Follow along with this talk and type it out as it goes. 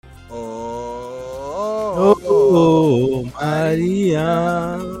Oh,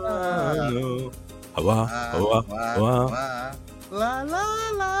 Mariana. Mariano. Hawa, hawa, hawa. La la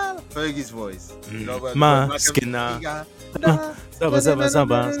la. Fergie's voice. You know what? Ma skina. Saba, saba,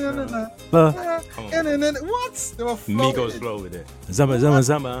 saba. What? They were flowing. Migos flow with it. Zaba, zaba,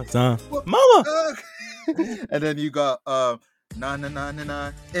 zaba, zaba. Mama. And then you got na na na na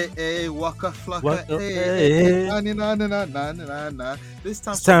na waka flocka Waka, na na na na na na na. This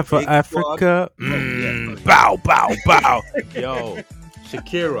time It's time for Big Africa. Bow, bow, bow. Yo,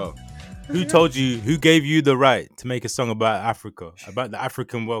 Shakira. Who told you? Who gave you the right to make a song about Africa, about the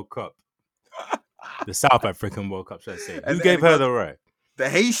African World Cup, the South African World Cup? Should I say? Who gave her the right? The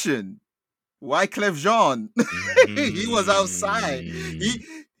Haitian, Wyclef Jean. He was outside.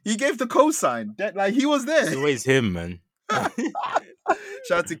 He gave the cosign. Like he was there. It's always him, man.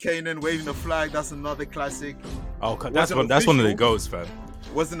 Shout out to Kanan waving the flag. That's another classic. Oh, that's one of the goals, fam.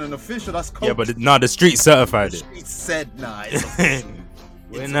 Wasn't an official. That's coach. Yeah, but the street certified the it. Street said nah. It's official.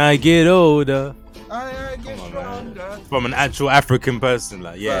 When I get older, I get stronger. From an actual African person,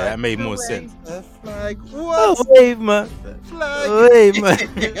 like that made more sense. The flag. What? Oh, wave man. Flag. Wave man.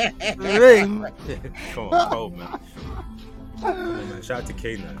 Wave man. Come on, cold man. Man. Shout out to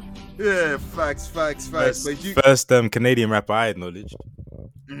Kanan. Yeah, facts. First Canadian rapper I acknowledged.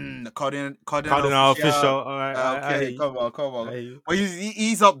 Cardinal Official. All right. Okay, come on. Well,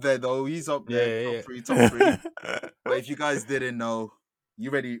 he's up there though. He's up there. Top three. But if you guys didn't know, you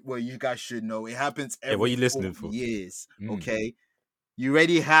ready? Well, you guys should know. It happens every what are you listening for? Years. Okay. You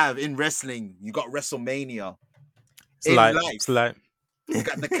already have in wrestling. You got WrestleMania. It's like you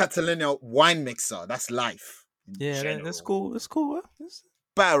got the Catalina wine mixer. That's life. Yeah, that's cool. That's cool.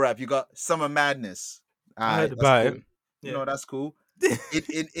 Battle rap. You got Summer Madness. I heard about it. You know that's cool.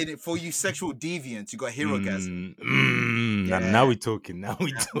 For you sexual deviants, you got Hero Gasm. Now we're talking. Now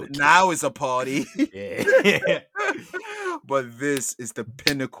it's a party. Yeah. But this is the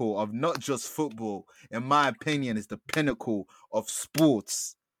pinnacle of not just football. In my opinion, it's the pinnacle of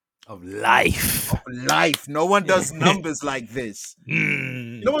sports. Of life. No one does numbers like this.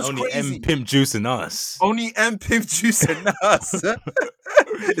 You know what's only crazy? M Pimp Juice and us. Only M Pimp Juice and us.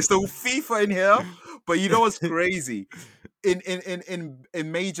 It's the FIFA in here. But you know what's crazy?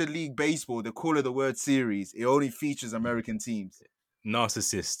 In Major League Baseball, the Call of the World Series, it only features American teams.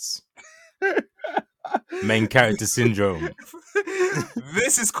 Narcissists. Main character syndrome.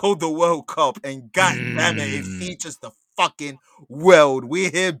 This is called the World Cup, and god damn it features the fucking world. We're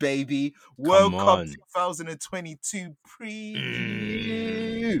here, baby. World Cup 2022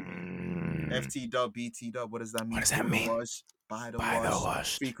 preview. FT DUB BT DUB. What does that mean? What does that mean? By the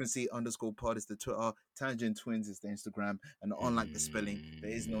wash. Frequency_pod is the Twitter. Tangent Twinz is the Instagram. And unlike the spelling,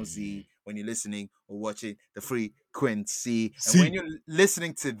 there is no Z when you're listening or watching the frequency. And when you're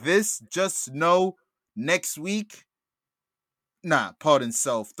listening to this, just know next week,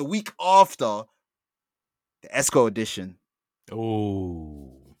 the week after, the Esco edition.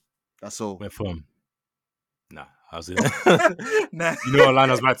 Oh. That's all. Where from? Nah. How's it? Nah. You know what line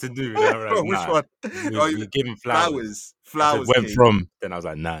I was about to do? Which one? We gave him flowers. Flowers. Went from. Then I was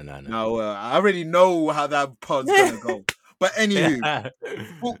like, nah. No, I already know how that pod's gonna go. But anywho,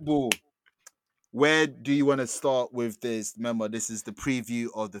 football. Where do you want to start with this? Remember, this is the preview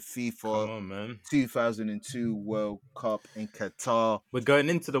of the FIFA 2002 World Cup in Qatar. We're going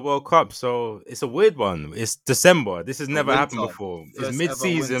into the World Cup, so it's a weird one. It's December. This has never happened before. It's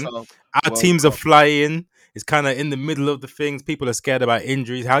mid-season. Our teams are flying. It's kind of in the middle of the things. People are scared about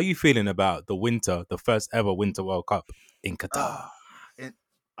injuries. How are you feeling about the first ever Winter World Cup in Qatar?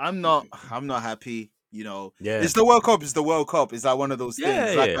 I'm not happy. You know, it's the World Cup. It's the World Cup. It's like one of those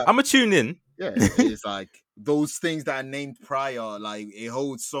things. Like I'm a tune in. Yeah, it's like those things that I named prior. Like it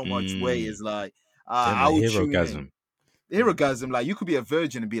holds so much weight. It's like I would Herogasm. Herogasm. Like you could be a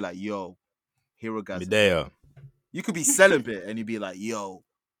virgin and be like, "Yo, Herogasm." Medea. You could be celibate and you'd be like, "Yo,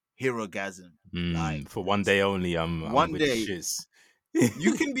 Herogasm." Like for one day only. I'm one day.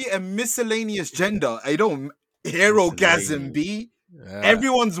 You can be a miscellaneous gender. I don't Herogasm be.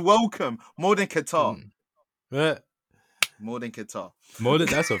 Everyone's welcome. More than Qatar. More than Qatar.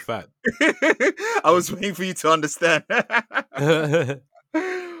 That's a fact. I was waiting for you to understand.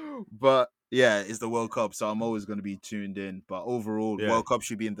 But yeah, it's the World Cup, so I'm always going to be tuned in. But overall, World Cup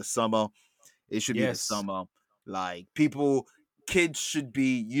should be in the summer. It should be the summer. Like kids should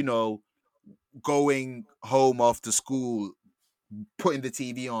be, going home after school, putting the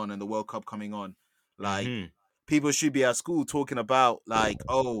TV on and the World Cup coming on. Like people should be at school talking about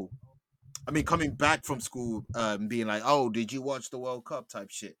coming back from school, being like, "Oh, did you watch the World Cup?" type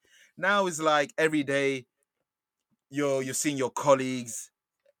shit. Now it's like every day, you're seeing your colleagues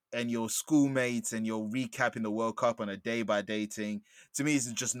and your schoolmates and you're recapping the World Cup on a day-by-day thing, to me,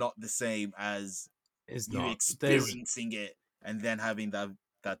 it's just not the same as you experiencing it and then having that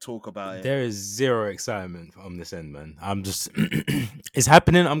talk about it. There is zero excitement on this end, man. I'm just, it's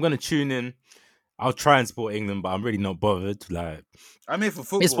happening. I'm gonna tune in. I'll try and support England, but I'm really not bothered. Like, I'm here for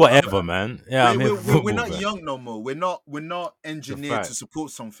football. It's whatever, man. Yeah, I'm here for football. We're not young no more. We're not engineered to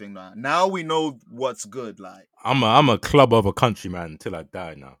support something like now. We know what's good. Like, I'm a club of a country man until I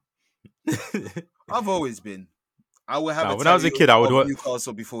die. Now, I've always been. I would have. When I was a kid, I would watch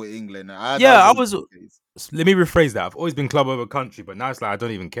Newcastle before England. I was. Let me rephrase that. I've always been club over country, but now it's like I don't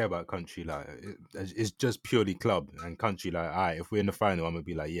even care about country. Like, it's just purely club and country. Like, all right, if we're in the final, I'm gonna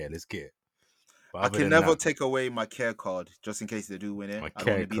be like, yeah, let's get it. I can never take away my care card just in case they do win it. I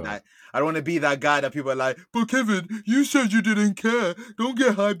don't want to be that guy that people are like, but Kevin, you said you didn't care. Don't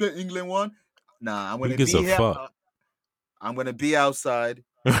get hyped that England won. Nah, I'm gonna be here. I'm gonna be outside.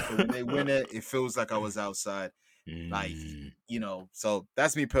 So when they win it, it feels like I was outside. Like, so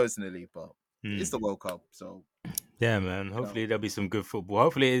that's me personally, but it's the World Cup, so yeah, man. Hopefully there'll be some good football.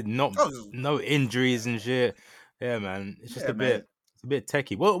 Hopefully no injuries and shit. Yeah, man. It's just a bit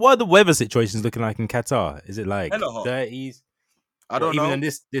techie. What are the weather situations looking like in Qatar? Is it like 30s? I don't know. Even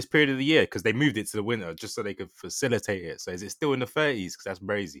in this period of the year, because they moved it to the winter just so they could facilitate it. So is it still in the 30s? Because that's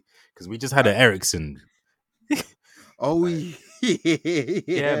crazy. Because we just had an Ericsson. Oh,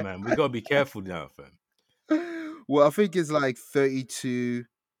 yeah, man. We gotta be careful now, fam. Well, I think it's like 32.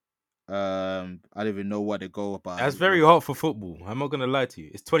 I don't even know what to go about. That's very hot for football. I'm not gonna lie to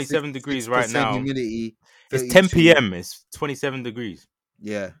you. It's 27 degrees right now. Humidity. 32. It's 10 p.m. It's 27 degrees.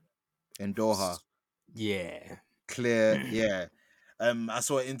 Yeah, in Doha. Yeah, clear. Yeah. I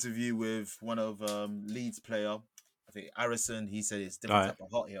saw an interview with one of Leeds player. I think Harrison. He said it's different type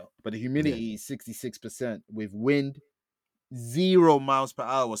of hot here, but the humidity is 66% with wind 0 miles per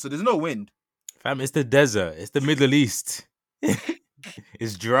hour. So there's no wind. Fam, it's the desert. It's the Middle East.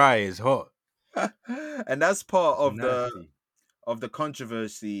 It's dry. It's hot, and that's part of the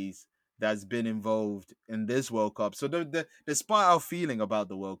controversies that's been involved in this World Cup. So despite our feeling about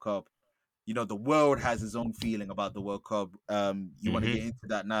the World Cup, the world has its own feeling about the World Cup. You want to get into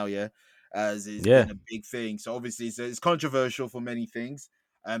that now, yeah? As it's been a big thing. So obviously it's controversial for many things.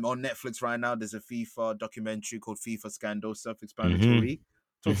 On Netflix right now, there's a FIFA documentary called FIFA Scandal, self-explanatory.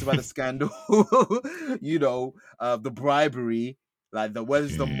 Talks about the scandal, the bribery, like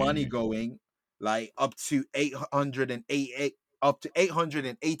where's the money going, like up to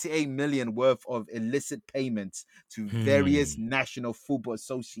 888 million worth of illicit payments to various national football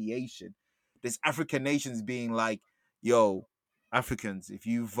association. There's African nations being like, yo, Africans, if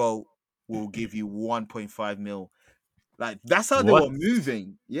you vote, we'll give you 1.5 mil. Like, that's how they were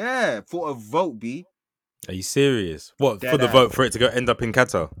moving. Yeah, for a vote, B. Are you serious? What, for the vote for it to end up in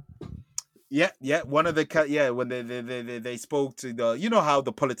Qatar? Yeah. One of the when they spoke to the, how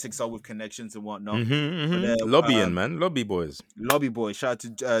the politics are with connections and whatnot. Lobbying, man, lobby boys. Shout out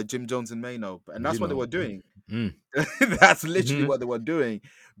to Jim Jones and Mano, and that's what they were doing. That's literally what they were doing,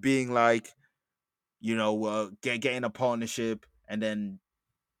 being like, getting a partnership and then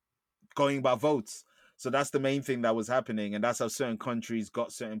going about votes. So that's the main thing that was happening, and that's how certain countries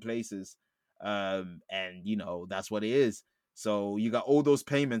got certain places, and that's what it is. So you got all those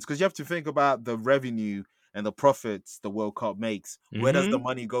payments because you have to think about the revenue and the profits the World Cup makes. Where does the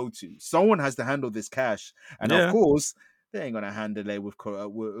money go to? Someone has to handle this cash, and of course, they ain't gonna handle it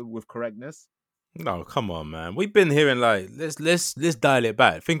with correctness. No, come on, man. We've been hearing like let's dial it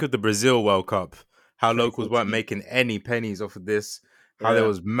back. Think of the Brazil World Cup. How locals weren't making any pennies off of this. How there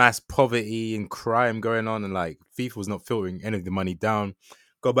was mass poverty and crime going on, and like FIFA was not filtering any of the money down.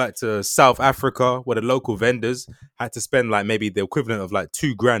 Go back to South Africa, where the local vendors had to spend like maybe the equivalent of like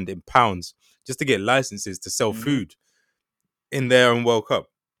 $2,000 in pounds just to get licenses to sell food in their own World Cup.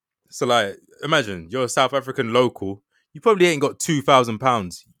 So like, imagine you're a South African local, you probably ain't got £2,000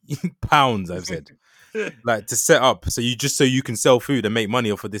 pounds. I've said like to set up so you can sell food and make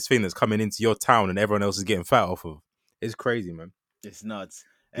money off of this thing that's coming into your town and everyone else is getting fat off of. It's crazy, man. It's nuts.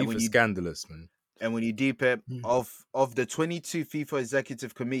 And FIFA scandalous, man. And when you deep it, of the 22 FIFA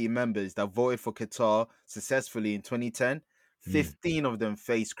executive committee members that voted for Qatar successfully in 2010, 15 of them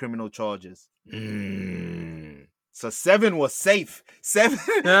faced criminal charges. So 7 was safe. Seven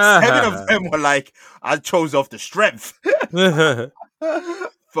of them were like, I chose off the strength.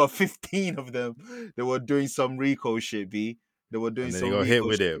 For 15 of them, they were doing some RICO shit, B. They were doing some RICO hit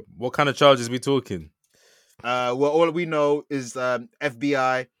with shit. It. What kind of charges we talking? Well, all we know is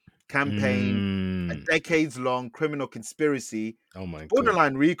FBI, campaign, decades-long criminal conspiracy. Oh my god.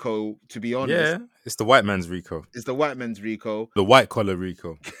 Borderline Rico, to be honest. Yeah, it's the white man's Rico. It's the white man's Rico. The white collar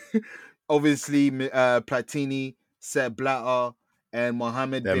Rico. Obviously, Platini, Sepp Blatter, and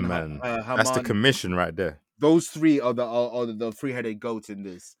Mohammed bin man. Haman. That's the commission right there. Those three are the three-headed goats in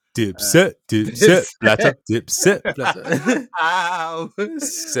this. Dipset, Blatter, Dipset, Blatter. Ow.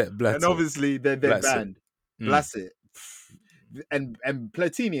 Sepp Blatter. And obviously, they're banned. Blasset. And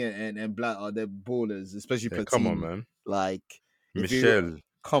Platini and Blatter, they're ballers, especially Platini. Come on, man. Like, Michel.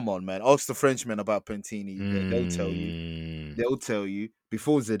 Come on, man. Ask the Frenchmen about Platini. They'll tell you. They'll tell you.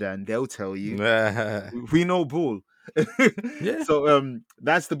 Before Zidane, they'll tell you. We know ball. Yeah. So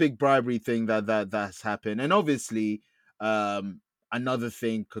that's the big bribery thing that's happened. And obviously, another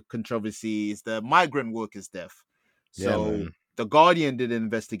thing, controversy, is the migrant workers' death. So the Guardian did an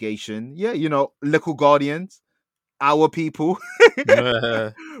investigation. Yeah, local Guardians, our people,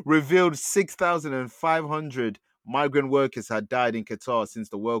 revealed 6,500 migrant workers had died in Qatar since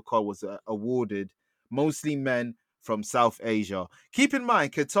the World Cup was awarded, mostly men from South Asia. Keep in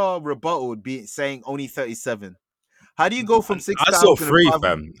mind, Qatar rebutted saying only 37. How do you go from 6,000? I saw 3,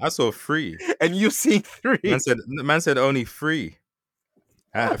 fam. I saw 3. And you see 3. Man said only 3.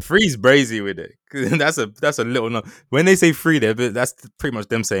 3's brazy with it. That's a little no. When they say 3 there, but that's pretty much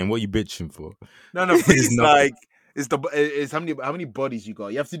them saying, what are you bitching for? No, 3's like it's how many bodies you got.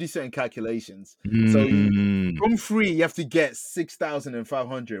 You have to do certain calculations. So from 3, you have to get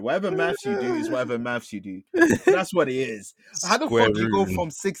 6,500. Whatever maths you do is whatever maths you do. That's what it is. How the fuck do you go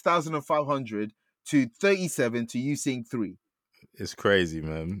from 6,500 to 37 to you seeing 3? It's crazy,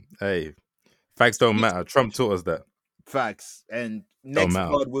 man. Hey, facts don't matter. Trump taught us that. Facts. And next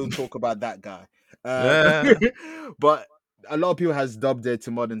pod we'll talk about that guy. But a lot of people has dubbed it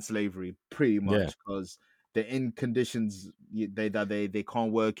to modern slavery, pretty much, because they're in conditions they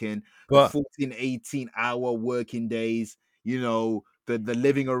can't work in. The 14, 18-hour working days, the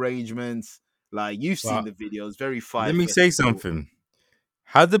living arrangements. Like, you've seen the videos, very fire. Let me say something.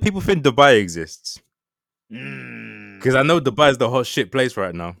 How do people think Dubai exists? Because I know Dubai is the hot shit place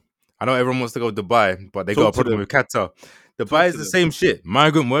right now. I know everyone wants to go to Dubai, but they got a problem with Qatar. Dubai is the same shit.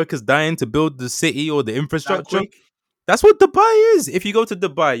 Migrant workers dying to build the city or the infrastructure. That's what Dubai is. If you go to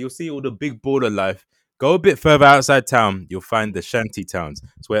Dubai, you'll see all the big baller life. Go a bit further outside town, you'll find the shanty towns.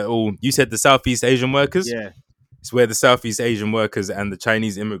 It's where you said the Southeast Asian workers? Yeah. It's where the Southeast Asian workers and the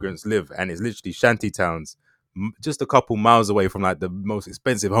Chinese immigrants live. And it's literally shanty towns, just a couple miles away from like the most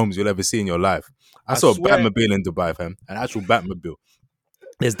expensive homes you'll ever see in your life. I saw a Batmobile in Dubai, fam. An actual Batmobile.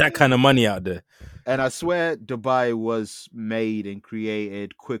 There's that kind of money out there. And I swear Dubai was made and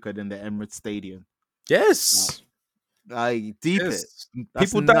created quicker than the Emirates Stadium. Yes. Like, deep it.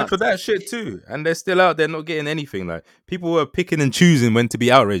 People died for that shit too. And they're still out there not getting anything. Like, people were picking and choosing when to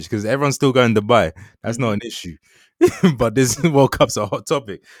be outraged because everyone's still going to Dubai. That's not an issue. But this World Cup's a hot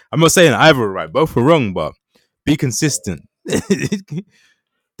topic. I'm not saying either are right. Both are wrong, but be consistent.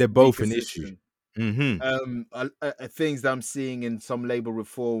 They're both an issue. Things that I'm seeing in some labor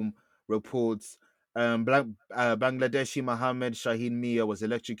reform reports. Bangladeshi Mohammed Shaheen Mia was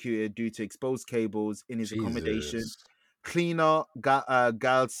electrocuted due to exposed cables in his accommodation. Cleaner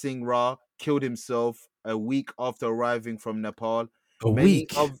Gal Singh Ra killed himself a week after arriving from Nepal. A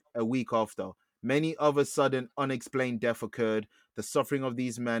week after. Many other sudden unexplained deaths occurred. The suffering of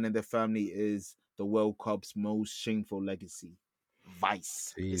these men and their family is the World Cup's most shameful legacy.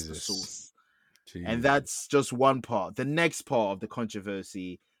 Vice is the source. And that's just one part. The next part of the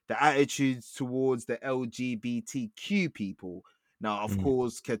controversy, the attitudes towards the LGBTQ people. Now, of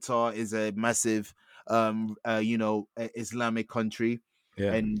course, Qatar is a massive, Islamic country.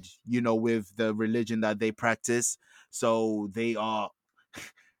 Yeah. And, with the religion that they practice. So they are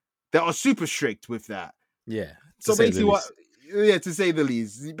super strict with that. Yeah. So basically to say the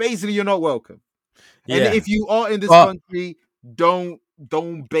least. Basically, you're not welcome. Yeah. And if you are in this country, don't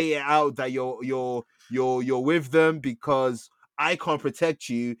bait it out that you're with them, because I can't protect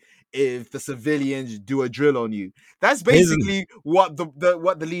you if the civilians do a drill on you. That's basically what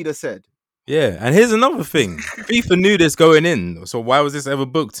the leader said. Yeah, and here's another thing. FIFA knew this going in, so why was this ever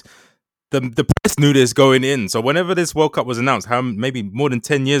booked? The press knew this going in. So whenever this World Cup was announced, maybe more than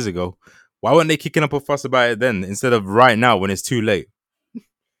 10 years ago, why weren't they kicking up a fuss about it then instead of right now when it's too late?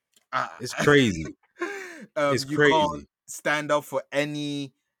 It's crazy. It's crazy. Can't stand up for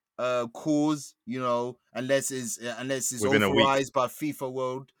any cause, unless it's within authorized by FIFA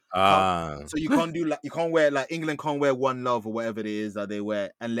World. So you can't wear like England can't wear One Love or whatever it is that they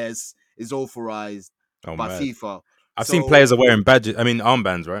wear unless it's authorized by FIFA. I've seen players are wearing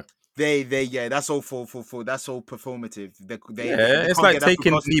armbands, right? yeah, that's all for that's all performative. They it's can't like get that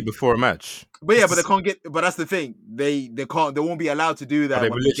taking through the knee before a match. But yeah, but they can't get. But that's the thing. They won't be allowed to do that They're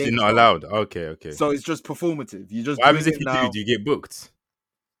when the literally game not starts. allowed. Okay. So it's just performative. You're just What happens doing if it you do? now. Do you get booked?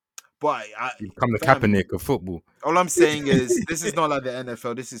 But You become the fam, Kaepernick of football. all I'm saying is this is not like the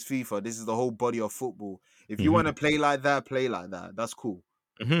NFL. This is FIFA. This is the whole body of football. If you want to play like that, play like that. That's cool.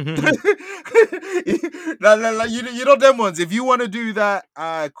 Like, you know them ones. If you want to do that,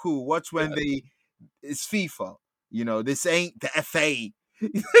 cool. Watch when it's FIFA. You know, this ain't the FA.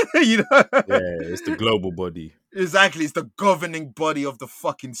 You know, it's the global body. Exactly, it's the governing body of the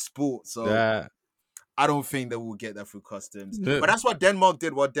fucking sport. So I don't think they will get that through customs. But that's what Denmark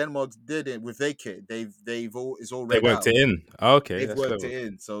did. What Denmark did with their kit, they've all it's all read they worked out. it in. Okay, They've worked it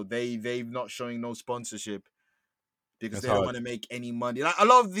in, so they've not showing no sponsorship because they don't want to make any money. Like a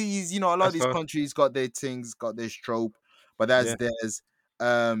lot of these, countries got their things, got their trope, but that's theirs.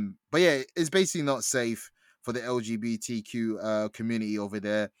 But yeah, it's basically not safe for the LGBTQ community over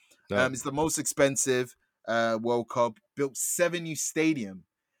there. No. It's the most expensive World Cup. Built 7 new stadium.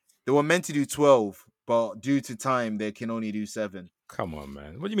 They were meant to do 12, but due to time, they can only do 7. Come on,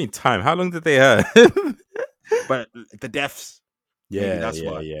 man. What do you mean time? How long did they have? But the deaths. Yeah, that's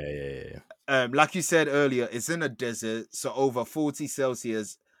why. Yeah. Like you said earlier, it's in a desert, so over 40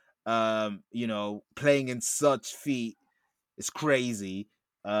 Celsius. Playing in such heat, it's crazy.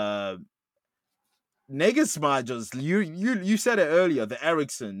 Niggas might just you said it earlier. The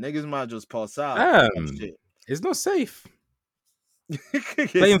Ericsson niggas might just pass out. It's not safe.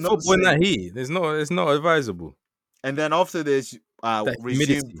 Playing football in that heat, it's not advisable. And then after this,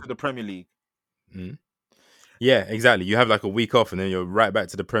 resume to the Premier League. Mm. Yeah, exactly. You have like a week off, and then you're right back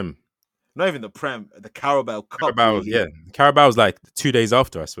to the Prem. Not even the Prem, the Carabao Cup. Carabao's like 2 days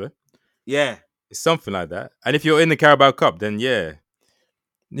after, I swear. Yeah, it's something like that. And if you're in the Carabao Cup, then so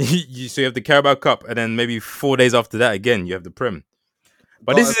you have the Carabao Cup, and then maybe 4 days after that, again you have the Prem.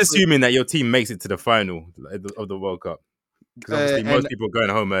 But this is assuming that your team makes it to the final of the World Cup. Because obviously most people are going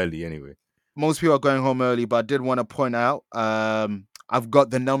home early anyway. Most people are going home early, but I did want to point out, I've got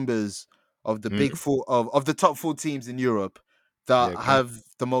the numbers of the big four of the top 4 teams in Europe that have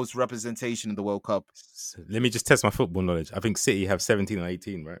the most representation in the World Cup. Let me just test my football knowledge. I think City have 17 or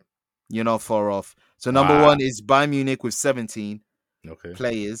 18, right? You're not far off. So number 1 is Bayern Munich with 17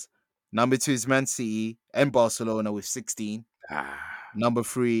 players. Number 2 is Man City and Barcelona with 16. Number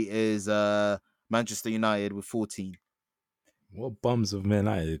 3 is Manchester United with 14. What bums of Men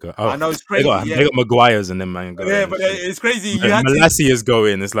United go? I know it's crazy. They got Maguire's and them man. Yeah, but it's crazy. Malassia's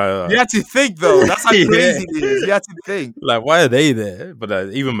going. It's like you had to think though. That's how crazy it is. You had to think. Like, why are they there?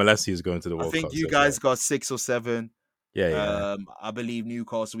 But even Malassia's going to the World Cup. I think you guys got 6 or 7. Yeah. I believe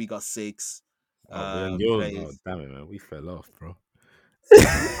Newcastle we got 6. Damn it, man. We fell off, bro.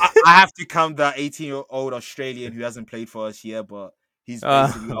 I have to count that 18-year-old Australian who hasn't played for us yet, but he's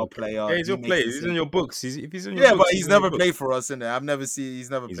basically our player. Yeah, he's your player. He's in your books. If he's in your books, but he's never played for us, innit? I've never seen. He's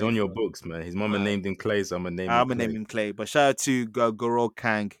never. He's played on your books, man. His mama named him Clay, so I'm gonna name him Clay. But shout out to Gorod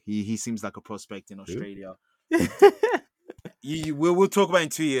Kang. He seems like a prospect in Australia. We'll talk about it in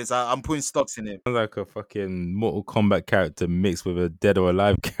 2 years. I'm putting stocks in him. Sounds like a fucking Mortal Kombat character mixed with a Dead or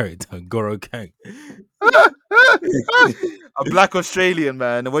Alive character. Gorod Kang. A black Australian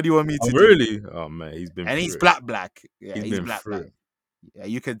man. What do you want me to do? Really? Oh man, he's been. And he's black. Yeah, he's black. Yeah,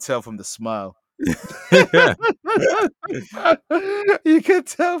 you can tell from the smile. You can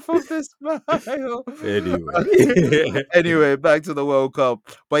tell from the smile. Anyway, back to the World Cup.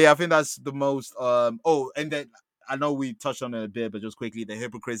 But yeah, I think that's the most. And then I know we touched on it a bit, but just quickly, the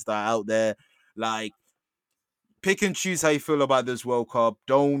hypocrites that are out there, like, pick and choose how you feel about this World Cup.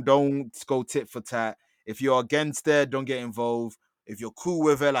 Don't go tit for tat. If you're against it, don't get involved. If you're cool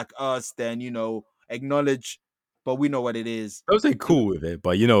with it, like us, then acknowledge. But we know what it is. I would say cool with it,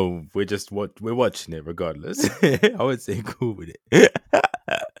 but we're watching it regardless. I would say cool with it.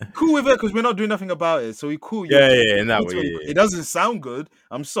 Cool with it because we're not doing nothing about it. So we cool. In that way. It doesn't sound good.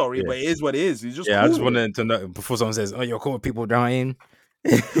 I'm sorry, but it is what it is. It's just I just wanted to know before someone says, "Oh, you're cool with people dying."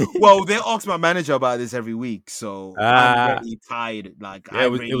 Well, they ask my manager about this every week, so I'm really tired. Like,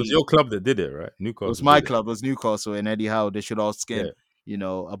 it was your club that did it, right? Newcastle. It was my club. It was Newcastle, and Eddie Howe. They should ask him.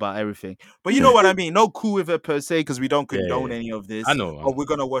 About everything. But you know what I mean? No cool with it per se, because we don't condone any of this. I know. But we're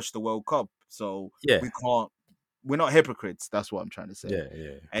gonna watch the World Cup, so we can't. We're not hypocrites. That's what I'm trying to say.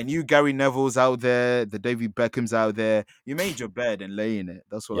 Yeah. And you, Gary Neville's out there, the David Beckham's out there. You made your bed and lay in it.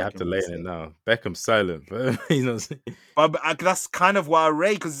 That's what you have to lay in it now. Beckham's silent, but but that's kind of why I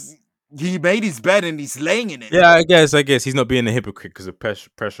rate, because he made his bed and he's laying in it. Yeah, I guess he's not being a hypocrite because of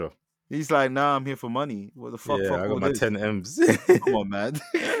pressure. He's like, nah, I'm here for money. What the fuck? Yeah, Fuck I got all my this. 10 M's. Come on, man.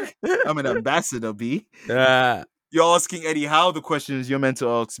 I'm an ambassador, B. Ah. You're asking Eddie how the questions you're meant to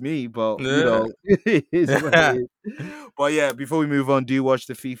ask me, but Yeah. it is what it is. But yeah, before we move on, do you watch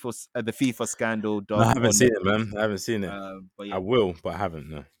the FIFA scandal? No, I Doc haven't on seen it, Netflix? man. I haven't seen it. But I yeah, will, but I haven't.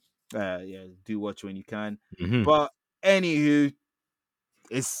 No. yeah, do watch when you can. Mm-hmm. But anywho,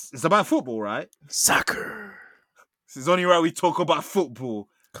 it's about football, right? Soccer. It's only right we talk about football.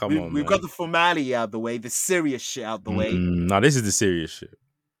 Come on, We've man. got the formality out the way, the serious shit out the way. No, this is the serious shit.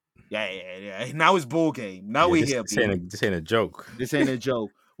 Yeah. Now it's ball game. Now we're here. This ain't a joke. This ain't a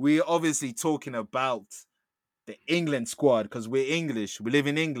joke. We're obviously talking about the England squad because we're English. We live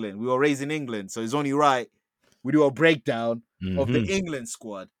in England. We were raised in England, so it's only right we do a breakdown of the England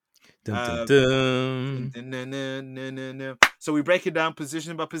squad. Dun, dun, dun. So we break it down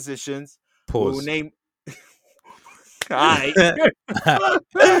position by positions. Pause. We'll name. Alright.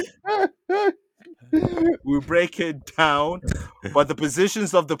 We'll break it down, but the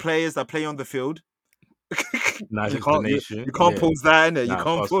positions of the players that play on the field. Nice explanation. You can't pause that, innit? You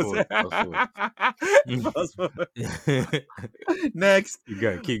can't pause it. Next.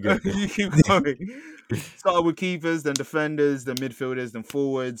 Keep going. You keep going. Start with keepers, then defenders, then midfielders, then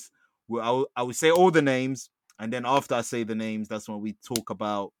forwards. I would say all the names, and then after I say the names, that's when we talk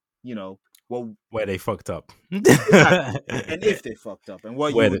about, where they fucked up. Exactly. And if they fucked up, and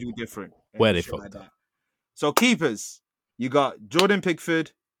what you would do different. Where they fucked up. So keepers, you got Jordan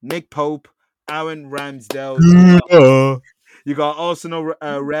Pickford, Nick Pope, Aaron Ramsdale. You got Arsenal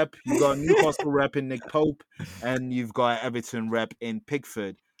rep, you got Newcastle rep in Nick Pope, and you've got Everton rep in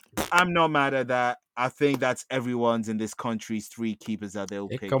Pickford. I'm not mad at that. I think that's everyone's in this country's 3 keepers that they'll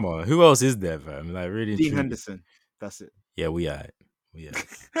pick. Come on, who else is there, fam? Like really, Dean Henderson. That's it. Yeah, we are. Yeah,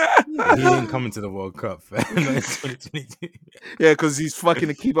 he ain't coming to the World Cup, fam. No, it's 2022. Yeah, because he's fucking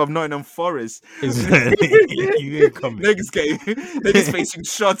the keeper of Nottingham Forest. You ain't coming. Niggas facing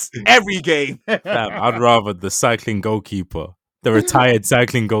shots every game. Fam, I'd rather the cycling goalkeeper, the retired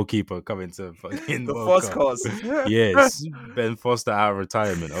cycling goalkeeper, come into fucking the World first Cup. cause. Yes, Ben Foster out of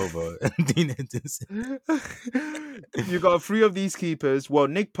retirement over Dean Henderson. You got 3 of these keepers. Well,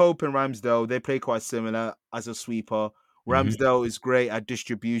 Nick Pope and Ramsdale, they play quite similar as a sweeper. Ramsdale is great at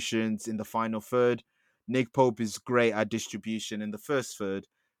distributions in the final third. Nick Pope is great at distribution in the first third.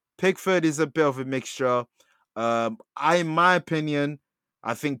 Pickford is a bit of a mixture. In my opinion,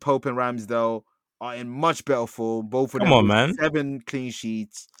 I think Pope and Ramsdale are in much better form. Both of them with 7 clean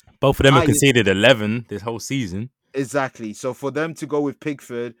sheets. Both of them have conceded 11 this whole season. Exactly. So for them to go with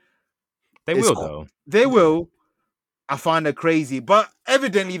Pickford, they will though. They will. I find it crazy, but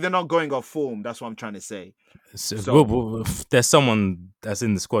evidently they're not going off form. That's what I'm trying to say. So there's someone that's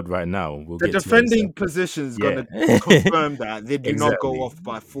in the squad right now. The defending position is going to confirm that they do not go off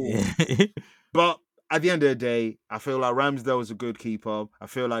by form. But at the end of the day, I feel like Ramsdale is a good keeper. I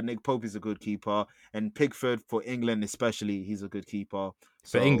feel like Nick Pope is a good keeper. And Pickford, for England especially, he's a good keeper.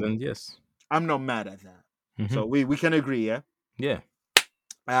 For England, yes. I'm not mad at that. So we can agree, yeah? Yeah.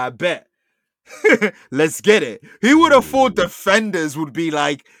 I bet. Let's get it. Who would have thought defenders would be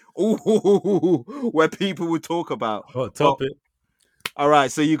like, ooh, where people would talk about? Hot topic. All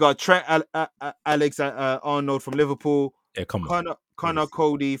right, so you got Trent Arnold from Liverpool. Yeah, come on. Connor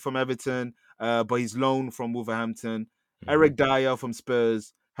Cody from Everton, but he's loaned from Wolverhampton. Eric Dyer from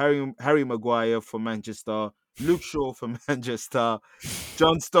Spurs. Harry Maguire from Manchester. Luke Shaw from Manchester.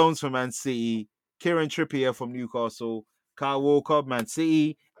 John Stones from Man City. Kieran Trippier from Newcastle. Kyle Walker, Man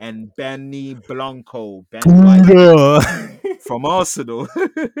City, and Benny Blanco, from Arsenal.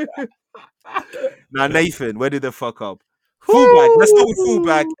 Now, Nathan, where did they fuck up? Fullback. Let's start with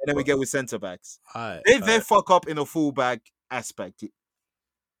fullback, and then we get with centre backs. They fuck up in a fullback aspect.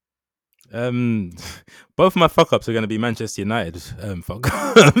 Both of my fuck ups are going to be Manchester United. Fuck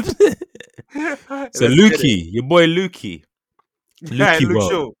ups. So Lukey, your boy Lukey.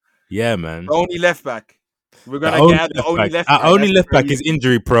 Luke. Yeah, man. The only left back. We're gonna get the only left back. Our only left back is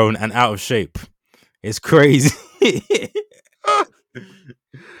injury prone and out of shape. It's crazy.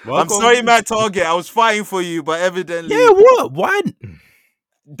 I'm sorry, Matt Target. I was fighting for you, but evidently, what? Why?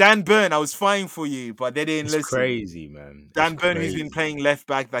 Dan Burn, I was fighting for you, but they didn't listen. Crazy, man. Dan Burn, who's been playing left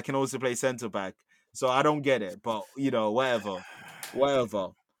back, that can also play centre back. So I don't get it, but whatever.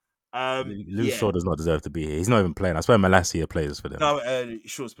 Luke Shaw does not deserve to be here. He's not even playing. I swear Malacia plays for them. No,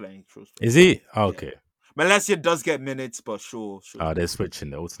 Shaw's playing. Is he? Oh, okay. Yeah. Malacia does get minutes, but sure. They're switching.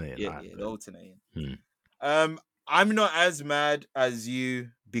 They're alternating. Yeah, they're alternating. I'm not as mad as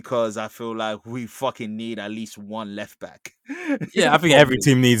you because I feel like we fucking need at least one left back. Yeah, I think every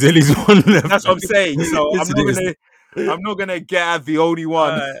team needs at least one left back. That's what I'm saying. So I'm not gonna get at the only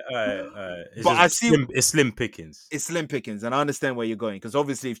one. All right. It's but just it's slim pickings. It's slim pickings, and I understand where you're going because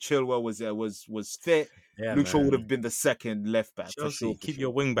obviously, if Chilwell was fit, Luke Shaw would have been the second left back. Chelsea, for sure. Keep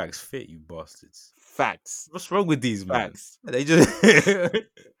your wing backs fit, you bastards. Facts. What's wrong with these Facts? Man? They just.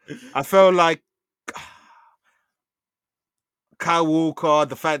 I felt like Kyle Walker,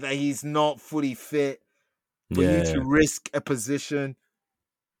 the fact that he's not fully fit for you to risk a position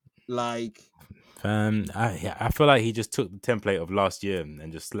like. I feel like he just took the template of last year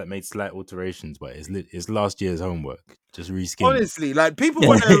and just made slight alterations, but it's last year's homework. Just reskin. Honestly, like people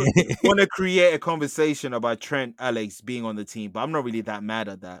want to create a conversation about Trent Alex being on the team, but I'm not really that mad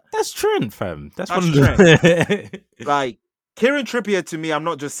at that. That's Trent, fam. That's one Trent. Like Kieran Trippier, to me, I'm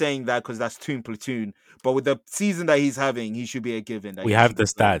not just saying that because that's Toon Platoon, but with the season that he's having, he should be a given. We have the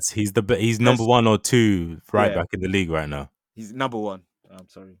stats. He's number 1 or 2 right back in the league right now. He's number 1. I'm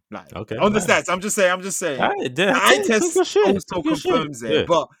sorry. Like, okay. On the stats, I'm just saying. Eye test also confirms it.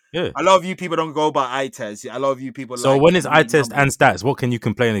 But I love you people don't go by eye test. I love you people. So when it's eye test and stats, what can you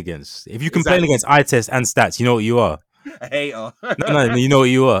complain against? If you complain against eye test and stats, you know what you are? A hater. no, you know what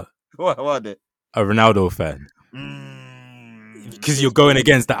you are? What it? A Ronaldo fan. Because you're going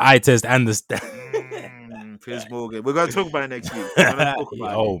against the eye test and the stats. Piers Morgan. We're going to talk about it next week.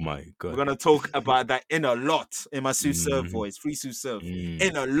 My God. We're going to talk about that in a lot in my Sue Surf voice. Free Sue Surf.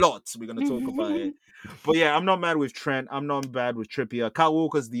 In a lot. We're going to talk about it. But yeah, I'm not mad with Trent. I'm not mad with Trippier. Kyle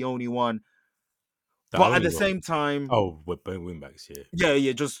Walker's the only one. But at the same time... we're wing backs, yeah.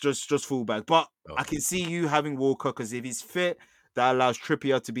 Yeah, just fullback. But I can see you having Walker because if he's fit, that allows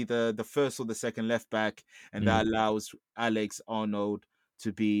Trippier to be the first or the second left back. And that allows Alex Arnold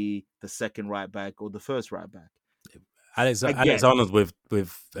to be the second right back or the first right back. Alex Arnold with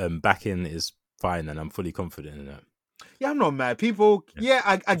backing is fine, and I'm fully confident in that. Yeah, I'm not mad. People,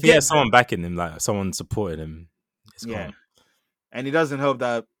 I get. He has someone backing him, like someone supporting him. It's calm. And it doesn't help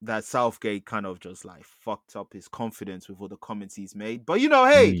that Southgate kind of just like fucked up his confidence with all the comments he's made. But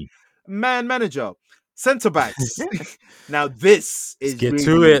manager, centre backs. Now this is get really,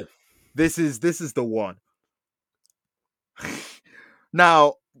 to it. This is the one.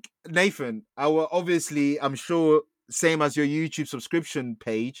 Now, Nathan, I'm sure, same as your YouTube subscription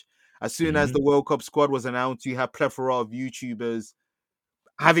page, as soon as the World Cup squad was announced, you have plethora of YouTubers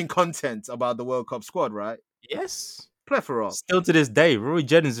having content about the World Cup squad, right? Yes. Plethora. Still to this day, Rory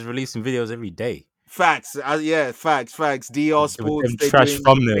Jennings is releasing videos every day. Facts. Facts. DR Sports. Them trash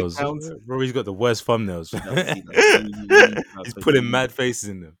thumbnails. Rory's got the worst thumbnails. He's putting mad faces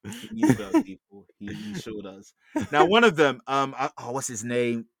in them. He does, people. He sure does. Now, one of them, what's his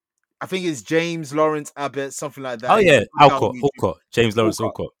name? I think it's James Lawrence Abbott, something like that. Oh, yeah. Alcott. James Lawrence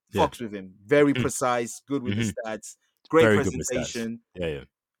Alcott. Fucks with him. Very precise. Good with the stats. Great very presentation. Yeah.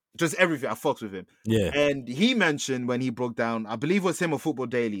 Just everything. I fucks with him. Yeah. And he mentioned when he broke down, I believe it was him or Football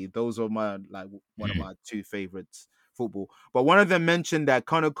Daily. Those are one of my 2 favorites, football. But one of them mentioned that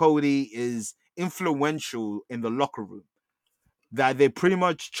Connor Cody is influential in the locker room. That they pretty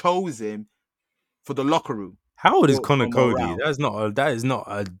much chose him for the locker room. How old is Connor Cody? That is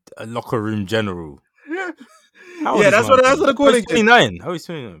not a locker room general. That's what they're calling him. 29. Oh, he's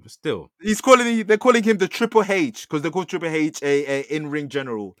 29, but still. They're calling him the Triple H because they call Triple H a in-ring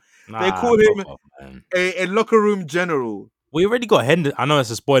general. They call him a locker room general. We already got Henderson. I know it's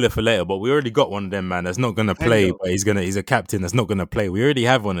a spoiler for later, but we already got one of them, man. That's not gonna play, but he's a captain that's not gonna play. We already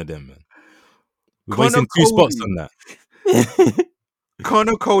have one of them, man. We're wasting 2 spots on that.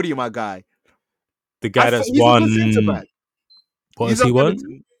 Connor Cody, my guy. The guy that's won. What has he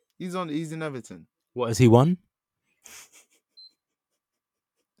won? He's in Everton. What has he won?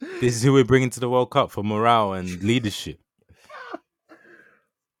 This is who we're bringing to the World Cup for morale and leadership.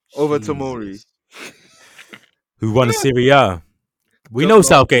 Over Tomori. Who won Serie A. We know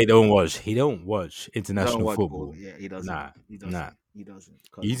Southgate don't watch. He don't watch international football. Yeah, he doesn't. Nah. He doesn't.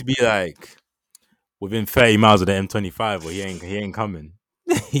 He used to be like within 30 miles of the M25, or he ain't coming.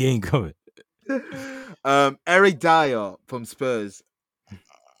 He ain't coming. Eric Dyer from Spurs.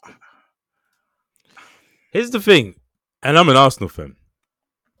 Here's the thing, and I'm an Arsenal fan.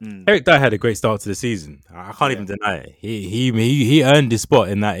 Eric Dyer had a great start to the season. I can't even deny it. He earned his spot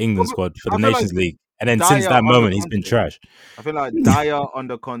in that England squad for the Nations League. And then since that moment, he's been trash. I feel like Dyer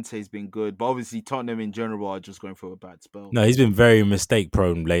under Conte has been good, but obviously Tottenham in general are just going through a bad spell. No, he's been very mistake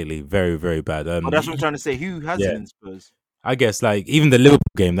prone lately. Very, very bad. That's what I'm trying to say. Who has it in Spurs? I guess like even the Liverpool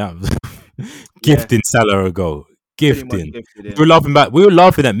game, that was gifting Salah a goal. Gifting. We were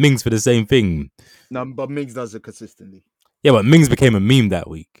laughing at Mings for the same thing. No, but Mings does it consistently. Yeah, but Mings became a meme that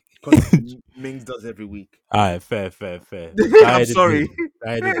week. Mings does every week. All right, fair. I'm sorry.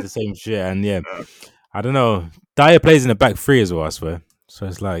 I did the same shit, and I don't know. Dyer plays in the back three as well, I swear. So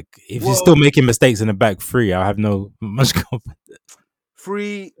it's like, if he's still making mistakes in the back three, I have no much confidence.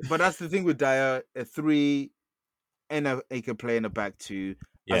 Three, but that's the thing with Dyer, a three, and he can play in the back two,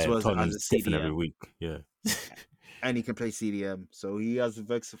 as well as a CDM every week. Yeah. And he can play CDM, so he has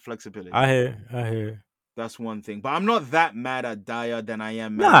flexibility. I hear. That's one thing. But I'm not that mad at Dyer than I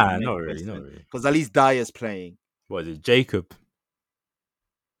am mad at not really. Because at least Dyer's playing. What is it, Jacob?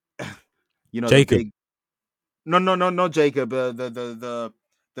 Jacob. Not Jacob. The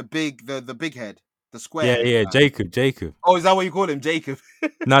big head, the square. Yeah, Jacob. Oh, is that what you call him, Jacob?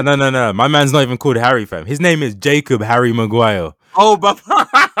 No. My man's not even called Harry, fam. His name is Jacob Harry Maguire. Oh, but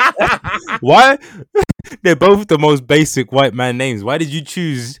why? They're both the most basic white man names. Why did you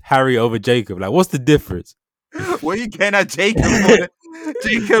choose Harry over Jacob? Like, what's the difference? What are you getting at Jacob?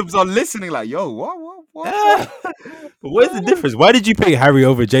 Jacob's are listening like, yo, what? Where's the difference? Why did you pick Harry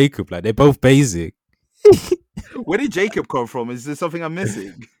over Jacob? Like, they're both basic. Where did Jacob come from? Is there something I'm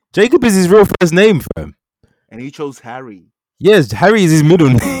missing? Jacob is his real first name, fam. And he chose Harry. Yes, Harry is his middle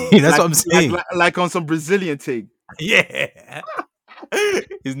name. That's what I'm saying. Like on some Brazilian thing. Yeah.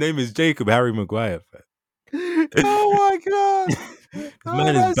 His name is Jacob Harry Maguire, fam. Oh my god. This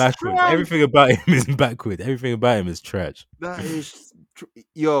man is backward. Trash. Everything about him is backward. Everything about him is trash. That is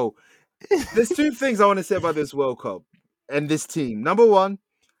yo. There's two things I want to say about this World Cup and this team. Number one,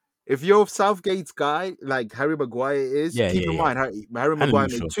 if you're Southgate's guy, like Harry Maguire is, keep in mind Harry Maguire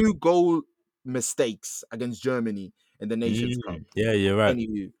made 2 goal mistakes against Germany in the Nations Cup. Yeah, you're right.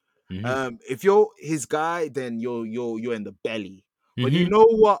 If you're his guy, then you're in the belly. But you know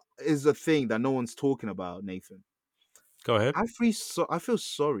what is the thing that no one's talking about, Nathan? Go ahead. I feel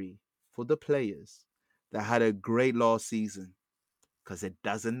sorry for the players that had a great last season, because it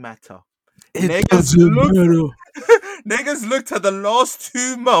doesn't matter. Niggas looked at the last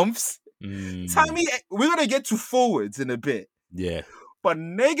 2 months. Tell me, we're gonna get to forwards in a bit. Yeah. But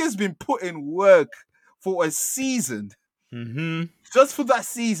niggas been putting work for a season. Just for that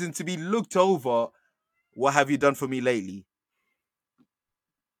season to be looked over. What have you done for me lately?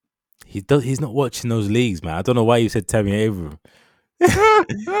 He's not watching those leagues, man. I don't know why you said Tammy Abraham.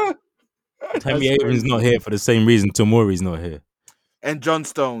 Tammy Abraham's not here for the same reason Tomori's not here. And John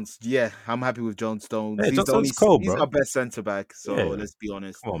Stones, yeah, I'm happy with John Stones. Yeah, he's cold, he's our best centre back. So let's be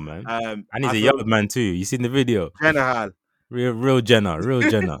honest. Come on, man. And he's a young man too. You seen the video? General. Real Jenna.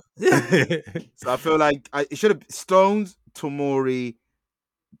 So I feel like it should have Stones, Tomori,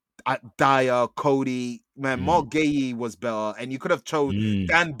 Dyer, Cody. Man, Mark Gay was better, and you could have chosen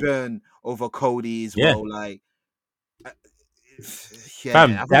Dan Burn over Cody as well. Like,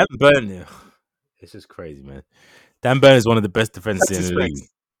 Dan Burn. It's just crazy, man. Dan Burn is one of the best defenders in the league.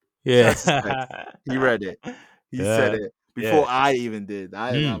 Yeah, he read it. He said it before I even did.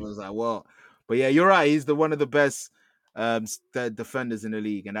 I was like, well, but yeah, you're right. He's one of the best defenders in the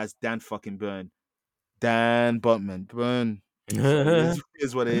league, and that's Dan fucking Burn. Dan Butman. Burn.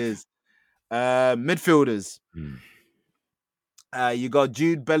 Is what it is. Midfielders. You got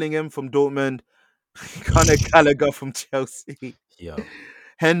Jude Bellingham from Dortmund, Conor Gallagher from Chelsea,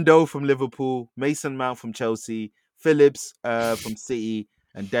 Hendo from Liverpool, Mason Mount from Chelsea, Phillips from City,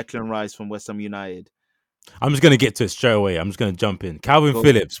 and Declan Rice from West Ham United. I'm just gonna get to it straight away. I'm just gonna jump in. Calvin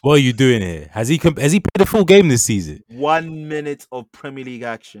Phillips, what are you doing here? Has he played a full game this season? 1 minute of Premier League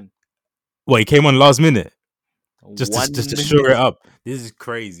action. Well, he came on last minute. Just to shore it up. This is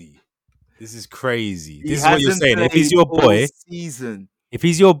crazy. This is what you're saying. If he's your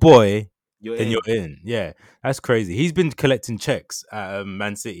boy, then you're in. Yeah, that's crazy. He's been collecting checks at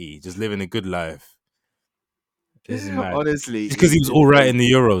Man City, just living a good life. This is mad. Honestly, because he was all right in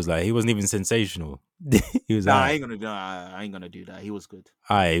the Euros. Like, he wasn't even sensational. He was. I ain't gonna do that. He was good.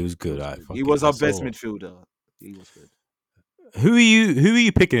 He was good. He was our best midfielder. He was good. Who are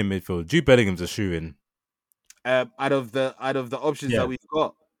you picking in midfield? Jude Bellingham's a shoe-in. Out of the options that we've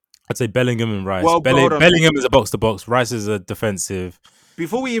got, I'd say Bellingham and Rice. Well, Bellingham is a box-to-box. Rice is a defensive.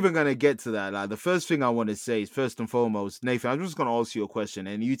 Before we even gonna get to that, like, the first thing I want to say is, first and foremost, Nathan, I'm just gonna ask you a question,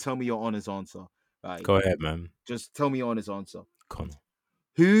 and you tell me your honest answer. Like, go ahead, man. Just tell me your honest answer. Connor.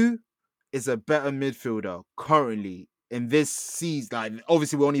 Who is a better midfielder currently in this season? Like,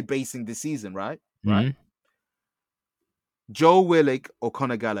 obviously, we're only basing this season, right? Right. Joe Willock or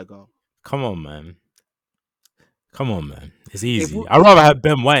Conor Gallagher? Come on, man. It's easy. I'd rather have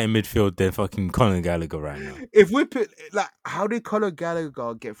Ben White in midfield than fucking Conor Gallagher right now. If we put, like, how did Conor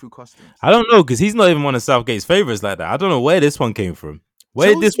Gallagher get through customs? I don't know, because he's not even one of Southgate's favourites like that. I don't know where this one came from. Where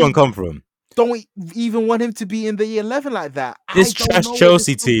did this one come from? Don't even want him to be in the 11 like that. This trash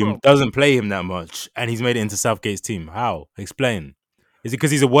Chelsea team doesn't play him that much, and he's made it into Southgate's team. How? Explain. Is it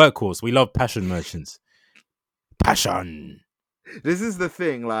because he's a workhorse? We love passion merchants. Passion. This is the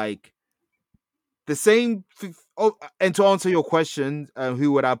thing, like the same. And to answer your question,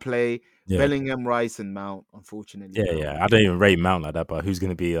 who would I play? Yeah. Bellingham, Rice, and Mount. Unfortunately, yeah. I don't even rate Mount like that, but who's going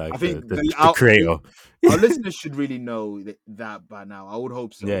to be like I think the creator? Our listeners should really know that by now. I would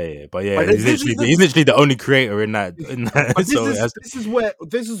hope so. Yeah. But he's literally the only creator in that.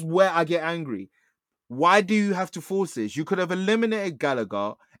 This is where I get angry. Why do you have to force this? You could have eliminated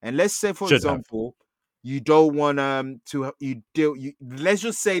Gallagher, and let's say, for example, you don't want let's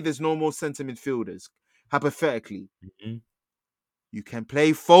just say there's no more centre midfielders. Hypothetically, you can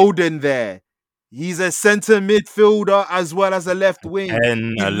play Foden there. He's a centre midfielder as well as a left wing.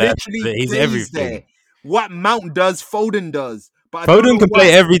 And he's everything. There. What Mount does, Foden does. But Foden can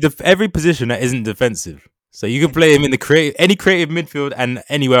play every position that isn't defensive. So you can play him in any creative midfield and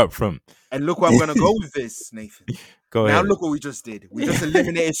anywhere up front. And look where I'm going to go with this, Nathan. Go ahead. Now look what we just did. We just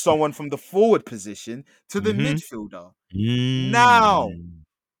eliminated someone from the forward position to the midfielder. Now,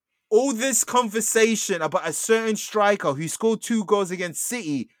 all this conversation about a certain striker who scored 2 goals against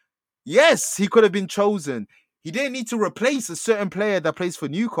City, yes, he could have been chosen. He didn't need to replace a certain player that plays for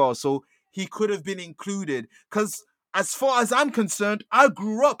Newcastle. He could have been included. Because as far as I'm concerned, I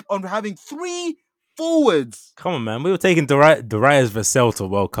grew up on having 3 forwards. Come on, man. We were taking Darius Vassell to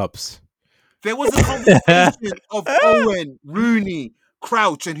World Cups. There was a conversation of Owen, Rooney,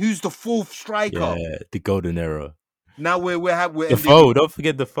 Crouch, and who's the 4th striker? Yeah, the golden era. Now we're Defoe. Don't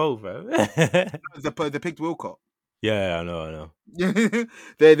forget Defoe, bro. They picked Wilcott. Yeah, I know.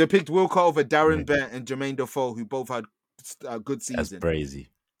 they picked Wilcott over Darren Bent and Jermaine Defoe, who both had a good season. That's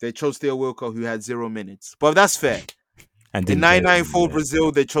crazy. They chose Theo Wilcott, who had 0 minutes. But that's fair. And in 994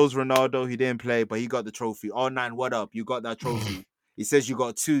 Brazil, they chose Ronaldo. He didn't play, but he got the trophy. R9, what up? You got that trophy. He says you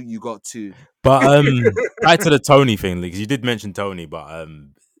got 2, you got 2. But back to the Tony thing, because you did mention Tony, but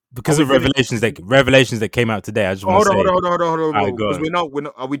because of revelations that came out today, I just want to say, hold on. Because we're not.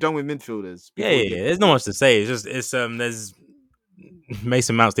 Are we done with midfielders? Yeah. There's not much to say. It's there's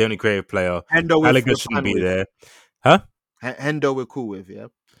Mason Mount's the only creative player. Hendo shouldn't be there, huh? Hendo we're cool with, yeah.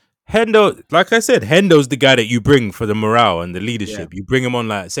 Hendo, like I said, Hendo's the guy that you bring for the morale and the leadership. Yeah. You bring him on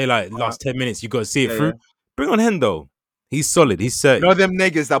last 10 minutes, you got to see it through. Yeah. Bring on Hendo. He's solid. He's certain. You know them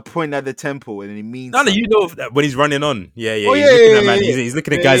niggas that point at the temple and he means. No, you know that when he's running on. Yeah. He's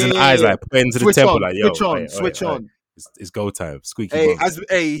looking at guys in the eyes, like pointing to the temple, like yo, switch on. It's go time. Squeaky.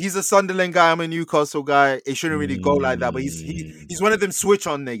 He's a Sunderland guy. I'm a Newcastle guy. It shouldn't really go like that, but he's one of them switch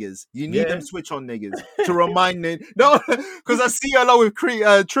on niggas. You need them switch on niggas to remind them. No, because I see a lot with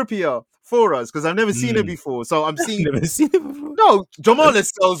Trippier for us because I've never seen it before. So I'm seeing. Never seen it before. No, Jamal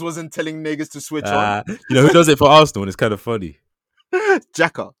Lascelles wasn't telling niggas to switch on. You know who does it for Arsenal? And it's kind of funny.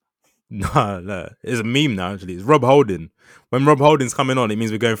 Jacker. No. It's a meme now, actually. It's Rob Holding. When Rob Holding's coming on, it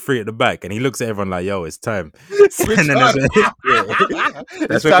means we're going 3 at the back. And he looks at everyone like, yo, it's time. Switch on.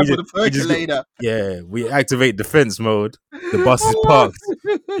 That's time for the percolator. We activate defense mode. The bus is parked.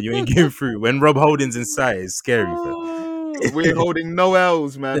 You ain't getting through. When Rob Holding's inside, it's scary. We're holding no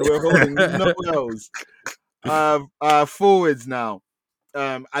L's, man. We're holding no L's. Forwards now.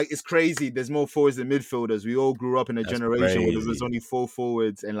 It's crazy. There's more forwards than midfielders. We all grew up in a generation where there was only 4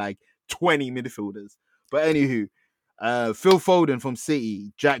 forwards and like 20 midfielders. But anywho, Phil Foden from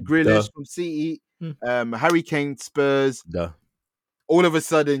City, Jack Grealish from City, Harry Kane, Spurs. All of a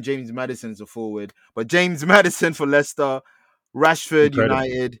sudden, James Maddison's a forward. But James Maddison for Leicester, Rashford,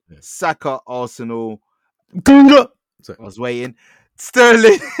 United, Saka, Arsenal. I was waiting.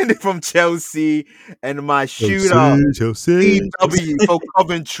 Sterling from Chelsea and my shooter Chelsea. DW for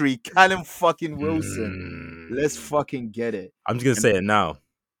Coventry, Callum fucking Wilson. Let's fucking get it. I'm just gonna say it now.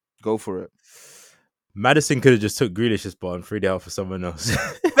 Go for it. Madison could have just took Grealish's spot and freed it out for someone else.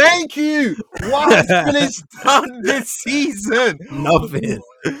 Thank you. What has Grealish done this season? Nothing.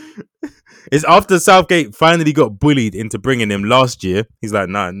 It's after Southgate finally got bullied into bringing him last year. He's like,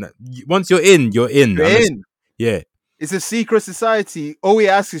 nah. Once you're in, you're in. Yeah. It's a secret society. All we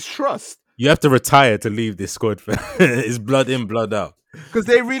ask is trust. You have to retire to leave this squad. It's blood in, blood out. Because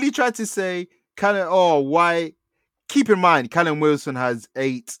they really tried to say, why? Keep in mind, Callum Wilson has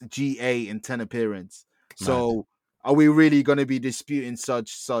 8 GA and 10 appearance. So are we really going to be disputing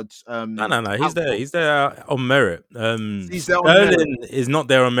such? No. He's there on merit. Sterling is not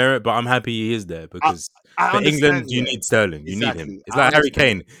there on merit, but I'm happy he is there because for England, you need Sterling. You need him. It's like Harry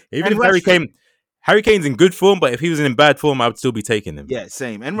Kane. Even if Harry Kane's in good form, but if he was in bad form, I would still be taking him. Yeah,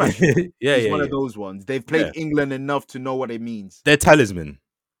 same. And Rashford, he's one of those ones. They've played England enough to know what it means. They're talisman.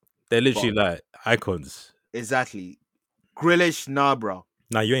 They're literally like icons. Exactly. Grealish, nah, bro.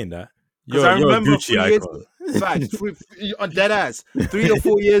 Nah, you ain't that. You're a Gucci icon. Facts. On dead ass. 3 or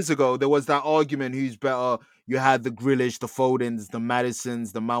 4 years ago, there was that argument who's better, you had the Grealish, the Fodens, the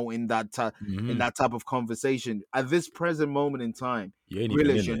Madisons, the Mount in that type of conversation. At this present moment in time, you ain't even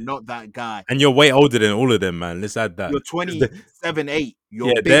Grealish, in you're it. not that guy. And you're way older than all of them, man. Let's add that. You're 27, 8. You're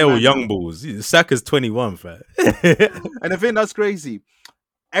yeah, big they're all man young now. balls. Saka's 21, fam. And I think that's crazy.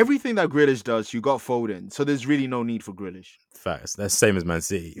 Everything that Grealish does, you got Foden. So there's really no need for Grealish. Facts. That's same as Man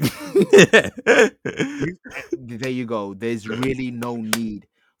City. There you go. There's really no need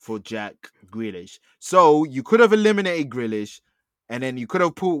for Jack Grealish. So you could have eliminated Grealish, and then you could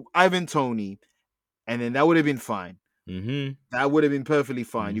have put Ivan Toney, and then that would have been fine. Mm-hmm. That would have been perfectly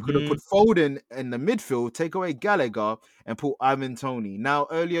fine. Mm-hmm. You could have put Foden in the midfield, take away Gallagher, and put Ivan Toney. Now,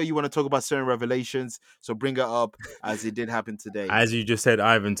 earlier you want to talk about certain revelations, so bring it up as it did happen today. As you just said,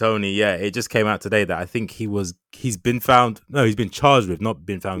 Ivan Toney, yeah, it just came out today that I think he's been charged with, not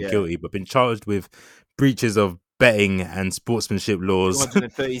been found guilty, but been charged with breaches of betting and sportsmanship laws.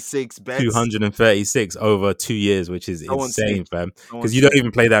 236 bets. 236 over 2 years, which is insane, fam. Because you don't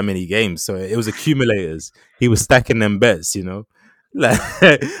even play that many games. So it was accumulators. He was stacking them bets, you know. Like,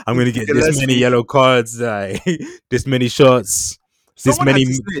 I'm going to get this many yellow cards, this many shots, this many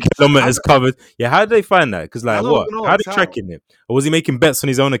kilometers covered. Yeah, how did they find that? Because, like, what? How are they tracking it? Or was he making bets on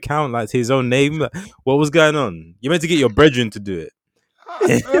his own account, like to his own name? Like, what was going on? You're meant to get your brethren to do it.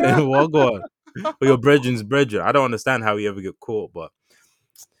 What, go on? Or your brethren's brethren. I don't understand how he ever get caught, but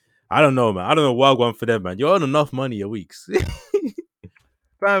I don't know, man. I don't know what one for them, man. You're on enough money a week.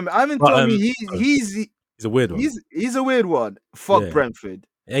 Fam, Ivan Toney, he's a weird one. He's a weird one. Fuck Brentford.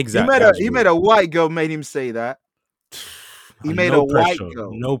 Exactly. He made a white girl made him say that. He made a white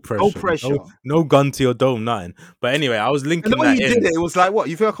girl. No pressure. No gun to your dome, nothing. But anyway, I was linking that he did it. It was like, what?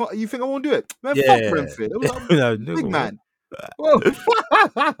 You think I won't do it? Man, fuck Brentford. It was like, big man.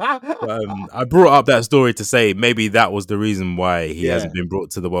 I brought up that story to say maybe that was the reason why he hasn't been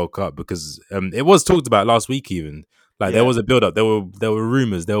brought to the World Cup, because it was talked about last week even. Like there was a build up. There were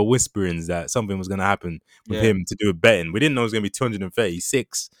rumors, there were whisperings that something was going to happen with him to do with betting. We didn't know it was going to be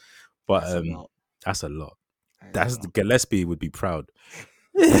 236, but that's a lot. That's Gillespie would be proud.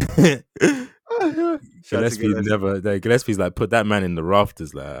 Gillespie's like, put that man in the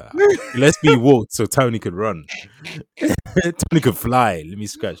rafters. Like Gillespie walked so Tony could run. Tony could fly. Let me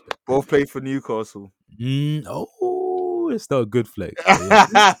scratch that. Both played for Newcastle. It's not a good flex.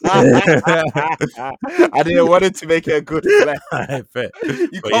 I didn't want it to make it a good flex.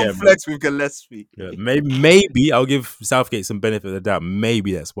 You can't flex with Gillespie. Yeah, maybe I'll give Southgate some benefit of the doubt.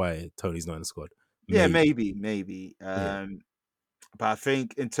 Maybe that's why Tony's not in the squad. Maybe. But I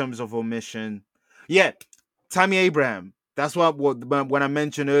think in terms of omission, Tammy Abraham. That's what when I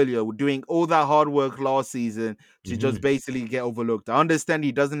mentioned earlier, we're doing all that hard work last season to just basically get overlooked. I understand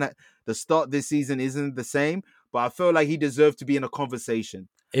he doesn't. The start this season isn't the same, but I feel like he deserved to be in a conversation.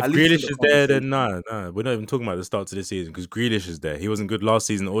 If Grealish is there, then no, we're not even talking about the start to this season because Grealish is there. He wasn't good last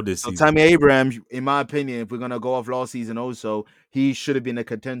season or this season. Tammy Abraham, in my opinion, if we're gonna go off last season, also he should have been a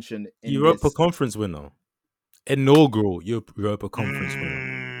contention. Europa Conference winner, inaugural Europa Conference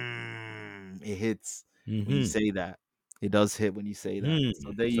winner. It hits when you say that. It does hit when you say that.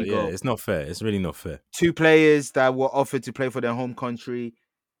 So there you go. It's not fair. It's really not fair. 2 players that were offered to play for their home country,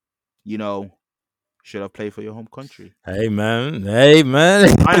 should have played for your home country. Hey man. Like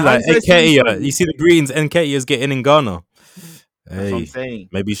Nketiah, you see the greens Nketiah's getting in Ghana. That's what I'm saying.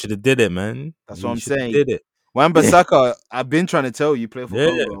 Maybe you should have did it, man. That's what I'm saying. Did it. Wan-Bissaka, I've been trying to tell you, play for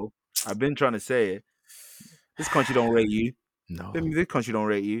Congo. I've been trying to say it. This country don't rate you. No. This country don't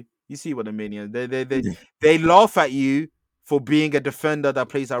rate you. You see what I mean? They laugh at you for being a defender that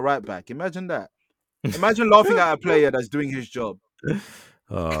plays at right back. Imagine that. Imagine laughing at a player that's doing his job.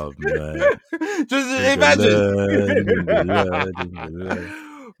 Oh man. Just imagine.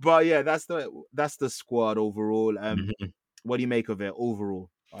 But yeah, that's the squad overall. What do you make of it overall?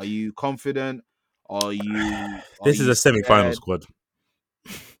 Are you confident? This is a semi-final squad.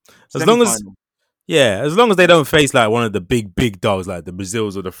 As long as they don't face like one of the big dogs like the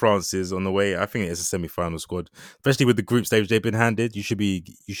Brazils or the Frances on the way, I think it's a semi-final squad. Especially with the group stage they've been handed, you should be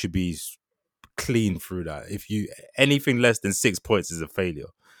clean through that. If anything less than 6 points is a failure.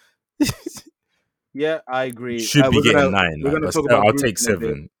 Yeah, I agree. Should be getting 9. I'll take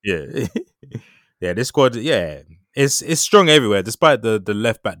 7. Yeah, yeah. This squad, it's strong everywhere, despite the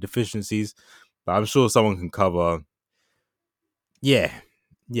left back deficiencies. But I'm sure someone can cover. Yeah.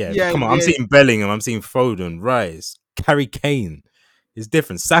 Come on, I'm seeing Bellingham. I'm seeing Foden, Rice, Harry Kane. It's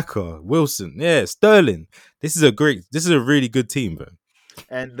different. Saka, Wilson, Sterling. This is a really good team, bro.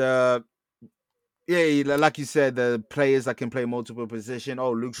 And like you said, the players that can play multiple positions.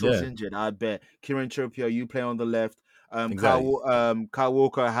 Oh, Luke Shaw's injured. I bet. Kieran Trippier, you play on the left. Kyle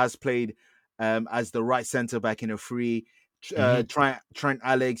Walker has played as the right centre back in a free. Trent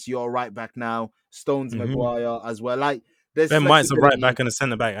Alex, you're right back now. Stones Maguire as well. Like there's Ben White's a right flexibility. back and a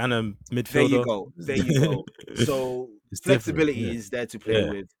centre back and a midfielder. There you go. There you go. So flexibility is there to play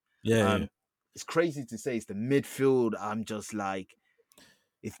with. It's crazy to say it's the midfield. I'm just like,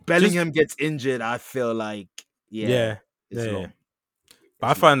 if Bellingham gets injured, I feel like it's long. But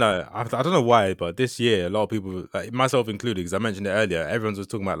I find that I don't know why, but this year a lot of people, like myself included, because I mentioned it earlier, everyone's was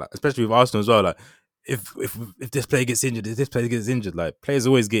talking about, like, especially with Arsenal as well, like if this player gets injured, if this player gets injured, like players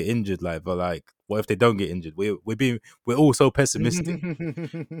always get injured, like, but like what if they don't get injured? We're all so pessimistic.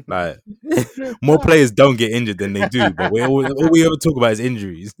 Like more players don't get injured than they do, but all we ever talk about is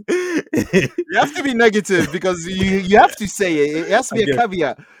injuries. You have to be negative because you have to say it. It has to be a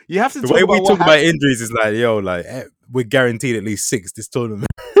caveat. You have to. The way we talk about injuries is like, yo, like we're guaranteed at least 6 this tournament.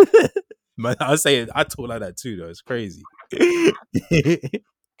 Man, I say it. I talk like that too, though. It's crazy.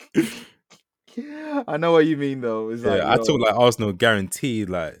 I know what you mean, though. It's like, I talk like Arsenal guaranteed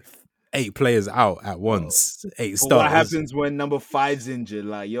like 8 players out at once, 8 starters. What happens when number 5's injured?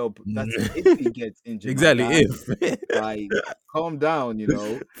 Like, yo, that's if he gets injured. Exactly, if. Like, calm down, you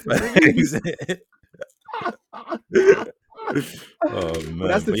know. Oh man,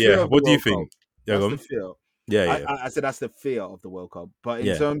 that's the fear. What do you think? That's the fear. Yeah. I said that's the fear of the World Cup. But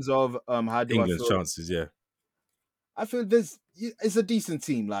in terms of how do England's I feel? chances, I feel it's a decent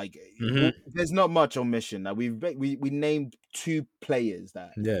team. Like there's not much omission. Like we named 2 players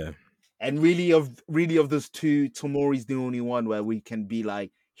that and really of those 2, Tomori's the only one where we can be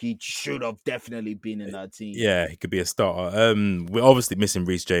like he should have definitely been in that team. Yeah, he could be a starter. We're obviously missing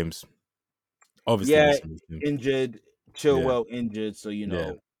Reece James. Injured. Chilwell injured. So you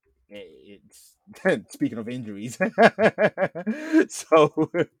know, it's speaking of injuries. So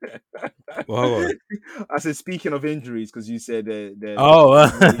well, I said speaking of injuries because you said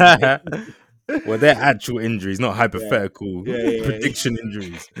well, they're actual injuries, not hypothetical prediction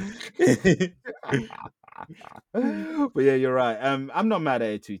injuries. But yeah, you're right. I'm not mad at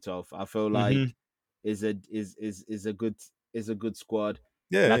it too tough. I feel like is a good squad.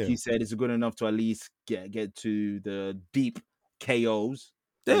 Like you said, it's good enough to at least get to the deep KOs.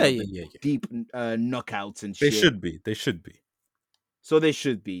 Deep knockouts and shit. They should be. So they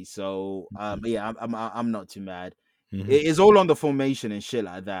should be. So yeah, I'm not too mad. It's all on the formation and shit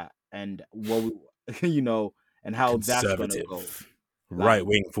like that, and what you know, and how that's gonna go. Right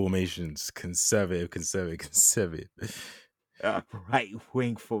wing formations, conservative. Right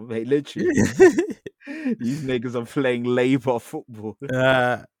wing formation, literally. These niggas are playing Labour football.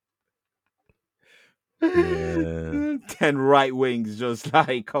 10 right wings, just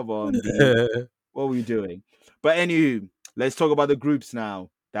like, come on, dude. What are we doing? But anywho, let's talk about the groups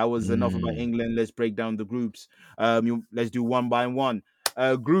now. That was enough about England. Let's break down the groups. Let's do one by one.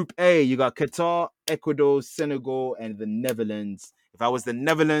 Group A, you got Qatar, Ecuador, Senegal, and the Netherlands. If I was the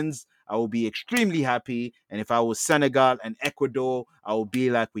Netherlands, I will be extremely happy. And if I was Senegal and Ecuador, I will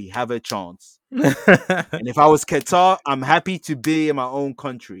be like, we have a chance. And if I was Qatar, I'm happy to be in my own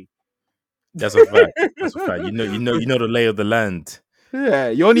country. That's a fact. You know the lay of the land. Yeah,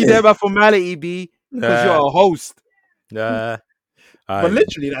 you're only there by formality, B, because you're a host. But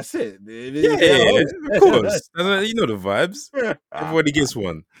literally, that's it. Of course. You know the vibes. Everybody gets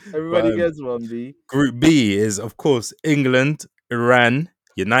one. Everybody gets one, B. Group B is, of course, England, Iran,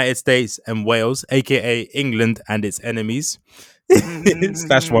 United States, and Wales, aka England and its enemies. /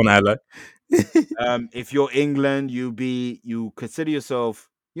 one ally. If you're England, you consider yourself,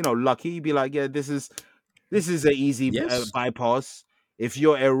 lucky. You'd be like, yeah, this is an easy bypass. If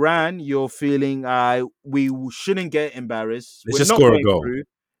you're Iran, you're feeling we shouldn't get embarrassed. Let's just score a goal.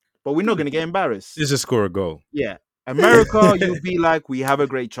 But we're not going to get embarrassed. Let's just score a goal. Yeah. America, you'll be like, we have a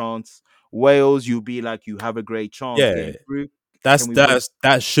great chance. Wales, you'll be like, you have a great chance. Yeah.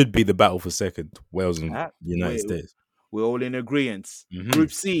 That should be the battle for second. Wales and United States. We're all in agreement.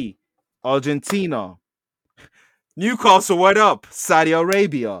 Group C, Argentina. Newcastle, what up? Saudi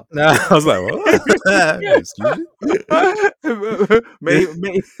Arabia. I was like, what? Excuse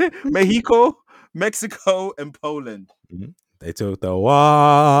me? Mexico, Mexico, and Poland. They took the war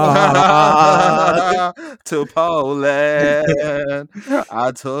to Poland.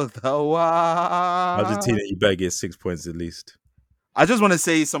 I took the war. Argentina, you better get 6 points at least. I just want to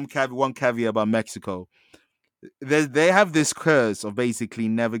say one caveat about Mexico. They have this curse of basically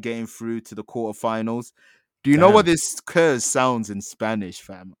never getting through to the quarterfinals. Do you know what this curse sounds in Spanish,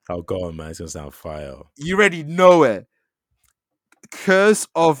 fam? Oh, go on, man. It's going to sound fire. You already know it. Curse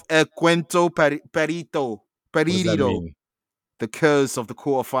of El Cuento Perito. What does that mean? the curse of the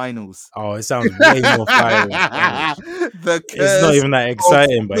quarterfinals. Oh, it sounds way more fire. The curse. It's not even that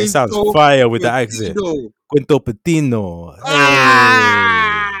exciting, but it sounds fire with the accent. Quinto Patino.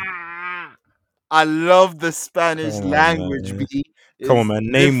 Ah! I love the Spanish language, B. Come on, man.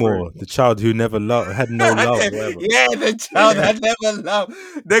 Namor, the child who never had no love. Whatever. Yeah, the child that never loved.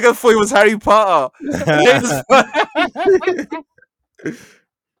 Nigga thought he was Harry Potter.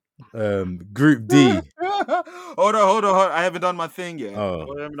 Group D. Hold on. I haven't done my thing yet. I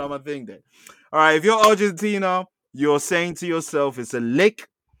haven't done my thing there. All right, if you're Argentina, you're saying to yourself, it's a lick.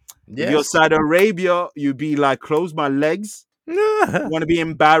 Yes. If you're Saudi Arabia, you'd be like, close my legs. You want to be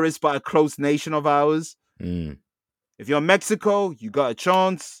embarrassed by a close nation of ours. If you're Mexico, you got a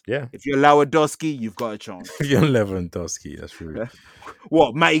chance. Yeah. If you're Lewandowski, you've got a chance. If you're Lewandowski, that's true.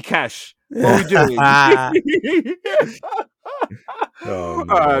 What, Matty Cash? What are we doing?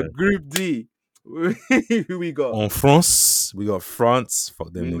 Group D. Who we got? En France, we got France.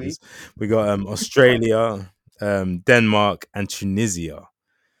 Fuck them niggas. We got Australia, Denmark, and Tunisia.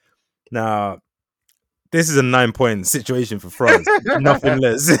 Now, this is a 9-point situation for France. Nothing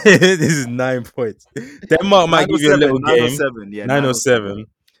less. This is 9 points. Denmark might give you a little game. 907.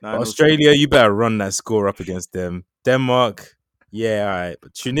 Australia, you better run that score up against them. Denmark, yeah, all right.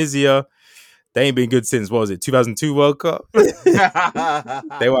 But Tunisia, they ain't been good since, what was it, 2002 World Cup?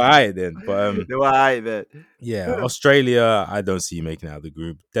 They were all right then. But, they were all right then. Yeah, Australia, I don't see you making out of the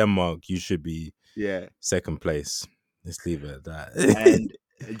group. Denmark, you should be second place. Let's leave it at that. And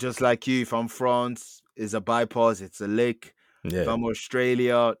just like you, if I'm France, it's a bypass, it's a lick. Yeah. If I'm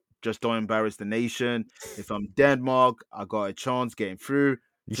Australia, just don't embarrass the nation. If I'm Denmark, I got a chance getting through.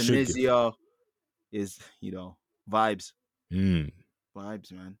 Tunisia is, vibes.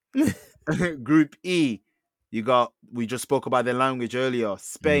 Vibes, man. Group E, we just spoke about the language earlier.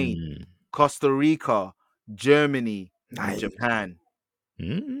 Spain, Costa Rica, Germany, and Japan.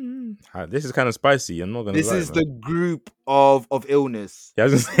 This is kind of spicy. I'm not gonna. This is the group of illness. Yeah, I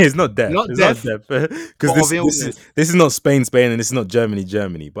was gonna say it's not death. Not death, because this is not Spain, and this is not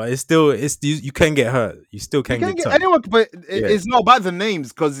Germany. But it's still you can get hurt. You still can get anyone. But it's not about the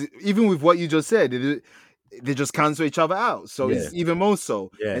names, because even with what you just said, they just cancel each other out. So it's even more so.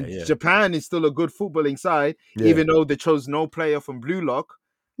 Japan is still a good footballing side, even though they chose no player from Blue Lock.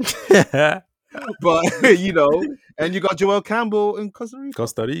 But and you got Joel Campbell in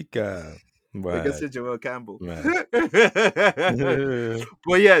Costa Rica. Like I said, Joel Campbell. But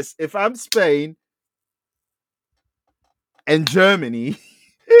yes, if I'm Spain and Germany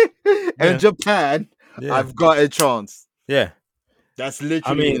and Japan, I've got a chance. Yeah. That's literally.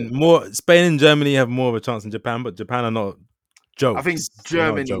 I mean, Spain and Germany have more of a chance than Japan, but Japan are not jokes. I think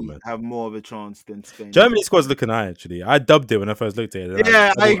Germany have more of a chance than Spain. Germany's squad's looking high, actually. I dubbed it when I first looked at it.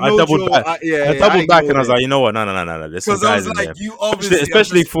 I doubled back. I doubled back and I was like, you know what? No. There's some guys in there. You obviously,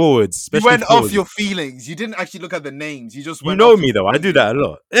 especially forwards. You went off your feelings. You didn't actually look at the names. You just went. You know me though. I do that a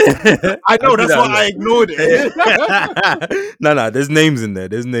lot. I know. That's why I ignored it. No. There's names in there.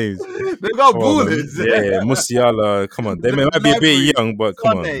 There's names. They got bullets. Yeah. Musiala. Come on. They might be a bit young, but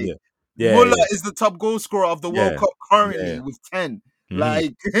come on. Yeah. Muller is the top goal scorer of the World Cup currently with 10.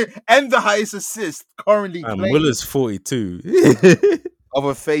 Like, and the highest assist currently playing. Muller's 42. Of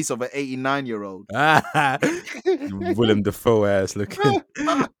a face of an 89-year-old. Willem Dafoe ass looking.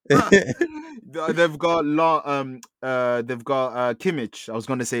 They've got Kimmich. I was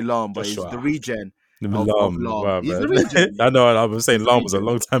going to say Lahm, but he's the regen. Lahm. Wow, he's the regen. I know. I was saying Lahm was a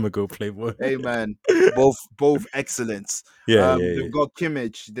long time ago, Playboy. Hey man, both excellence. They've got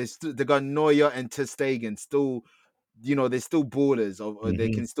Kimmich. They got Neuer and Ter Stegen still. They're still ballers.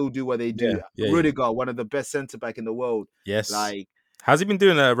 They can still do what they do. Rudiger, one of the best centre back in the world. Yes. Like, how's he been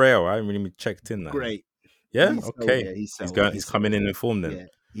doing at Real? I haven't really checked in that. Great. Yeah. Okay. He's coming in form then.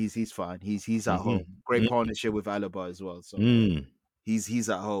 Yeah. He's fine. He's at home. Great partnership with Alaba as well. So he's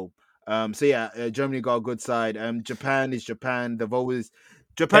at home. Germany got a good side. Japan is Japan.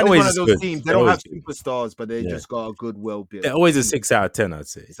 Japan is one of those teams. They don't have superstars, but they just got a good well-built. They're always a 6 out of 10, I'd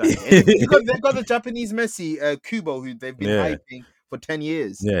say. Exactly. They've got the Japanese Messi, Kubo, who they've been hyping for 10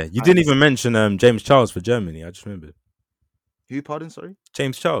 years. Yeah, you didn't even mention James Charles for Germany. I just remembered. Who? Pardon? Sorry.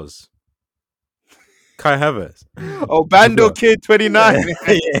 James Charles. Kai Havertz. Oh, Bando Kid 29.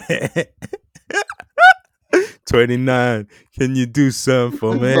 29. Can you do something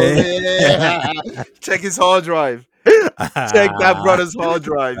for me? Check his hard drive. Check that brother's hard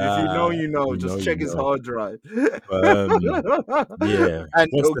drive. If you know, you know. Just check his hard drive. Yeah. And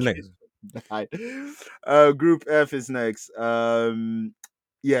what's the next? Group F is next.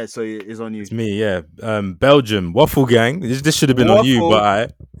 Yeah, so it's on you. It's me, yeah. Belgium, Waffle Gang. This should have been on you,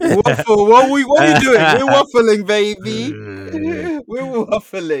 but Waffle. What are we doing? We're waffling, baby. We're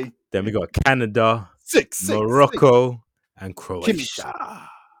waffling. Then we got Canada, Six. Morocco, and Kimchi. Croatia.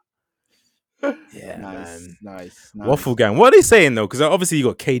 Yeah, man. Nice. Waffle Gang. What are they saying though? Because obviously you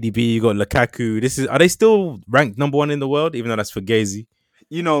got KDB, you got Lukaku. Are they still ranked number 1 in the world, even though that's Fugazi?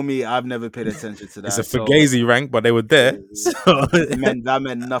 You know me, I've never paid attention to that. It's a Fugazi rank, but they were there. So that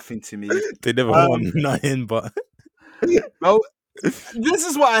meant nothing to me. They never won nothing, but this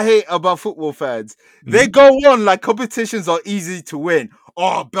is what I hate about football fans. They go on like competitions are easy to win.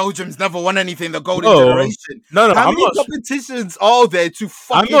 Oh, Belgium's never won anything. The golden generation. No. How many competitions are there to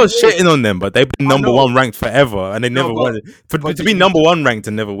fucking? I'm not shitting on them, but they've been number 1 ranked forever, and they never won. To be number 1 ranked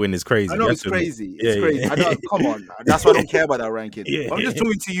and never win is crazy. I know it's crazy. It's crazy. I know, come on, that's why I don't care about that ranking. I'm just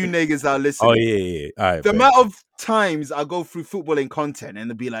talking to you niggas that are listening. Oh yeah. All right, the amount of times I go through footballing content and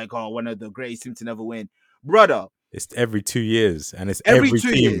they'll be like, "Oh, one of the greatest teams to never win," brother. It's every 2 years, and it's every 2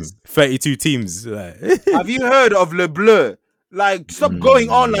 team. Years. 32 teams. Have you heard of Le Bleu? Like, stop going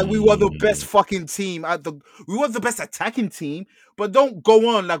on like we were the best fucking team we were the best attacking team, but don't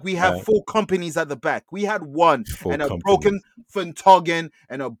go on like we have 4 companies at the back. We had 1 and a broken Funtogen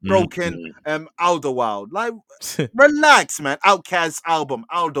and a broken Alderwild. Like, relax, man. Outkast's album,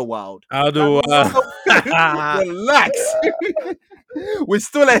 Alderwild. Relax. We're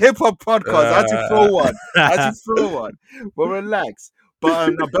still a hip hop podcast. I had to throw one. But relax. But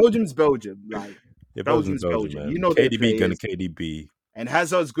no, Belgium's Belgium. Like, Belgium's Belgium. You know, KDB gonna KDB, and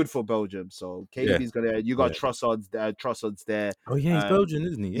Hazard's good for Belgium. So KDB's gonna. You got Trossard's there. Oh yeah, he's Belgian,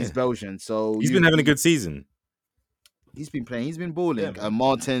 isn't he? Yeah. He's Belgian. So he's been having a good season. He's been playing. He's been balling.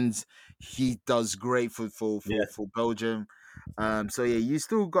 Martins, he does great for Belgium. So yeah, you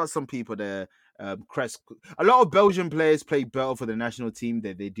still got some people there. Crest. A lot of Belgian players play better for the national team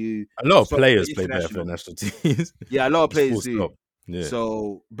than they do. A lot of players play better for the national teams. Yeah, a lot of players do. Yeah.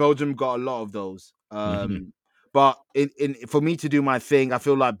 So Belgium got a lot of those. But for me to do my thing, I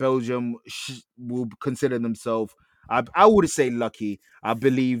feel like Belgium will consider themselves. I would say lucky. I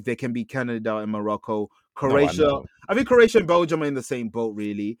believe they can beat Canada and Morocco. Croatia. I think Croatia and Belgium are in the same boat,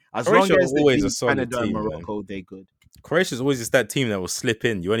 really. As Croatia long as they beat Canada team, and Morocco, they're good. Croatia's always just that team that will slip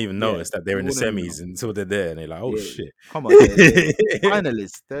in. You won't even notice that they're in the semis until they're there, and they're like, "Oh shit!" Come on, they're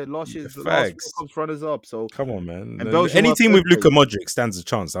finalists. They're last year's runners up. So come on, man. And any team with Luka Modric stands a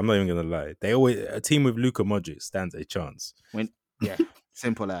chance. I'm not even gonna lie. A team with Luka Modric stands a chance.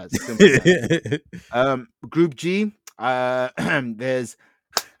 Simple as. Group G. There's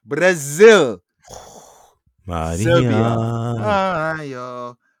Brazil, Serbia.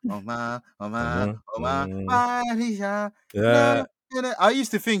 Maria. I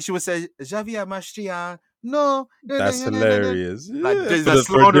used to think she would say Javier Mastria. No, that's hilarious. Like,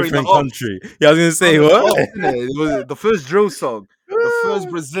 for a different country. Yeah, I was gonna say what? It was the first drill song, the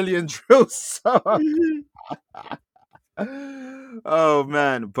first Brazilian drill song. Oh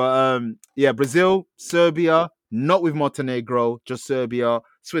man, but Brazil, Serbia, not with Montenegro, just Serbia,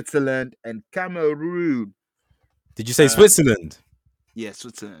 Switzerland, and Cameroon. Did you say Switzerland? Yeah,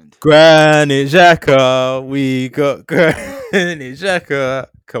 Switzerland. Granit Xhaka, we got Granit Xhaka.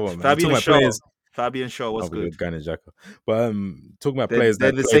 Come on, man. Fabian Shaw was good. Granit Xhaka. But talking about players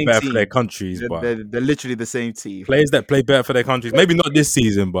that play better for their countries, they're literally the same team. Players that play better for their countries. Maybe not this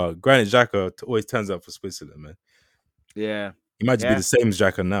season, but Granit Xhaka always turns up for Switzerland, man. Yeah. He might just be the same as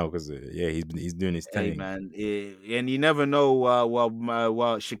Xhaka now because he's doing his thing. Hey, man, and you never know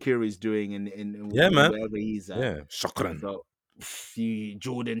what Shaqiri's doing in wherever he's at. Yeah, Shakran. So,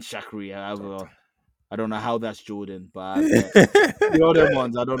 Jordan Shaqiri, I don't know how that's Jordan, but the other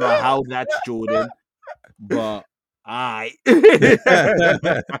ones I don't know how that's Jordan, but it's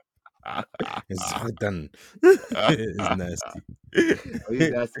Jordan. It's nasty.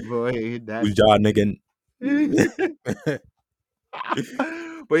 That's boy. That's John again.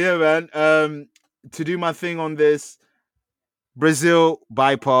 But yeah, man. To do my thing on this, Brazil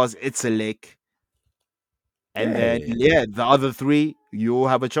bypass, it's a lick. And then the other 3, you all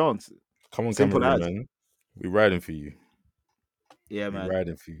have a chance. Come on, Cameroon, man. We're riding for you. Yeah, man. We're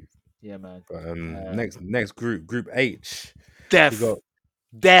riding for you. Yeah, man. But, next group H. Death.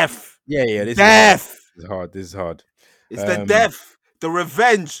 Yeah. Death. This is hard. It's the death. The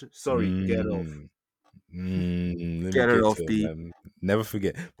revenge. Sorry, get off. Get it off, B. Never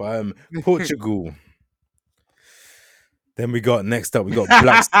forget. But Portugal. Then we got Black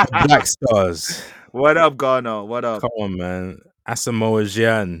Stars. What up, Ghana? What up? Come on, man. Asamoah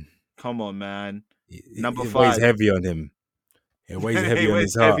Gyan. Come on, man. Number 5. It weighs heavy on him. It weighs heavy on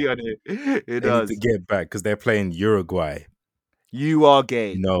his heart. It does. Need to get back because they're playing Uruguay. You are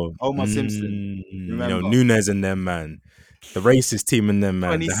gay. No. Omar Simpson. Remember. Nunes and them, man. The racist team and them,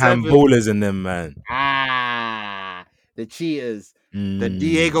 man. 27. The handballers and them, man. The cheaters. The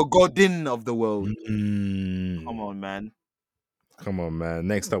Diego Godin of the world. Come on, man.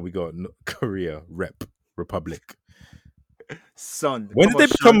 Next up, we got Korea Republic. Son. When did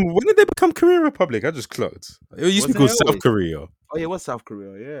they become Korea Republic? I just clocked. It used to be called South Korea. Oh yeah, what's South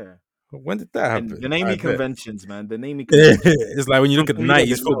Korea? Yeah. When did that happen? The naming conventions, man. The naming conventions. It's like when you look at the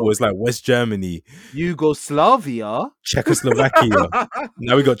 90s football, it's like West Germany, Yugoslavia, Czechoslovakia.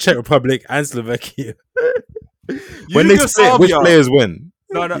 Now we got Czech Republic and Slovakia. When they split, which players win?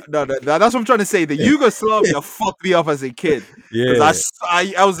 No. That's what I'm trying to say. The Yugoslavia fucked me up as a kid. Yeah.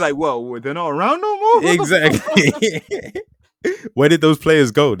 I was like, well, they're not around no more. Exactly. Where did those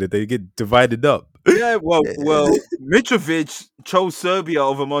players go? Did they get divided up? Yeah, well, Mitrovic chose Serbia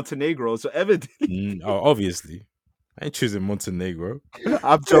over Montenegro, so evidently. Obviously. I ain't choosing Montenegro.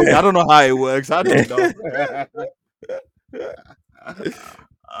 I'm joking. I don't know how it works. I don't know.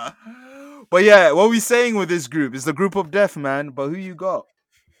 But yeah, what we saying with this group is the group of death, man. But who you got?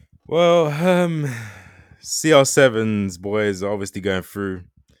 Well, CR7's boys are obviously going through.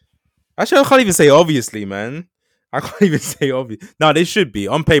 Actually, I can't even say obviously, man. I can't even say obvious. No, they should be.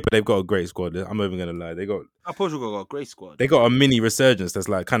 On paper, they've got a great squad. I'm not even going to lie. Portugal got a great squad. They got a mini resurgence that's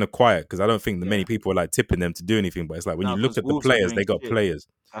like kind of quiet because I don't think many people are like tipping them to do anything. But it's like when you look at the players, they got players.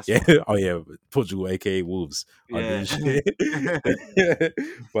 Yeah. Oh, yeah. Portugal, a.k.a. Wolves. Yeah.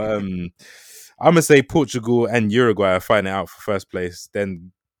 But I'm going to say Portugal and Uruguay are fighting out for first place.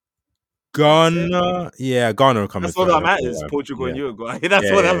 Then Ghana. Yeah, Ghana are coming third. That's what that matters. Portugal and Uruguay. That's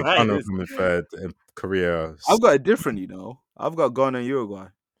what that matters. Ghana are coming third. And Korea. I've got it different, I've got Ghana and Uruguay.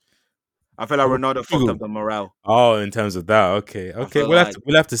 I feel like Ronaldo fucked up the morale. Oh, in terms of that, okay.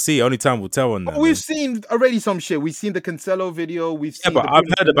 We'll have to see. Only time will tell on that. We've seen already some shit. We've seen the Cancelo video. But I've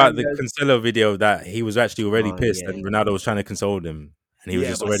heard about the Cancelo video that he was actually already pissed and Ronaldo was trying to console him. And he was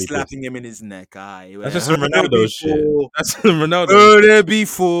just already slapping him in his neck. That's just some Ronaldo shit. That's some Ronaldo. Heard it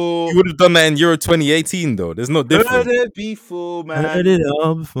before. You would have done that in Euro 2018, though. There's no difference. Heard it before, man. Heard it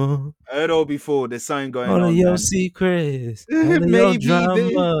all before. Heard it all before. There's something going on. All of your secrets. All of your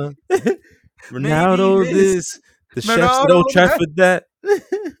drama. Ronaldo this. The chefs at Old Trafford that.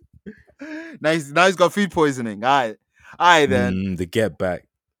 Now he's got food poisoning. All right then. The get back.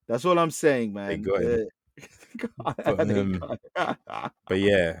 That's all I'm saying, man. They got him. But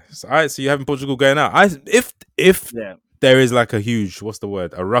yeah, all right. So you're having Portugal going out. If there is like a huge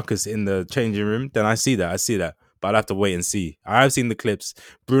a ruckus in the changing room, then I see that. But I'll have to wait and see. I have seen the clips.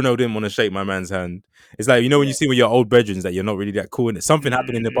 Bruno didn't want to shake my man's hand. It's like when you see with your old brethren that you're not really that cool, and something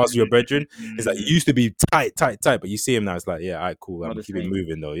happened in the past with your brethren. It's like you used to be tight, but you see him now. It's like, yeah, all right, cool. I'm keeping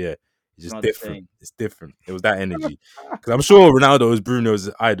moving though. Yeah, it's just different. It's different. It was that energy because I'm sure Ronaldo was Bruno's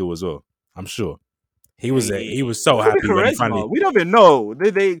idol as well. I'm sure. He was so happy when he finally. We don't even know.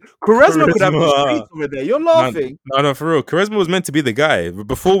 Quaresma could have been streets over there. You're laughing. No, for real. Quaresma was meant to be the guy.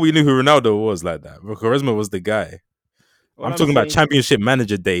 Before we knew who Ronaldo was like that. But Quaresma was the guy. I'm talking about Championship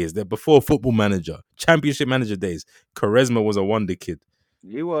Manager days. Before Football Manager. Championship Manager days. Quaresma was a wonder kid.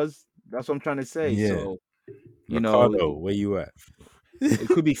 He was. That's what I'm trying to say. Yeah. So, Ricardo, where you at? It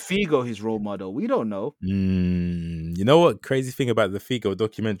could be Figo, his role model. We don't know. You know what? Crazy thing about the Figo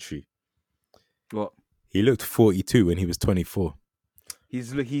documentary? What? He looked 42 when he was 24.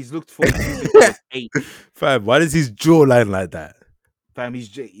 He's looked 42 since he was 8. Fam, why does his jawline like that? Fam, he's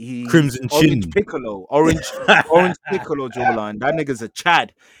Crimson orange chin. Piccolo. Orange Piccolo jawline. That nigga's a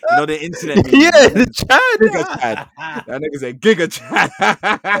Chad. You know the internet. The Chad. Giga Chad. That nigga's a Giga Chad.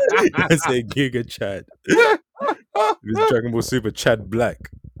 That's a Giga Chad. He was Dragon Ball Super Chad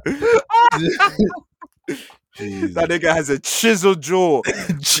Black. That nigga has a chiseled jaw.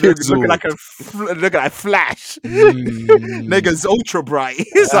 Looking like Flash. Nigga's ultra bright.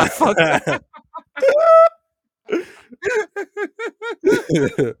 He's like, fuck.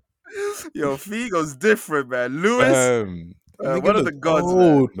 Yo, Figo's different, man. Lewis, one of the gods,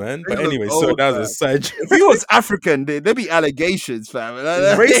 old, man. But anyway, so that was a side joke. If he was African, there'd be allegations, fam.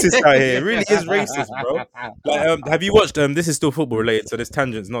 It's racist out here. It really is racist, bro. Like, have you watched? This is still football related, so this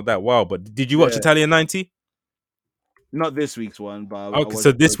tangent's not that wild. But did you watch Italian 90? Not this week's one, but okay.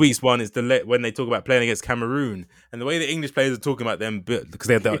 So this week's one is when they talk about playing against Cameroon, and the way the English players are talking about them, because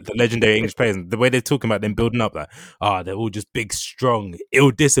they're the legendary English players, and the way they're talking about them building up, like, they're all just big, strong,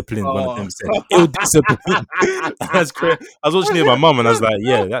 ill-disciplined. One of them said, ill-disciplined. That's crazy. I was watching it with my mum, and I was like,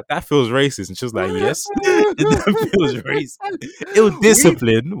 yeah, that feels racist, and she was like, yes, that feels racist.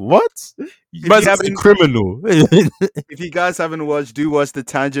 Ill-disciplined. What? Man's a criminal. If you guys haven't watched, do watch the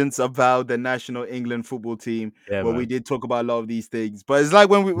tangents about the national England football team, where we did talk about a lot of these things. But it's like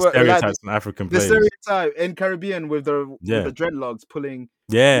when we were like stereotypes from African the players. stereotype in Caribbean with the dreadlocks pulling.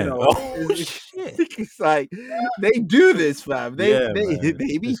 Yeah. You know, shit. It's like they do this, fam. They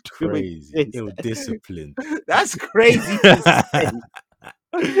be crazy. Ill discipline. That's crazy to say.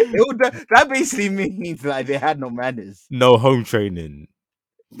 That basically means like they had no manners. No home training.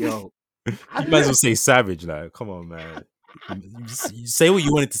 Yo. You might as well say savage, like, come on, man. You say what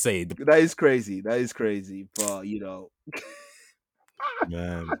you wanted to say. That is crazy. But you know,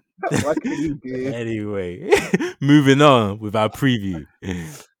 man. What can you do? Anyway, moving on with our preview.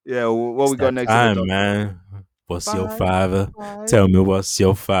 Yeah, what we got next? Time, man. What's your fiver? Tell me what's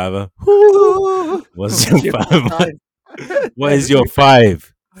your fiver. What's your fiver? What is your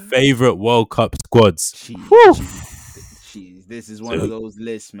 5 favorite World Cup squads? Jeez, this is one of those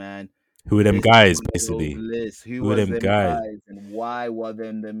lists, man. Who are them guys, basically? Who was them guys? And why were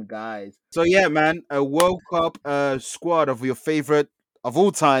them guys? So yeah, man, a World Cup squad of your favorite of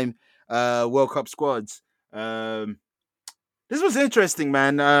all time World Cup squads. This was interesting,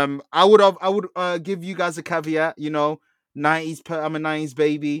 man. I would give you guys a caveat. You know, 90s. I'm a 90s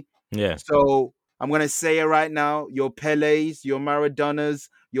baby. Yeah. So I'm gonna say it right now. Your Pelés, your Maradonas,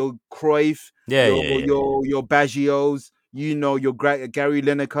 your Cruyff, your Baggios. You know, your Gary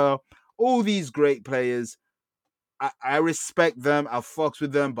Lineker. All these great players. I respect them. I fucks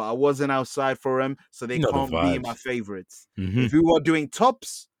with them, but I wasn't outside for them, so they can't be my favorites. If we were doing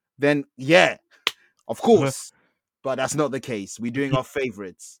tops, then yeah, of course. But that's not the case. We're doing our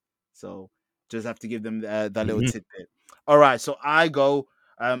favorites, so just have to give them that little tidbit. All right, so I go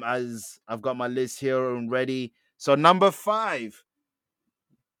as I've got my list here and ready. So number 5,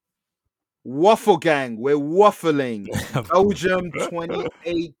 Waffle Gang. We're waffling. Belgium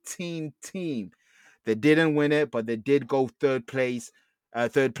 2018 team. They didn't win it, but they did go third place.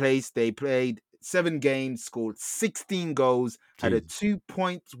 They played 7 games, scored 16 goals, had a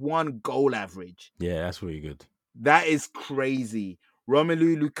 2.1 goal average. Yeah, that's really good. That is crazy.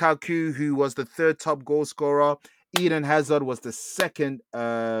 Romelu Lukaku, who was the 3rd top goal scorer. Eden Hazard was the second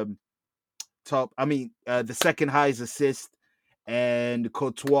the second highest assist. And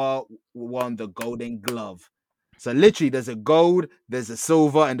Courtois won the Golden Glove. So literally, there's a gold, there's a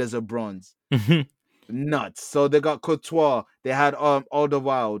silver, and there's a bronze. Nuts. So they got Courtois. They had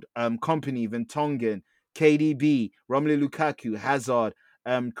Alderweireld, Company, Vertonghen, KDB, Romelu Lukaku, Hazard,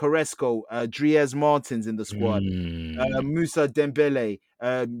 Carrasco, Dries Martins in the squad, Moussa Dembele,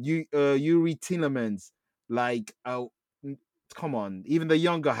 Yuri Tielemans, like, come on, even the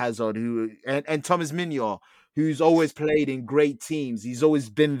younger Hazard, and Thomas Meunier, who's always played in great teams. He's always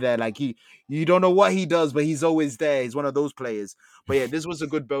been there. Like you don't know what he does, but he's always there. He's one of those players. But yeah, this was a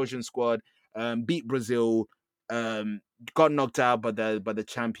good Belgian squad. Beat Brazil, got knocked out by the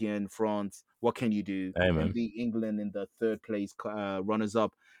champion France. What can you do? And beat England in the 3rd place runners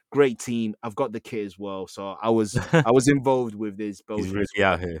up. Great team. I've got the kit as well, so I was involved with this Belgian. He's really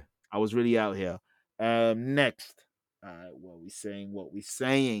out here. I was really out here. Next, what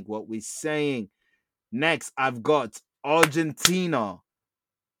we saying? Next, I've got Argentina,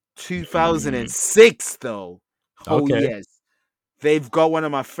 2006 though. Oh yes. They've got one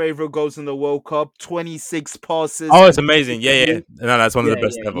of my favorite goals in the World Cup, 26 passes. Oh, it's amazing. Yeah. No, that's one of the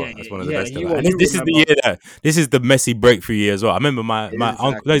best ever. That's one of the best ever. And this is the year this is the Messi breakthrough year as well. I remember my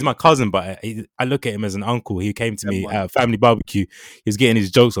uncle, no, he's my cousin, but I look at him as an uncle. He came to me at a family barbecue. He was getting his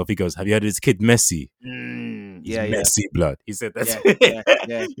jokes off. He goes, "Have you heard of this kid, Messi? He's Messi blood." He said that.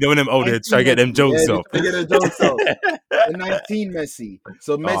 You know when them older try to get them jokes off. The 19 Messi.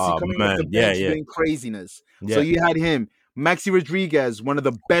 So Messi coming off the bench doing craziness. So you had him. Maxi Rodriguez, one of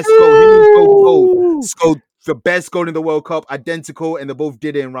the best goals. Scored the best goal in the World Cup, identical, and they both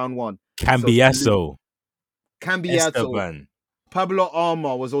did it in round 1. Cambiasso. Pablo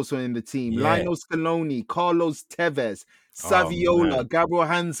Armour was also in the team. Lionel Scaloni, Carlos Tevez, Saviola, Gabriel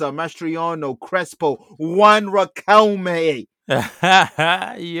Hansa, Mastriano, Crespo, Juan Riquelme.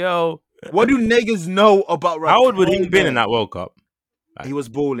 Yo. What do niggas know about Riquelme? How old would he have been in that World Cup? He was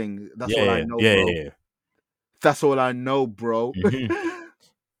balling. That's all I know, bro. That's all I know, bro.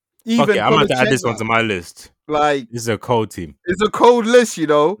 Even I'm going to add this one to my list. Like, this is a cold team. It's a cold list, you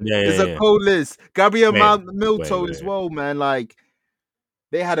know. It's a cold list. Gabriel Milito as well, man. Like,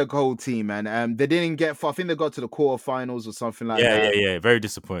 they had a cold team, man. They didn't get far. I think they got to the quarterfinals or something like that. Yeah. Very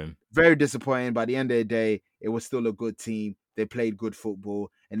disappointing. Very disappointing. By the end of the day, it was still a good team. They played good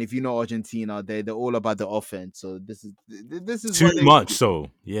football. And if you know Argentina, they're all about the offense. So this is too much so.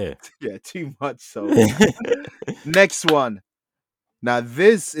 Yeah. Yeah, too much so. Next one. Now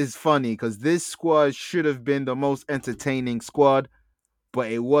this is funny because this squad should have been the most entertaining squad,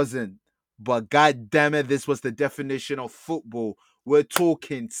 but it wasn't. But god damn it, this was the definition of football. We're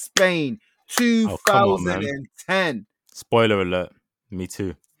talking Spain, Oh, come on, man. 2010. Spoiler alert. Me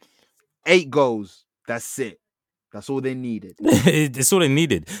too. 8 goals. That's it. That's all they needed. It's all they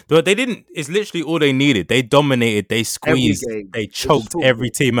needed. But they didn't. It's literally all they needed. They dominated. They squeezed. They choked every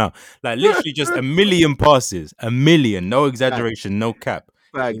team out. Like literally just a million passes. A million. No exaggeration. No cap.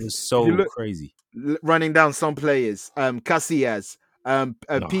 It was so crazy. Running down some players. Casillas.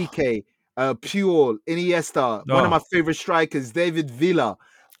 PK. Puyol. Iniesta. One of my favorite strikers. David Villa.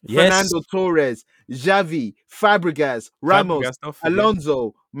 Fernando Torres. Xavi. Fabregas. Ramos.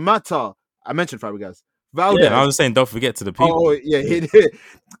 Alonso. Mata. I mentioned Fabregas. Valdez. Yeah, I was saying, don't forget to the people. Oh, yeah.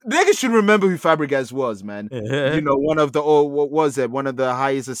 Niggas should remember who Fabregas was, man. You know, one of the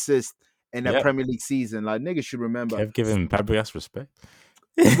highest assists in that Premier League season. Like, niggas should remember. Kev giving Fabregas respect.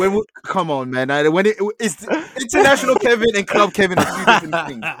 Come on, man. It's international Kevin and club Kevin are two different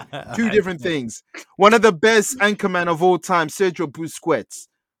things. Two different things. One of the best anchormen of all time, Sergio Busquets.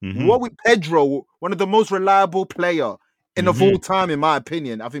 Mm-hmm. What with Pedro, one of the most reliable player of all time, in my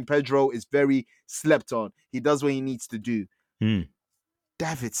opinion. I think Pedro is very slept on. He does what he needs to do.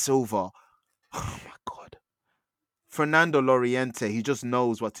 David Silva. Oh my God. Fernando Llorente, he just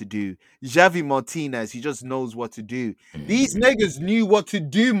knows what to do. Xavi Martinez, he just knows what to do. These niggas knew what to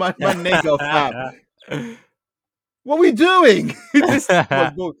do, my nigga, fam. What we doing?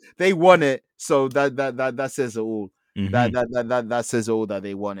 They won it, so that says it all. That says all that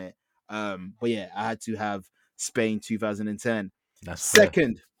they won it. But yeah, I had to have Spain 2010. That's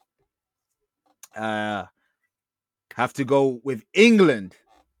second. Have to go with England.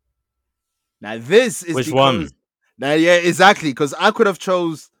 Now this is which one? Now, yeah, exactly. Because I could have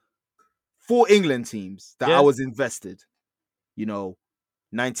chose 4 England teams that I was invested. You know,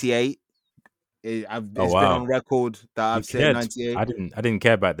 98. It's been on record that I've said 98. I didn't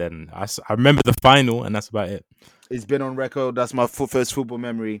care back then. I remember the final, and that's about it. It's been on record. That's my first football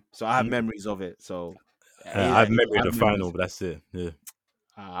memory. So I have memories of it. So I have memory of the final, but that's it. Yeah.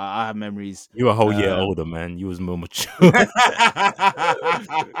 I have memories. You were a whole year older, man. You was more mature.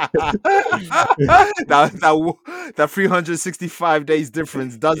 that 365 days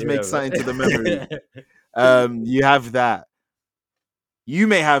difference does make something to the memory. You have that. You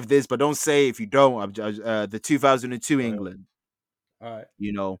may have this, but don't say if you don't. The 2002 England. All right.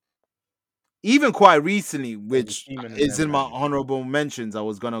 You know, even quite recently, which is in my honorable mentions, I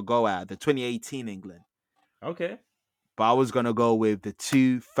was gonna go at the 2018 England. Okay. But I was gonna go with the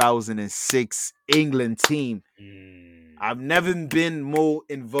 2006 England team. I've never been more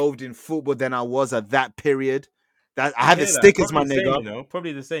involved in football than I was at that period. That I had the stickers, my nigga.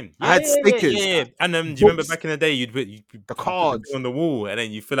 Probably the same. I had stickers. Yeah. And do you remember back in the day, you'd the cards on the wall, and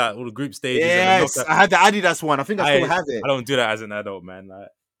then you fill out all the group stages. Yes, I had the Adidas one. I think I still have it. I don't do that as an adult, man.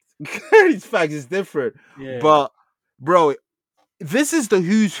 These facts is different. Yeah. But bro, this is the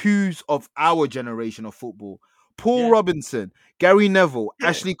who's of our generation of football. Paul Robinson, Gary Neville,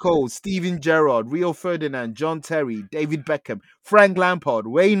 Ashley Cole, Steven Gerrard, Rio Ferdinand, John Terry, David Beckham, Frank Lampard,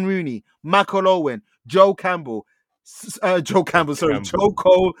 Wayne Rooney, Michael Owen, Joe Cole, Sol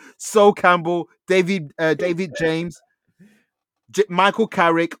Campbell, David James, Michael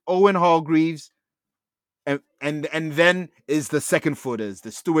Carrick, Owen Hargreaves, and then is the second footers,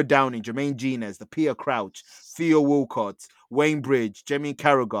 the Stuart Downing, Jermaine Gines, the Pierre Crouch, Theo Walcott, Wayne Bridge, Jamie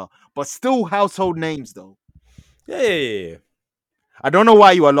Carragher, but still household names though. Yeah. I don't know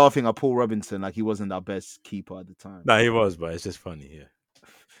why you are laughing at Paul Robinson like he wasn't our best keeper at the time. No, he was, but it's just funny, yeah.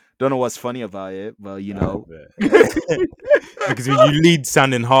 Don't know what's funny about it, but you know. Because when you lead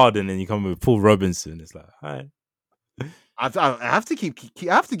sounding hard and then you come with Paul Robinson, it's like, hi. I have to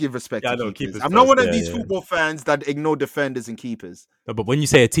give respect to keepers. I'm not not one of these football fans that ignore defenders and keepers. No, but when you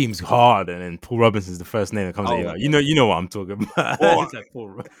say a team's hard and then Paul Robinson's the first name that comes in, you know what I'm talking about.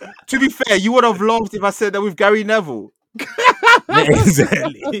 To be fair, you would have laughed if I said that with Gary Neville. Yeah,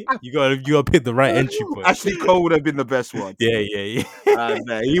 exactly. You gotta pick the right entry point. Ashley Cole would have been the best one. Yeah.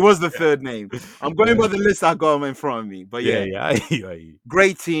 He was the third name. I'm going by the list I got in front of me. But yeah.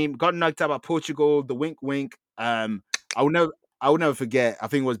 Great team. Got knocked out by Portugal. The wink. I will never forget. I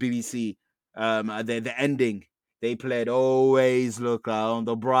think it was BBC. The ending. They played "Always Look on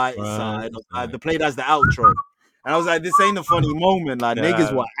the Bright Side." They played as the outro, and I was like, "This ain't a funny moment." Like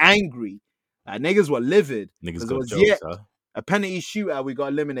niggas were angry, niggas were livid. Niggas got jokes, a penalty shootout. We got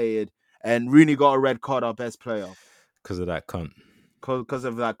eliminated, and Rooney got a red card. Our best player because of that cunt. Because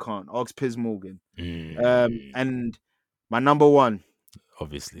of that cunt, Ox Piers Morgan. And my number one,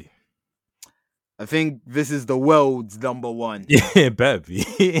 obviously. I think this is the world's number one. Yeah, it better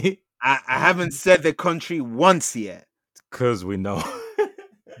be. I haven't said the country once yet. Because we know.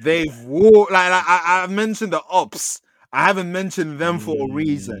 They've walked, I mentioned the ops. I haven't mentioned them for a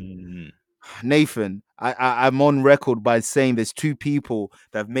reason. Nathan, I'm on record by saying there's two people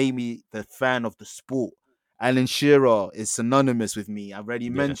that have made me the fan of the sport. Alan Shearer is synonymous with me. I've already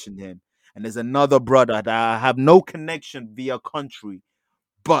mentioned him. And there's another brother that I have no connection via country,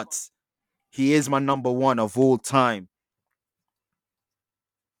 but he is my number one of all time.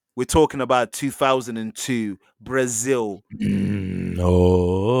 We're talking about 2002 Brazil. Maria.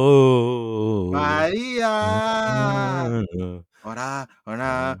 Can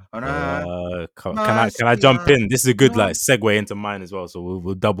I jump in? This is a good segue into mine as well, so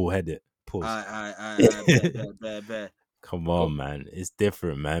we'll double head it. Pause. Come on, man. It's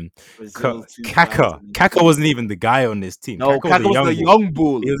different, man. Kaka wasn't even the guy on this team. No, Kaka was the young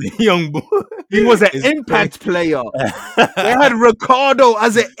bull. He was a young bull. He was an impact player. They had Ricardo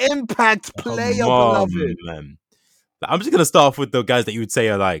as an impact player, beloved. Man. I'm just gonna start off with the guys that you would say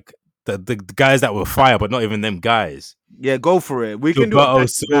are like the guys that were fire, but not even them guys. Yeah, go for it. We can do it.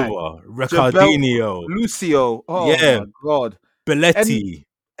 Silva, Ricardinho, Lucio. Oh my God, Belletti,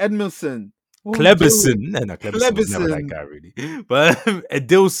 Edmilson, Kleberson. No, Kleberson was never that guy really. But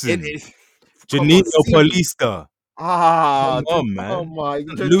Edilson, Janino Paulista. Come on, man. Oh my,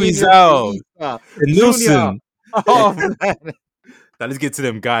 Luizao, Nilsson. Oh man. Now let's get to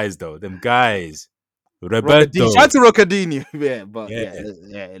them guys though. Them guys. Roberto. Shout to Ricardinho. Yeah, but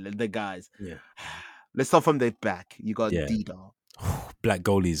the guys. Yeah. Let's start from the back. You got Dida. Black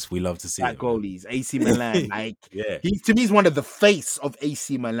goalies, we love to see Black goalies. AC Milan. To me, he's one of the face of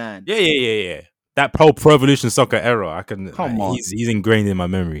AC Milan. Yeah. That Pro Evolution Soccer era, I can. Come on. He's ingrained in my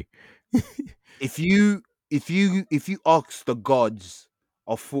memory. If you ask the gods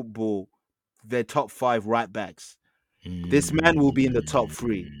of football, their top 5 right backs, this man will be in the top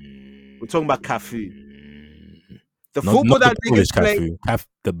 3. We're talking about Cafu. The football that niggas play,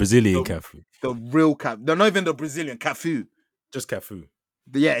 the Brazilian Cafu, the real Cafu. They're not even the Brazilian Cafu. Just Cafu.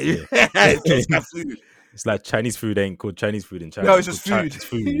 Yeah. Just Cafu. It's like Chinese food ain't called Chinese food in China. No, it's just food. It's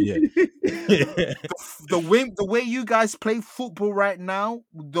food. Yeah. the way you guys play football right now,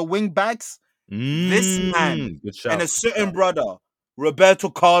 the wing backs, this man and a certain brother, Roberto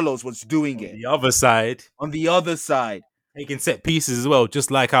Carlos, was doing it. On the other side. Taking set pieces as well,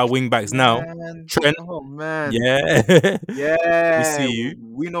 just like our wing backs now. Trent. Oh man. Yeah. Yeah. We see you.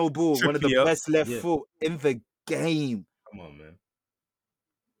 We know Bull, one of the best left foot in the game. Come on, man.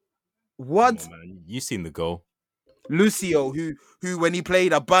 What? Come on, man. You seen the goal. Lucio, who when he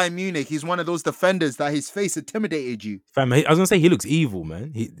played at Bayern Munich, he's one of those defenders that his face intimidated you. Fam, I was gonna say he looks evil,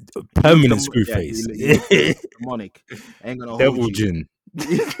 man. Permanent screw face. He looks demonic. Ain't gonna Devil hold you. gin.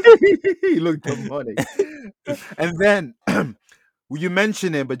 He looked demonic. And then you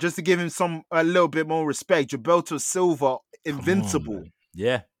mention him, but just to give him a little bit more respect, Gilberto Silva, invincible. On,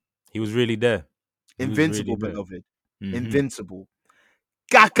 yeah, he was really there. Invincible, beloved. Invincible.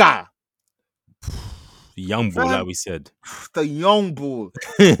 Kaka. The young bull, like we said. The young bull.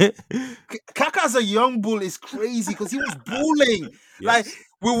 Kaka as a young bull is crazy because he was balling. Yes. Like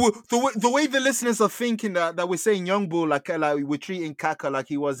the way the listeners are thinking that we're saying young bull, like we're treating Kaka like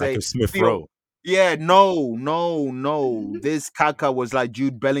he was like a Smith Rowe. Yeah, no. This Kaka was like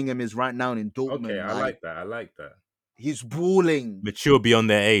Jude Bellingham is right now in Dortmund. Okay, I like that. He's balling. Mature beyond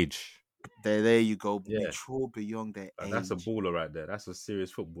their age. There you go. Yeah. Mature beyond their age. That's a baller right there. That's a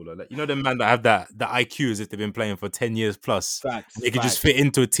serious footballer. Like, you know, the man that have the IQ as if they've been playing for 10 years plus. Facts. They can just fit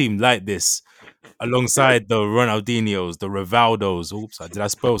into a team like this alongside the Ronaldinhos, the Rivaldos. Oops, did I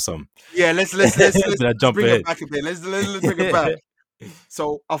spell some? Yeah, let's did I jump bring ahead? It back a bit. Let's bring it back.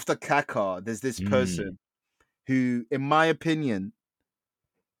 So after Kaka, there's this person who, in my opinion,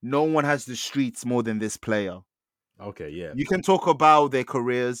 no one has the streets more than this player. Okay, yeah. You can talk about their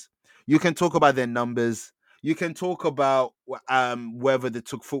careers. You can talk about their numbers. You can talk about whether they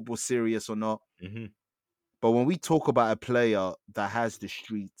took football serious or not. Mm-hmm. But when we talk about a player that has the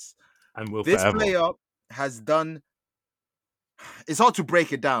streets, and will this forever. player has done. It's hard to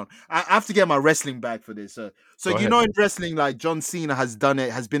break it down. I have to get my wrestling bag for this. So you know, in wrestling, like John Cena has done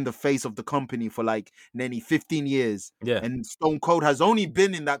it, has been the face of the company for like nearly 15 years. Yeah. And Stone Cold has only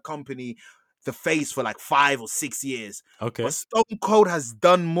been in that company, the face, for like 5 or 6 years. Okay. But Stone Cold has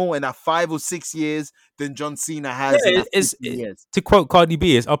done more in that 5 or 6 years than John Cena has in that 15 years. To quote Cardi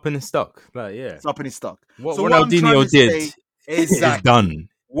B, it's up in his stock. Like, yeah. It's up in his stock. What Ronaldinho did is done.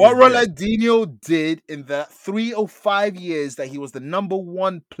 What Ronaldinho did in the 3 or 5 years that he was the number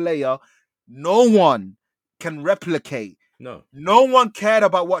one player, no one can replicate. No one cared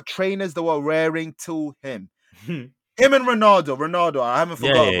about what trainers they were wearing to him. Him and Ronaldo, I haven't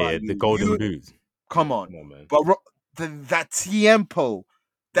forgot about you. The golden boots. Come on, man. But that tempo,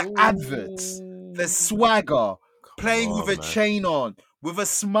 the adverts, the swagger, playing with a chain on, with a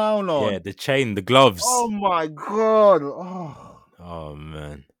smile on. Yeah, the chain, the gloves. Oh my god. Oh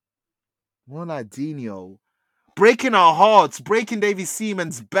man. Ronaldinho. Breaking our hearts, breaking Davy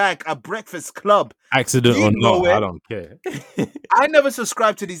Seaman's back at Breakfast Club. Accident or not, I don't care. I never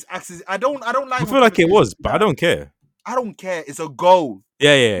subscribe to these accidents. I don't like. I feel like it was, but I don't care. I don't care. It's a goal.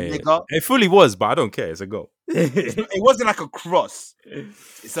 Yeah. It fully was, but I don't care. It's a goal. It wasn't like a cross.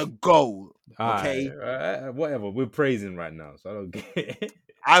 It's a goal. Okay. Whatever. We're praising right now, so I don't care.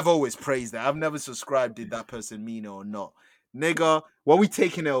 I've always praised that. I've never subscribed. Did that person mean it or not? Nigga, what we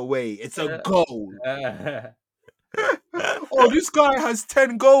taking it away? It's a goal. Oh, this guy has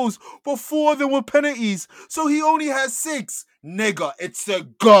 10 goals, but 4 of them were penalties, so he only has 6. Nigga, it's a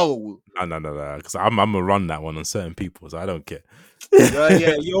goal. No. Because I'm gonna run that one on certain people, so I don't care.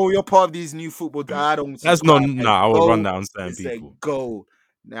 Yeah, you're part of these new football. I don't. That's not. I will run that on certain people. A goal.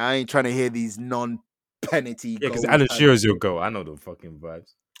 Now I ain't trying to hear these non-penalty. Yeah, because Alan Shearer's your goal. I know the fucking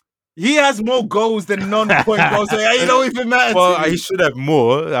vibes. He has more goals than non-point goals, so it don't even matter. Well, he should have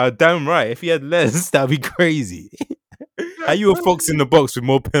more. Damn right. If he had less, that'd be crazy. Are you a fox in the box with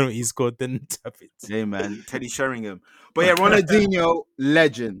more penalties scored than Tappet? Hey man, Teddy Sheringham. But yeah, Ronaldinho,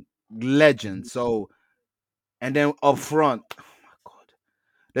 legend. So, and then up front, oh my god,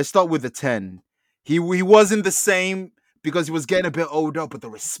 let's start with the 10. He wasn't the same because he was getting a bit older, but the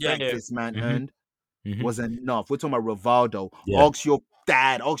respect this man earned was enough. We're talking about Rivaldo. Yeah. Ask your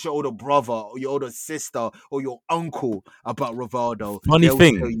dad, ask your older brother, or your older sister, or your uncle about Rivaldo. They'll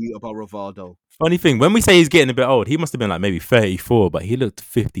tell you about Rivaldo. Funny thing, when we say he's getting a bit old, he must have been like maybe 34, but he looked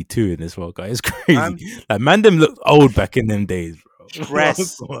 52 in this World Cup. It's crazy. Man, them looked old back in them days, bro.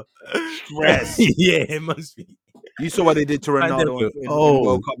 Stress. Yeah, it must be. You saw what they did to Ronaldo in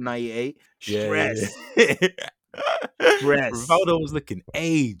World Cup 98. Stress. Yeah. Rivaldo was looking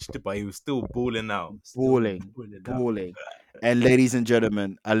aged, but he was still balling out. Balling. And ladies and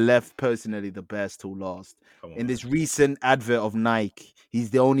gentlemen, I left personally the best till last. In this recent advert of Nike, he's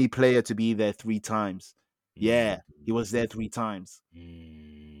the only player to be there 3 times. Yeah, he was there 3 times.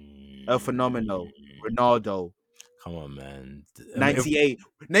 El Phenomenal, Ronaldo. Come on, man. 98.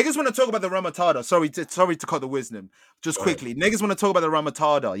 Niggas want to talk about the Remontada. Sorry to cut the wisdom. Just quickly. Niggas want to talk about the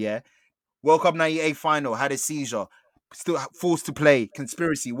Remontada, yeah? World Cup 98 final, had a seizure, still forced to play,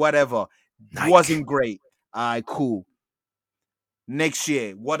 conspiracy, whatever. Nike. Wasn't great. Alright, cool. Next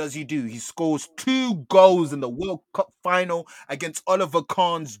year, what does he do? He scores 2 goals in the World Cup final against Oliver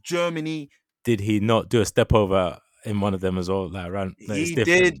Kahn's Germany. Did he not do a step over in one of them as well? He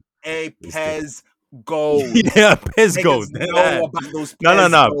did a Pez goal. Yeah, Pez goal. No.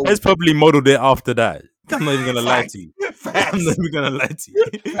 Pez probably modeled it after that. I'm not even gonna lie to you. I'm not even gonna lie to you.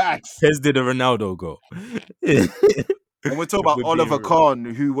 Pez did a Ronaldo goal. And we're talking about Oliver Kahn,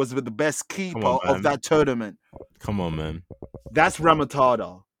 who was the best keeper of that tournament. Come on, man. That's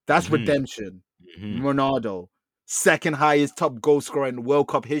Remontada. That's redemption. Ronaldo, second highest top goal scorer in World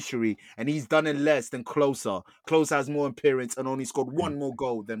Cup history, and he's done it less than Klose. Klose has more appearance and only scored 1 more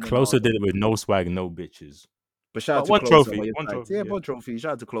goal than Ronaldo. Klose did it with no swag, no bitches. But shout out to one Klose. Trophy. Yeah, one trophy.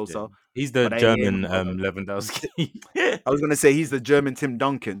 Shout out to Klose. Yeah. He's the German Lewandowski. I was gonna say he's the German Tim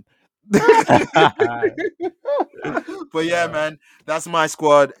Duncan. But yeah, man, that's my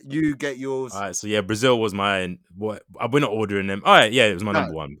squad. You get yours. All right, so yeah, Brazil was mine. We're not ordering them. All right, yeah, it was my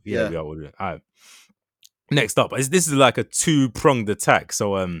number 1. Yeah, we are ordering. All right. Next up, this is like a 2-pronged attack.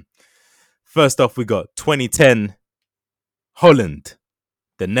 So, first off, we got 2010 Holland,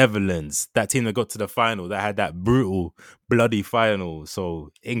 the Netherlands, that team that got to the final, that had that brutal, bloody final.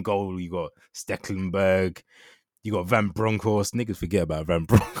 So in goal, you got Stecklenburg. You got Van Bronckhorst. Niggas forget about Van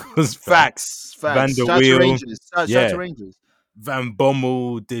Bronckhorst. Facts. Van der Weel. Shout Rangers. Van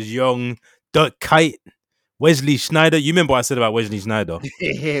Bommel, De Jong, Dirk Kuyt, Wesley Sneijder. You remember what I said about Wesley Sneijder?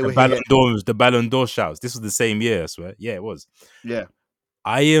 The Ballon d'Or shouts. This was the same year, I swear. Yeah, it was. Yeah.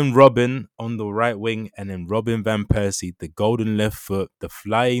 Ian Robben on the right wing, and then Robin Van Persie, the golden left foot, the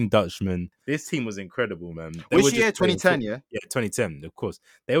Flying Dutchman. This team was incredible, man. Which year? 2010, yeah? Yeah, 2010, of course.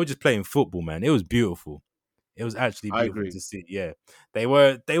 They were just playing football, man. It was beautiful. It was actually beautiful to see. Yeah, they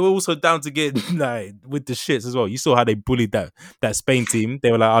were also down to get like with the shits as well. You saw how they bullied that Spain team. They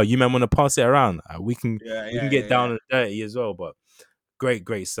were like, "Oh, you man want to pass it around? We can get down and dirty as well." But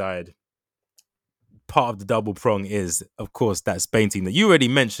great side. Part of the double prong is, of course, that Spain team that you already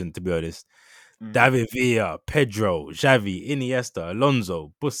mentioned. To be honest, David Villa, Pedro, Xavi, Iniesta,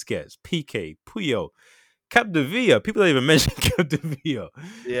 Alonso, Busquets, Piqué, Puyol. Capdevilla. People don't even mention Capdevilla.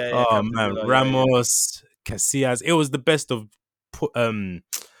 Yeah, Oh man, Capdevilla, Ramos, Casillas. It was the best of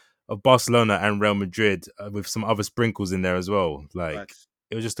Barcelona and Real Madrid with some other sprinkles in there as well. Like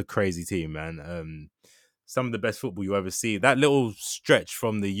it was just a crazy team, man. Some of the best football you ever see. That little stretch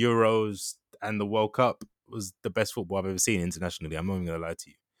from the Euros and the World Cup was the best football I've ever seen internationally. I'm not even gonna lie to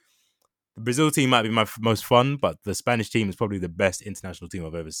you. The Brazil team might be my most fun, but the Spanish team is probably the best international team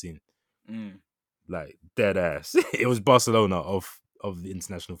I've ever seen. Like dead ass. It was Barcelona of the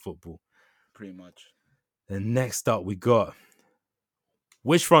international football, pretty much. And next up, we got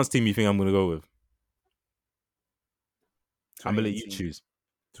which France team you think I'm gonna go with? I'm gonna let you choose.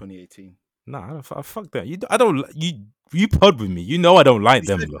 2018. Nah, I fuck that. You pod with me. You know I don't like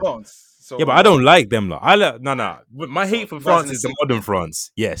them. France. So yeah, but I don't like them. My hate for France is the modern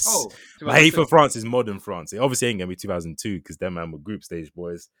France. Yes. My hate for France is modern France. It obviously ain't gonna be 2002 because them man were group stage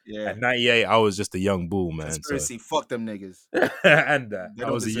boys. Yeah. At 98, I was just a young bull, man. Conspiracy. Fuck them niggas. And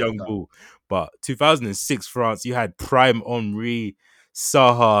I was a young bull. But 2006 France, you had Prime Henry,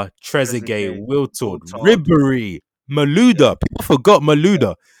 Saha, Trezeguet, Wiltord, Ribéry, Malouda. Yeah. People forgot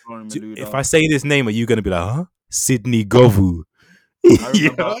Malouda. If I say this name, are you gonna be like, huh? Sidney Govou.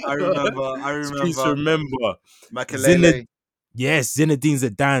 I remember. Please remember. Makelele. Yes, Zinedine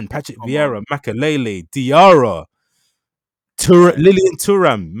Zidane, Patrick Vieira, Makelele, Diarra, Lilian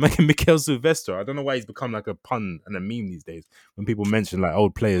Thuram, Mikel Silvestre. I don't know why he's become like a pun and a meme these days when people mention like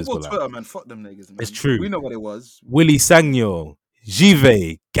old players. But Twitter, man, fuck them niggas, man. It's true. We know what it was. Willy Sagno,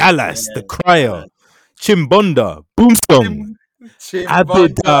 Givet, Gallas, the Crier, Chimbonda, Boomsong,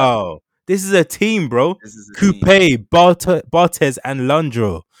 Abidal. This is a team, bro. Coupe, Barthez, and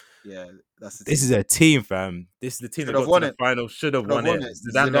Landro. Yeah, that's the team. This is a team, fam. This is the team that got to the final. Should have won it.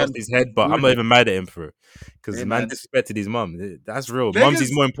 Zidane lost his head, but I'm not even mad at him for it. Because man disrespected his mum. That's real.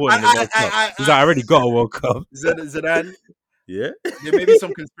 Mumsy's more important than the World Cup. He's like, I already got a World Cup. Zidane. Yeah. There may be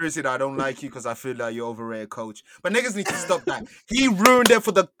some conspiracy that I don't like you because I feel like you're overrated coach. But niggas need to stop that. He ruined it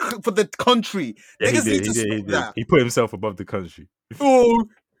for the country. Yeah, niggas need to stop that. He put himself above the country. Oh,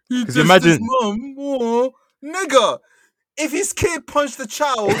 he just imagine his mum. Oh, nigga. If his kid punched the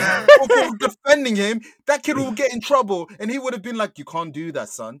child for defending him, that kid will get in trouble. And he would have been like, you can't do that,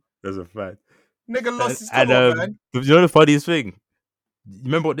 son. That's a fact. Nigga lost his cover, man. You know the funniest thing?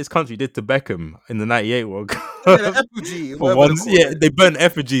 Remember what this country did to Beckham in the 98 World Cup? Yeah, the effigy. For once, they burnt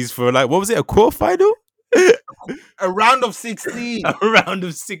effigies for like, what was it, a quarterfinal? A round of 16. A round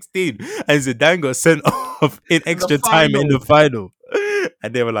of 16. And Zidane got sent off in extra time in the final.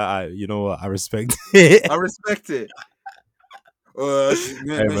 And they were like, you know what, I respect it. I respect it.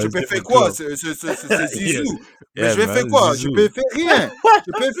 Je peux faire quoi? C'est Zizou. Mais je vais faire quoi? Je peux faire rien.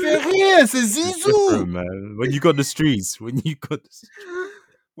 Je peux faire rien. C'est Zizou. Man. When you got the streets. When you got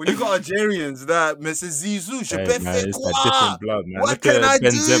Algerians, mais c'est Zizou. Je peux faire quoi? Different blood, man. What can I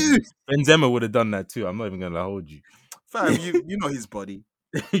do? Benzema would have done that too. I'm not even going to hold you. Fam, you know his body.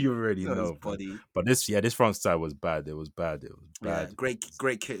 You already know his body. But this France side was bad. It was bad. Yeah,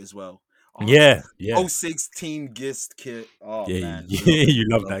 great kit as well. Oh, yeah. 016 Gist kit. Oh, yeah, man. You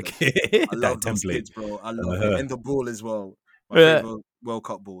love that kit. I love that those kits, bro. I love it. And the ball as well. My favorite World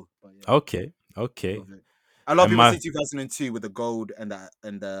Cup ball. Yeah. Okay. I love people say 2002 with the gold and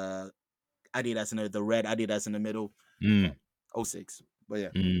the Adidas, the red Adidas in the middle. 06. But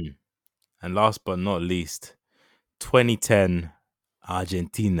yeah. And last but not least, 2010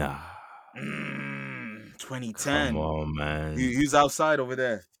 Argentina. 2010. Come on, man. Who's outside over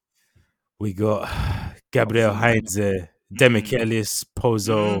there? We got Gabriel Heinze, Demichelis,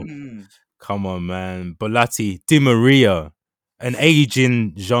 Pozo. Come on, man. Bolatti, Di Maria, an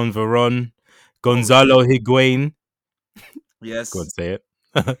aging Jean Veron, Gonzalo Higuain. Yes. Go on, say it.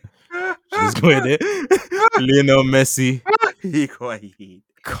 Just go with it. Lionel Messi. Higuain.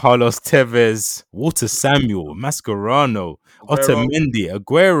 Carlos Tevez, Walter Samuel, Mascherano, Otamendi,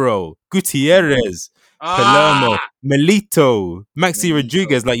 Aguero, Gutierrez, Palermo, Melito, Maxi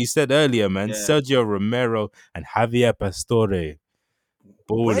Rodriguez, like you said earlier, man. Yeah. Sergio Romero and Javier Pastore.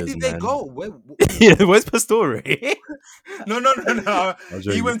 Ballers, where did they go? Where's Pastore? No.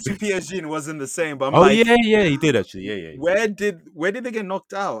 He went to PSG and wasn't the same. But yeah, he did actually. Yeah. Where did they get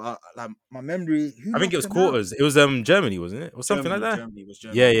knocked out? Like my memory. I think it was quarters. Out? It was Germany, wasn't it, or something like that? Germany was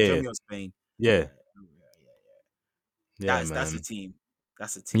Germany. Yeah. Germany or Spain. Yeah. That's a team.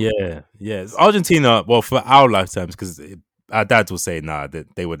 That's a team. Yeah. Argentina, well, for our lifetimes, because our dads will say, nah,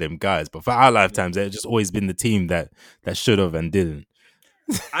 that they were them guys. But for our lifetimes, they've just always been the team that should have and didn't.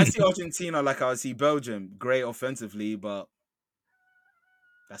 I see Argentina like I see Belgium. Great offensively, but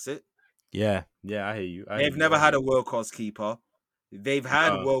that's it. Yeah, I hear you. They've never had a world-class keeper. They've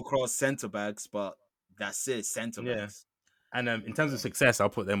had world-class centre-backs, but That's it. Centre backs. And in terms of success, I'll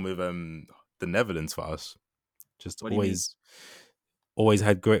put them with the Netherlands for us. Just always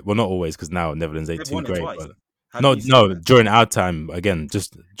had great. Well, not always, because now Netherlands ain't too great. But no, during our time, again,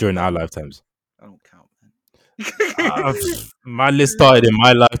 just during our lifetimes. I don't count, man. My list started in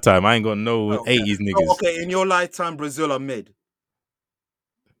my lifetime. I ain't got no 80s niggas. Oh, okay, in your lifetime, Brazil are mid.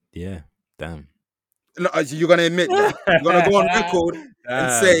 Yeah, damn. No, you're gonna admit that. You're gonna go on record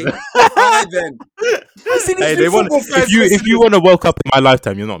and say, "Alright then." Hey, if you want a World Cup in my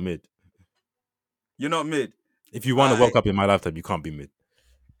lifetime, you're not mid. You're not mid. If you want a World Cup in my lifetime, you can't be mid.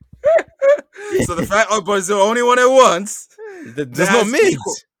 So the fact Brazil only won it once, that's not mid.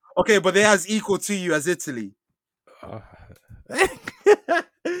 Okay, but they has equal to you as Italy.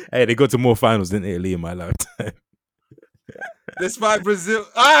 Hey, they got to more finals than Italy in my lifetime. Despite Brazil,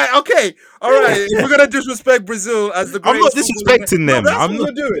 all right. If we're gonna disrespect Brazil as the greatest, I'm not disrespecting them. That's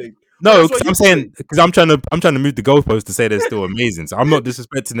what you're doing. No, because I'm saying I'm trying to move the goalpost to say they're still amazing. So I'm not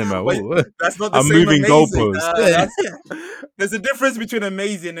disrespecting them at all. That's not the I'm same. Moving goalposts. There's a difference between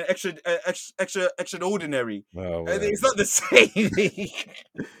amazing and extraordinary. Oh, it's not the same.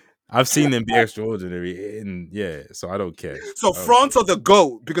 I've seen them be extraordinary, so I don't care. So France are the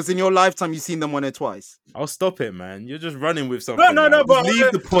GOAT because in your lifetime you've seen them win it twice. I'll stop it, man. You're just running with something. No, but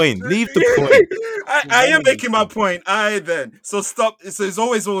leave the point. Leave the point. I am making my point. So stop. So it's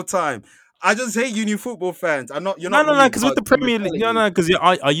always all the time. I just hate Union football fans. You're not. No, because with the Premier League, because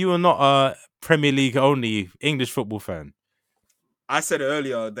are you not a Premier League only English football fan? I said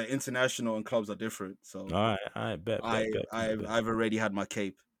earlier the international and clubs are different. So all right, bet. I've already had my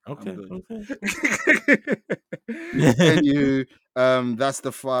cape. Okay. Anywho, that's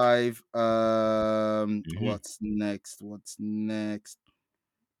the 5. What's next?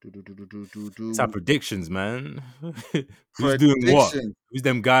 It's our predictions, man. Who's doing what? Who's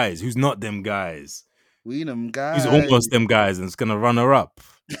them guys? Who's not them guys? We them guys. Who's almost them guys and it's gonna runner up?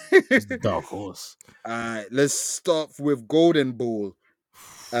 It's the dark horse. All right, let's start with Golden Ball.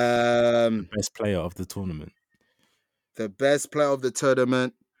 The best player of the tournament. The best player of the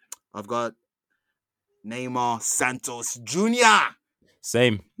tournament. I've got Neymar Santos Jr.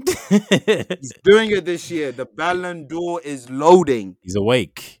 Same. He's doing it this year. The Ballon d'Or is loading. He's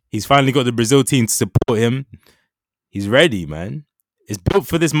awake. He's finally got the Brazil team to support him. He's ready, man. It's built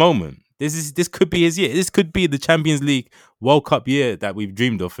for this moment. This could be his year. This could be the Champions League World Cup year that we've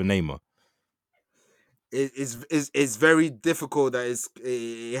dreamed of for Neymar. It's very difficult that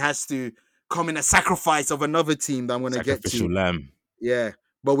it has to come in a sacrifice of another team that I'm going to get to. Sacrificial lamb. Yeah.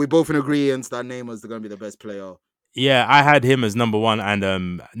 But we both in agreement that Neymar's going to be the best player. Yeah, I had him as number 1,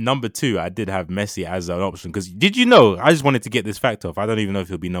 and number 2, I did have Messi as an option. Because did you know? I just wanted to get this fact off. I don't even know if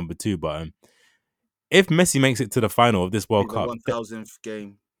he'll be number 2, but if Messi makes it to the final of this World Cup, 1000th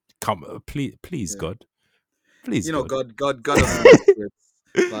game, please, yeah. God, please, you know, God. God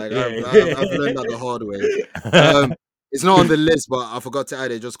like I've learned that the hard way. It's not on the list, but I forgot to add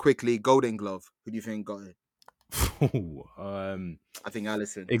it just quickly. Golden Glove. Who do you think got it? I think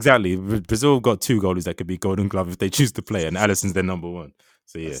Alisson. Exactly. Brazil got 2 goalies that could be Golden Glove if they choose to play, and Alisson's their number 1.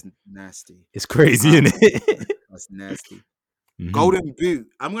 So yeah, that's nasty. It's crazy, isn't it? That's nasty. Mm-hmm. Golden Boot.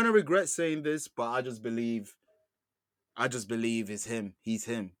 I'm gonna regret saying this, but I just believe it's him. He's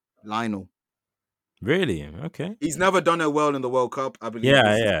him. Lionel. Really? Okay. He's never done it well in the World Cup. I believe.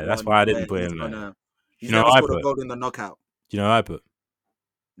 Yeah. That's why I didn't put him. He's never scored a goal in the knockout. Do you know who I put?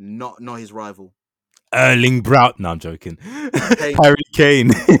 Not his rival. Erling Braut. No, I'm joking. Harry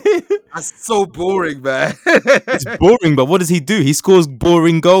Kane. That's so boring, man. It's boring, but what does he do? He scores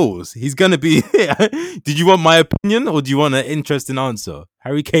boring goals. He's going to be... Did you want my opinion or do you want an interesting answer?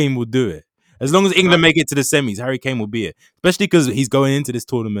 Harry Kane will do it. As long as England make it to the semis, Harry Kane will be it. Especially because he's going into this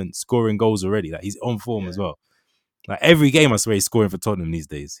tournament scoring goals already. Like, he's on form as well. Like, every game, I swear, he's scoring for Tottenham these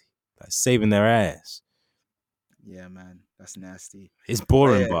days. Like, saving their ass. Yeah, man. That's nasty. It's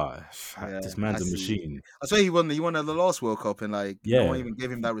boring, but this man's a machine. I swear he won the last World Cup and no one even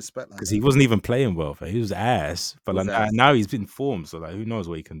gave him that respect. Because he wasn't even playing well. He was ass. But now he's been formed, so who knows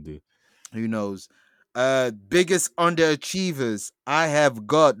what he can do. Who knows? Biggest underachievers. I have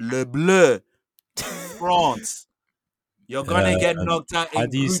got Le Bleu, France. You're gonna get knocked out. How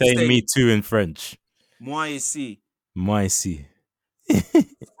do you say "me too" in French? Moi ici. Moi ici.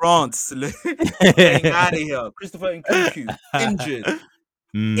 France, getting out of here. Christopher Nkunku,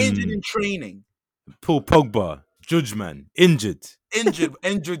 injured in training. Paul Pogba, judge man, injured,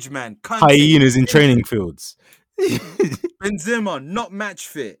 man. Hyenas in training fields. Benzema, not match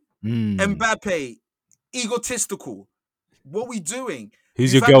fit. Mbappe, egotistical. What are we doing?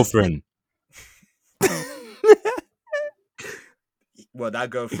 Who's your girlfriend? Well, that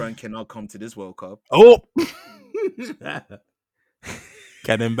girlfriend cannot come to this World Cup. Oh,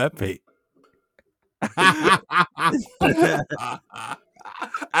 Can Mbappe.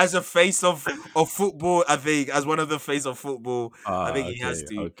 As a face of football, I think, as one of the face of football, I think he has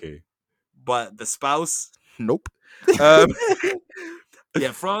to. Okay. But the spouse, nope. Yeah,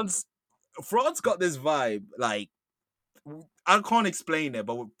 France got this vibe. Like, I can't explain it,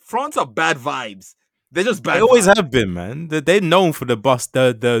 but France are bad vibes. They're just bad. They always have been, man. They're known for the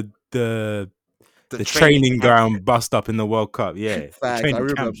training ground bust up in the World Cup. Yeah, training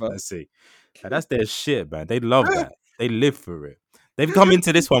camps. Let's see. That's their shit, man. They love that. They live for it. They've come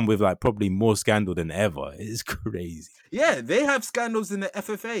into this one with like probably more scandal than ever. It's crazy. Yeah, they have scandals in the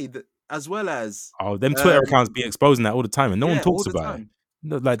FFA as well as them Twitter accounts be exposing that all the time, and no one talks about it.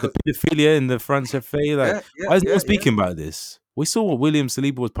 Like the pedophilia in the France FA. Like, why is no one speaking about this? We saw what William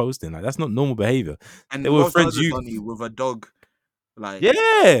Saliba was posting. Like, that's not normal behavior. And they were friends with a dog. Like, yeah.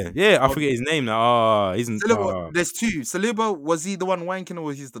 I forget his name now. There's two. Saliba, was he the one wanking or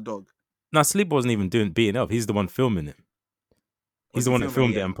was he the dog? No, Saliba wasn't even beating up. He's the one filming it. He's the one that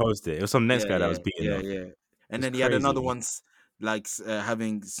filmed it and posted it. It was some next guy that was beating up. Yeah. And then he had another one like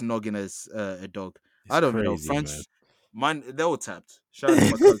having snogging as a dog. I don't know. French, they're all tapped. Shout out to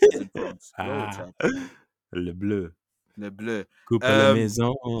my cousins in France. They're all tapped. Le bleu. Coupe la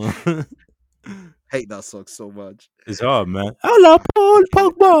maison. Hate that song so much. It's hard, man. Hola, Paul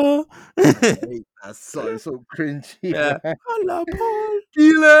Pogba. I hate that song. It's so cringy. Yeah. Hola, Paul.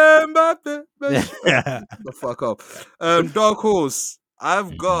 The fuck up. Dark Horse.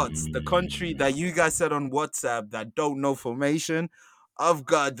 I've got the country that you guys said on WhatsApp that don't know formation. I've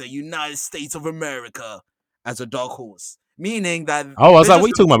got the United States of America as a dark horse. Meaning that... I was like, what are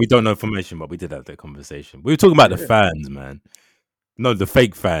you talking about? We don't know formation, but we did have that conversation. We were talking about the fans, man. No, the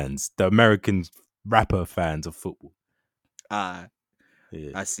fake fans. The American rapper fans of football. I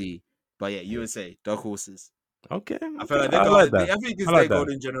see. But yeah, USA, dark horses. Okay. I feel like I think it's their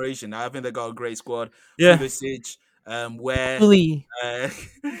golden generation. I think they got a great squad. Yeah. Pulisic, where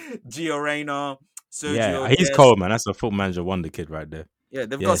Gio Reyna, Sergio. Yeah, he's cold, man. That's a football manager wonder kid right there. Yeah,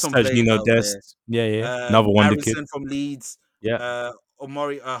 they've got some players out there. Yeah. Another wonder kid from Leeds. Yeah.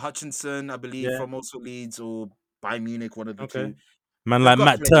 Omari Hutchinson, I believe, from also Leeds or Bayern Munich, one of the two. Man, like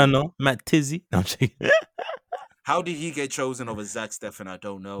Matt Turner, Matt Tizzy. No, I'm joking. How did he get chosen over Zach Steffen? I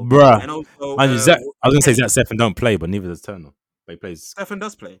don't know. Bruh. And also, I was going to say Zach Steffen don't play, but neither does Turner. But he plays. Steffen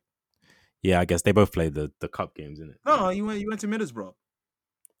does play. Yeah, I guess they both play the cup games, innit? No, you went to Middlesbrough.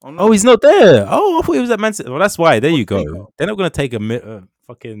 Oh, he's not there. Oh, I thought he was at Man City. Well, that's why. There you go. They're not going to take a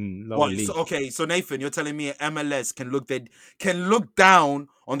fucking lower league. So Nathan, you're telling me MLS can look down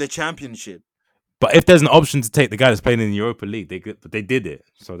on the championship. But if there's an option to take the guy that's playing in the Europa League, they did it.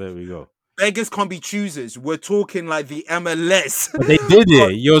 So there we go. Beggars can't be choosers. We're talking like the MLS. But they did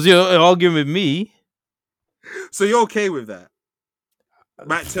it. You're arguing with me. So you're okay with that?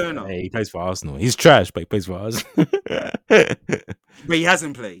 Matt Turner. Hey, he plays for Arsenal. He's trash, but he plays for Arsenal. But he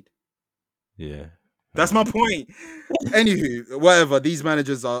hasn't played. Yeah. That's my point. Anywho, whatever. These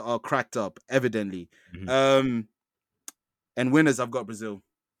managers are cracked up, evidently. Mm-hmm. And winners, I've got Brazil.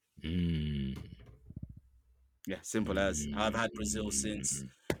 Yeah, simple as. I've had Brazil since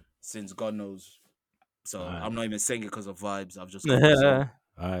God knows. So I'm not even saying it because of vibes. I've just got Brazil.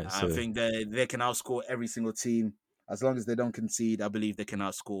 I think they can outscore every single team. As long as they don't concede, I believe they can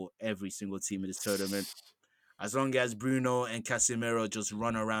outscore every single team in this tournament. As long as Bruno and Casemiro just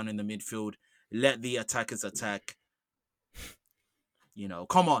run around in the midfield, let the attackers attack. You know,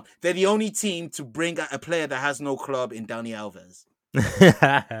 come on. They're the only team to bring a player that has no club in Dani Alves.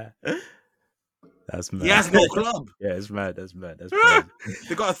 That's mad. He has no club. Yeah, it's mad. That's mad.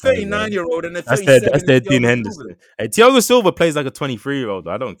 They got a 39-year-old and a 37-year-old. That's their Dean Henderson. Hey, Thiago Silva plays like a 23-year-old.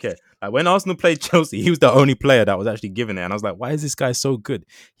 I don't care. Like when Arsenal played Chelsea, he was the only player that was actually given it. And I was like, why is this guy so good?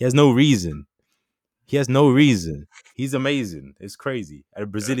 He has no reason. He's amazing. It's crazy. A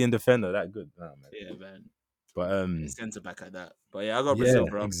Brazilian defender that good. Oh, man. Yeah, man. But centre back at that. But yeah, I got Brazil,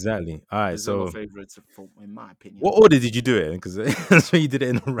 bro. Exactly. All right, Brazil so favorites, in my opinion. What order did you do it in? Because that's why you did it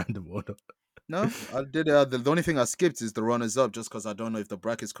in a random order. No, I did. The only thing I skipped is the runners up, just because I don't know if the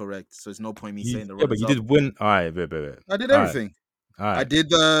bracket's correct. So there's no point me saying the runners up. Yeah, but you did win. All right, wait. I did everything. All right. I did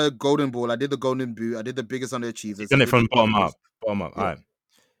the Golden Ball. I did the Golden Boot. I did the biggest underachievers. You've done it from bottom up. Yeah. All right.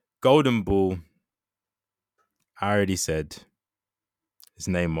 Golden Ball. I already said it's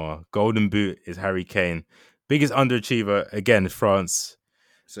Neymar. Golden Boot is Harry Kane. Biggest underachiever again is France.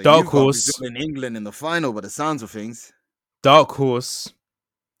 So Dark Horse in England in the final, by the sounds of things. Dark Horse.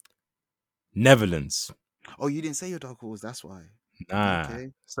 Netherlands. Oh, you didn't say your Dark Horse. That's why. Nah.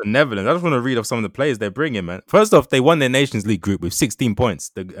 Okay. So Netherlands. I just want to read off some of the players they're bringing, man. First off, they won their Nations League group with 16 points.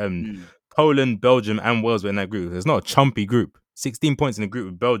 The Poland, Belgium, and Wales were in that group. It's not a chumpy group. 16 points in a group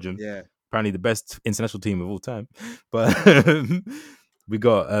with Belgium. Yeah. Apparently the best international team of all time. But we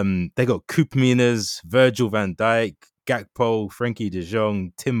got they got Koopmeiners, Virgil van Dijk, Gakpo, Frankie de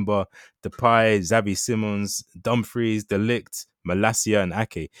Jong, Timber, Depay, Xavi Simons, Dumfries, De Ligt, Malacia, and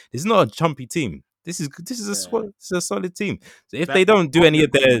Ake. This is not a chumpy team. This is a solid team. So if they don't do any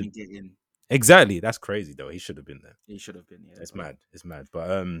of their exactly, that's crazy though. He should have been there. He should have been. Yeah, it's mad. It's mad.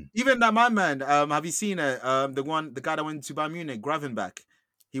 But even that my man. Have you seen it? The guy that went to Bayern Munich, Gravenbach.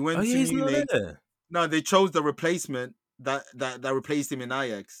 He went to Munich. No, they chose the replacement that replaced him in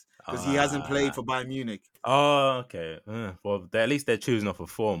Ajax because he hasn't played for Bayern Munich. Oh, okay. Well, at least they're choosing off a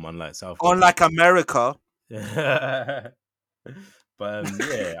form, unlike South. Unlike America. But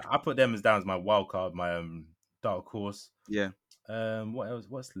yeah, I put them down as my wild card, my dark horse. Yeah. What else?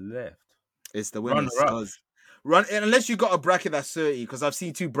 What's left? It's the winners. Unless you got a bracket that's 30, because I've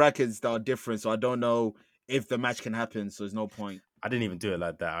seen two brackets that are different, so I don't know if the match can happen. So there's no point. I didn't even do it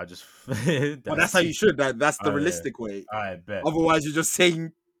like that. I just. Well, that's how you should. That's the realistic way. I bet. Otherwise, you're just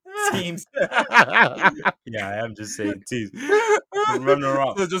saying teams. Yeah, I am just saying teams. Runner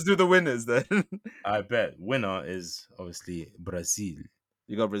up. So just do the winners then. I bet. Winner is obviously Brazil.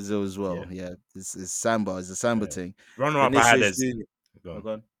 You got Brazil as well. Yeah. It's Samba. It's a Samba thing. Runner up I had as.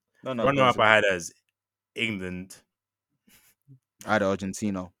 No, runner up I had as England. I had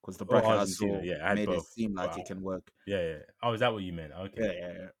Argentina because the bracket I saw made both. It seem like it can work. Yeah. Oh, is that what you meant?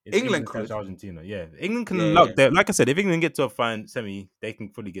 Okay. Yeah. England could. Argentina. Yeah. England can luck there. Like I said, if England get to a semi, they can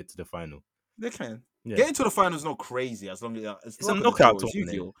fully get to the final. They can. Yeah. Getting to the final is not crazy as long as it's a knockout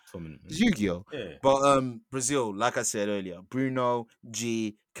tournament. It's Yu-Gi-Oh. Yeah. But Brazil, like I said earlier, Bruno,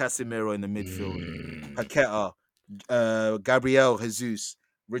 G, Casemiro in the midfield, Paqueta, Gabriel Jesus,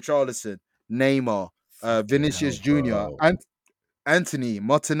 Richarlison, Neymar, Vinicius Jr., and Anthony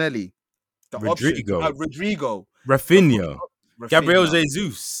Martinelli, Rodrigo, Rafinha, Gabriel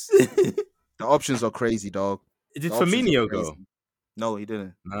Jesus. The options are crazy, dog. Did Firmino go? No, he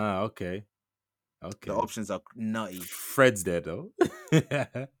didn't. Okay. The options are nutty. Fred's there though.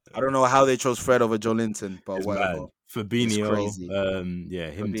 I don't know how they chose Fred over Joe Linton, but it's whatever. Mad. Fabinho, crazy. Him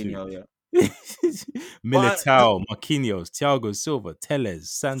Fabinho, too. Yeah. Militao, Marquinhos, Thiago Silva, Telles,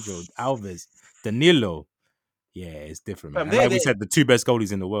 Sandro, Alves, Danilo. Yeah, it's different, man. Like we said, the two best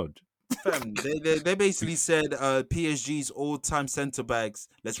goalies in the world. They basically said PSG's all-time centre backs.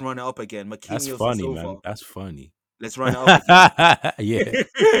 Let's run it up again. Marquinhos. That's funny, man. That's funny. Let's run it up Yeah. again.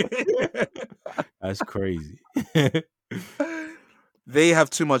 That's crazy. They have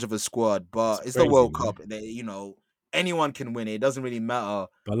too much of a squad, but it's the World Cup. Anyone can win it. It doesn't really matter.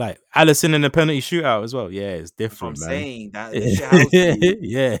 But like Alisson in the penalty shootout as well. Yeah, it's different, that's what man. I'm saying that.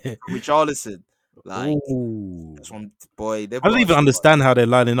 Yeah. Richarlison. Like, that's one boy. I don't even understand how they're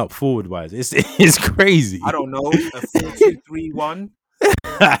lining up forward wise. It's crazy. I don't know. A 4-2-3-1.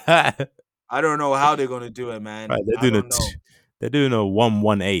 I don't know how they're gonna do it, man. Right, they're doing a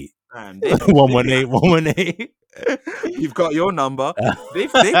 1-1-8. 1-1-8, 1-1-8. You've got your number. They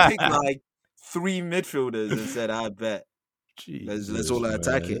picked like 3 midfielders and said, "I bet." Let's all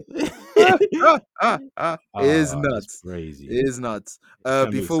attack it. It is nuts. Crazy. It is nuts.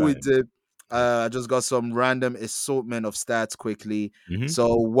 Before we did, I just got some random assortment of stats quickly. Mm-hmm.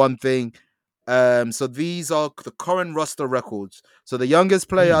 So one thing. So these are the current roster records. So the youngest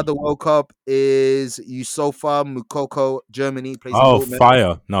player at the World Cup is Yusufa Mukoko, Germany. Plays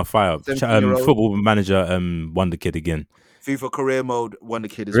fire! Football Manager won the kid again. FIFA career mode won the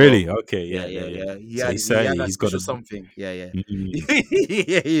kid as really? well. Okay, yeah. He's got something. Yeah.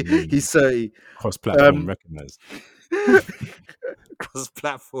 Mm-hmm. He's 30. Cross-platform recognized.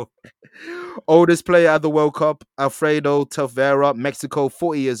 Cross-platform. Oldest player at the World Cup, Alfredo Taveira, Mexico,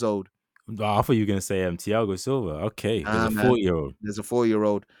 40 years old. I thought you were going to say Thiago Silva. Okay, there's a 4-year-old. There's a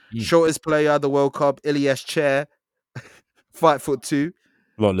 4-year-old. Shortest player at the World Cup, Ilyas Chair, 5'2".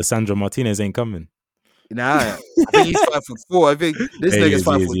 Well, Lisandro Martinez ain't coming. Nah, I think he's 5'4". I think this nigga's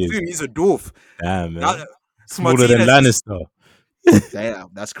 5'2". He's a dwarf. Damn, man. Smaller than Lannister.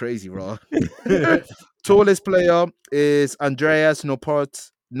 Damn, that's crazy, bro. Tallest player is Andreas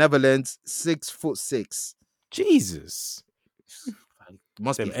Noppert, Netherlands, 6'6". Jesus.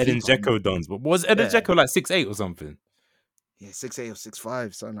 Must be Eden Dzeko dons, but was Eden Dzeko like 6'8" or something? Yeah, 6'8" or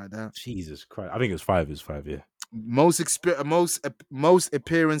 6'5", something like that. Jesus Christ, I think it was 5. It was 5, yeah. Most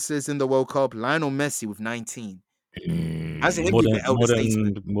appearances in the World Cup, Lionel Messi with 19. More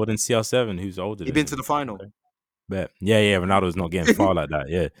than CR7, who's older. He's been to the final. Bet. Yeah. Ronaldo's not getting far like that.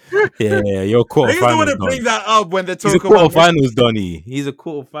 Yeah. Your quarterfinals. They don't want to bring that up when they talk about quarterfinals, Donny. He's a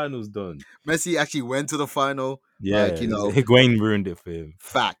quarterfinals done. Messi actually went to the final. Yeah, like, Higuain ruined it for him.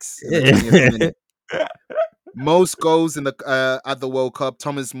 Facts. In the 20th minute. Most goals in the at the World Cup,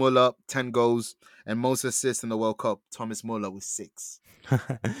 Thomas Muller, 10 goals, and most assists in the World Cup, Thomas Muller with 6.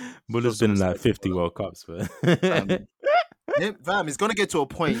 Muller's been in like 50 World Cups, but it's gonna get to a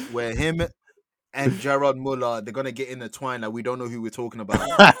point where him and Gerard Muller, they're gonna get intertwined. Like, we don't know who we're talking about.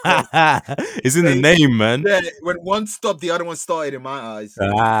 It's in the name, man. Yeah, when one stopped, the other one started in my eyes. In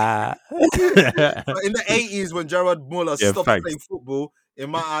the 80s, when Gerard Muller stopped playing football, in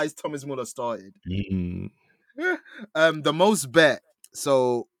my eyes, Thomas Muller started. The most bet.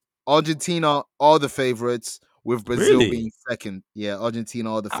 So Argentina are the favorites, with Brazil being second. Yeah,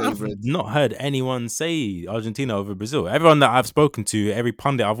 Argentina are the favorites. I've not heard anyone say Argentina over Brazil. Everyone that I've spoken to, every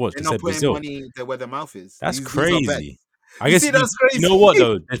pundit I've watched, they're not said putting Brazil. Money where their mouth is. That's crazy. I guess that's crazy. You know what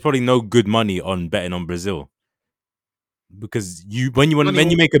though? There's probably no good money on betting on Brazil, because when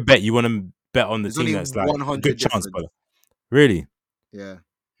you make a bet, you want to bet on the team that's like a good chance. But really, yeah.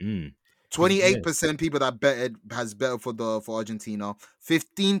 28% people that betted has betted for Argentina.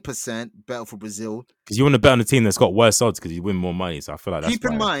 15% betted for Brazil. Because you want to bet on a team that's got worse odds because you win more money. So I feel like that's keep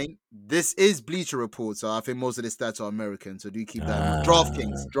in mind, this is Bleacher Report, so I think most of the stats are American. So do keep that in mind.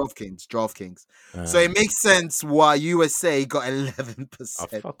 DraftKings. So it makes sense why USA got 11%. Oh,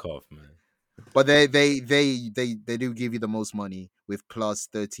 fuck off, man. But they do give you the most money with plus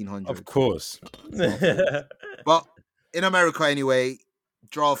 1,300. Of course. But in America anyway,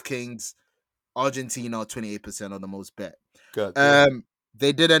 DraftKings, Argentina 28% on the most bet. Good.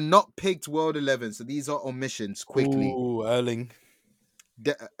 They did a not picked World 11, so these are omissions. Quickly. Ooh, Erling.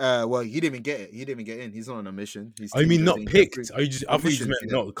 Well, he didn't even get it. He didn't even get in. He's not on a mission. I mean, not picked. I thought you just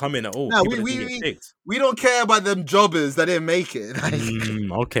meant not come in at all. No, we don't care about them jobbers that didn't make it.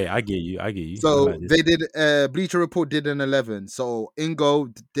 Okay, I get you. So they did. Bleacher Report did an 11. So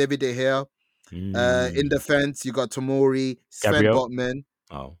Ingo, David De Gea. In defense, you got Tomori, Sven Botman.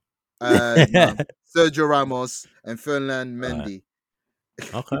 Oh. Sergio Ramos and Fernand Mendy.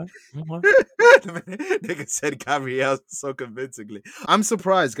 Okay. Nigga said Gabriel so convincingly. I'm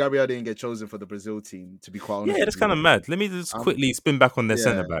surprised Gabriel didn't get chosen for the Brazil team, to be quite honest. Yeah, that's kind of mad. Let me just quickly spin back on their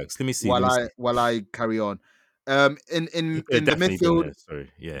centre backs. Let me see. While I carry on. In the midfield. Sorry,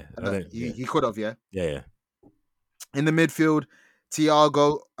 yeah. He could have, yeah. Yeah. In the midfield,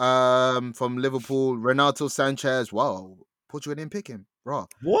 Thiago from Liverpool, Renato Sanchez. Wow, Portugal didn't pick him. Raw.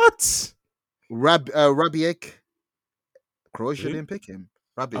 What? Rabiek. Croatia didn't pick him.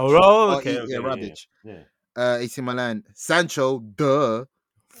 Rabic. Oh, okay. Rabic. Yeah. AC Milan. Sancho. Duh.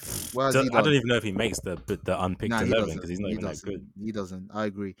 I don't even know if he makes the unpicked 11 because he's not even that good. He doesn't. I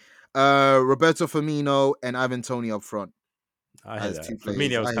agree. Roberto Firmino and Ivan Toney up front. I heard that.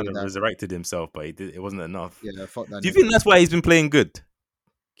 Firmino was kind of resurrected himself, but it wasn't enough. Yeah, fuck that. Do you think that's why he's been playing good?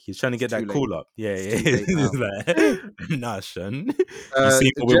 He's trying to get that call up. Yeah. He's like, nah, son. You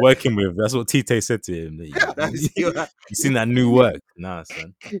see what we're working with. That's what Tite said to him. You seen that new work? Nah,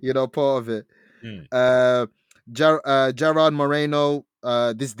 son. You're not part of it. Gerard Moreno.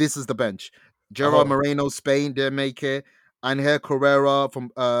 This is the bench. Gerard Moreno, Spain, didn't make it. Angel Correa from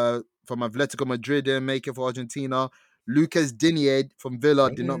Atletico Madrid didn't make it for Argentina. Lucas Digne from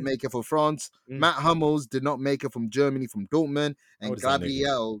Villa did not make it for France. Matt Hummels did not make it from Germany, from Dortmund. And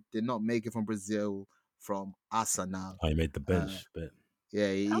Gabriel did not make it from Brazil, from Arsenal. He made the bench. But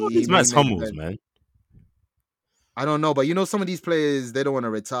yeah, he's Matt Hummels, man. I don't know, but some of these players, they don't want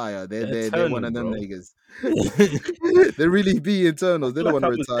to retire. They're one of them niggas. They really be internals. They don't want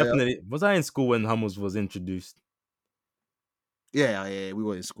to retire. Was I in school when Hummels was introduced? Yeah, we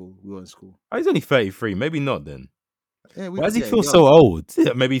were in school. Oh, he's only 33. Maybe not then. Yeah, why does he feel so old?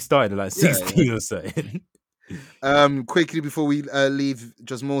 Maybe he started at like 16 or something. Quickly before we leave,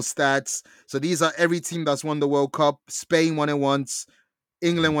 just more stats. So these are every team that's won the World Cup. Spain won it once.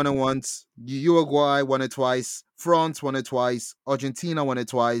 England won it once. Uruguay won it twice. France won it twice. Argentina won it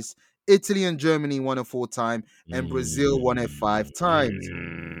twice. Italy and Germany won it 4 times. And Brazil won it 5 times.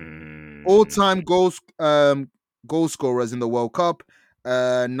 All-time goal scorers in the World Cup.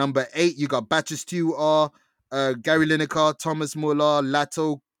 Number 8, you got Batistuta, Gary Lineker, Thomas Muller,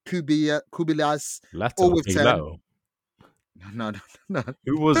 Lato, Kubilas, all with 10. No.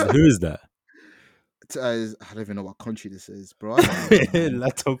 Who is that? I don't even know what country this is, bro.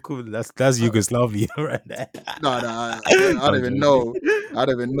 Lato Kubilas, that's Yugoslavia right there. No, I don't even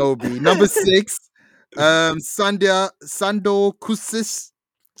know. B. Number 6, Sando Kusis.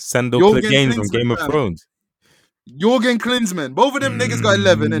 Sando Clegane from Game of Thrones. Jürgen Klinsmann. Both of them niggas got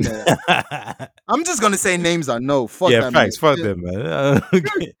 11 in there. I'm just gonna say names I know. Fuck that. Facts. Fuck them, man.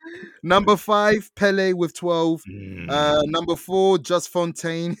 Okay. Number 5, Pele with 12. Number 4, Just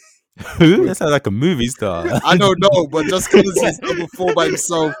Fontaine. That sounds like a movie star. I don't know, but just because he's number 4 by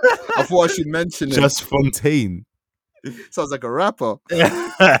himself, I thought I should mention it. Just Fontaine. Sounds like a rapper.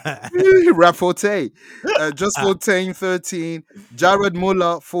 Rap Forte. Just Fontaine, 13. Jared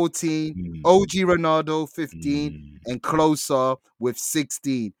Muller, 14. OG Ronaldo, 15. And Closer with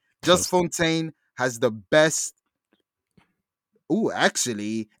 16. Just Fontaine has the best.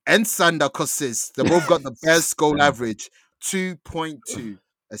 Actually, and Sander Kossis. They both got the best goal average, 2.2,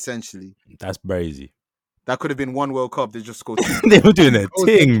 essentially. That's crazy. That could have been one World Cup. They just scored 2. They were doing their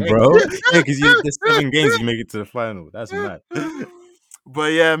thing, bro. Yeah, because there's 7 games you make it to the final. That's mad.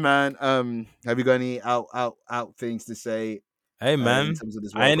 But yeah, man. Have you got any out things to say? Hey, man. In terms of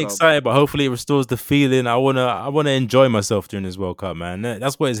this World I ain't Cup? Excited, but hopefully it restores the feeling. I wanna enjoy myself during this World Cup, man.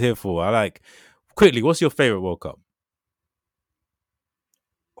 That's what it's here for. Quickly. What's your favorite World Cup?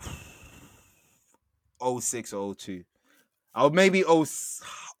 06 or 02. Or maybe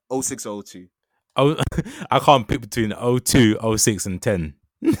 06 or 02. I can't pick between 02, 06, and 10.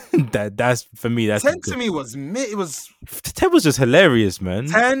 That's for me. That's 10 to me was mid. It was 10 was just hilarious, man.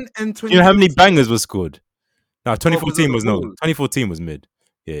 10 and 20. You know how many bangers were scored? No, 2014 was no. 2014 was mid.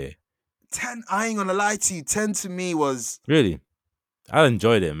 Yeah. 10. I ain't gonna lie to you. 10 to me was really. I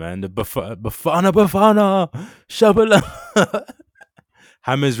enjoyed it, man. The Bafana, Shabala,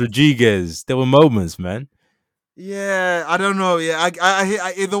 James Rodriguez. There were moments, man. Yeah, I don't know. Yeah,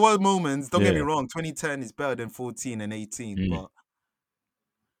 I there were moments. Don't get me wrong. 2010 is better than 14 and 18, but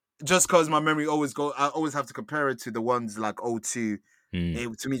just because my memory I always have to compare it to the ones like 02.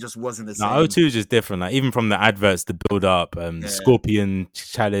 It to me just wasn't the same. No, 02 is just different. Like even from the adverts, the build up, Scorpion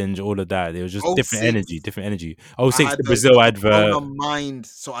challenge, all of that. It was just different energy. 06, the Brazil advert. Mind,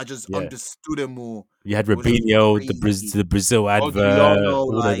 so I just understood it more. You had Robinho, the Brazil advert,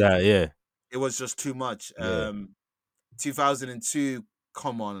 all of that. Yeah. It was just too much. 2002,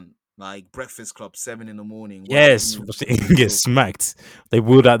 come on, like Breakfast Club, 7 a.m. Yes, he can get smacked. They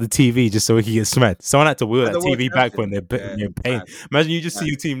wheeled out the TV just so he can get smacked. Someone had to wheel that TV back when they're in pain. Imagine you just see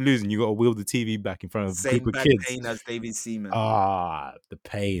your team losing, you got to wheel the TV back in front of a group of kids. Pain as David Seaman. The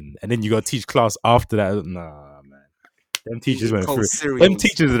pain, and then you got to teach class after that. Nah, man, them teachers went through. Cereals. Them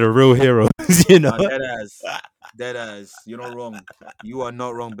teachers are the real heroes, you know. Dead ass. You're not wrong. You are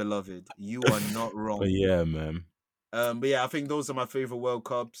not wrong, beloved. You are not wrong. But yeah, man. But yeah, I think those are my favorite World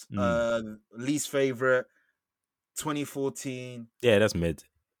Cups. Least favorite, 2014. Yeah, that's mid.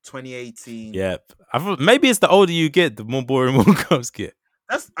 2018. Yeah, I thought maybe it's the older you get, the more boring World Cups get.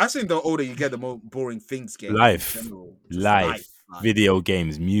 I think the older you get, the more boring things get. Life, video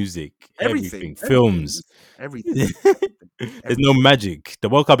games, music, everything. Films, everything. There's no magic. The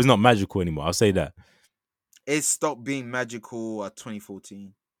World Cup is not magical anymore. I'll say that. It stopped being magical at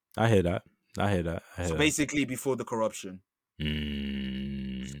 2014. I hear that. So basically before the corruption.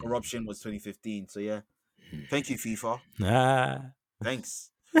 Corruption was 2015. So yeah. Thank you, FIFA. Thanks.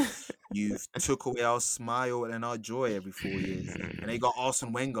 You've took away our smile and our joy every 4 years. And they got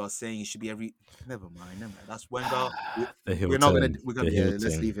Arsene Wenger saying it should be every. Never mind. That's Wenger. We're not gonna.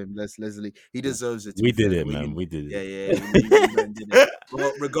 Let's leave him. Let's leave. He deserves it. We did it, man. We did it. Yeah. We did it.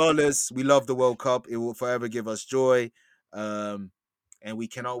 Well, regardless, we love the World Cup. It will forever give us joy. And we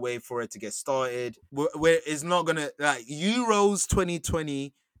cannot wait for it to get started. It's not gonna like Euros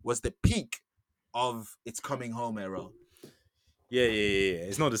 2020 was the peak of its coming home era. Yeah.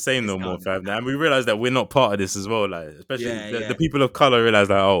 It's not the same no more, fam. And we realize that we're not part of this as well. Like, especially the people of color realize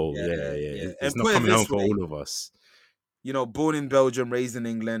that. It's not coming home for all of us. You know, born in Belgium, raised in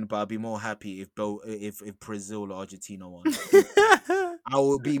England, but I'd be more happy if Brazil or Argentina won. I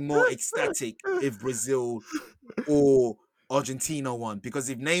would be more ecstatic if Brazil or Argentina won, because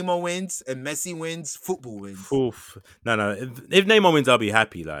if Neymar wins and Messi wins, football wins. Oof. No. If Neymar wins, I'll be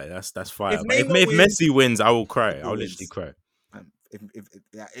happy. Like that's fine. If Messi wins, I will cry. I'll literally cry.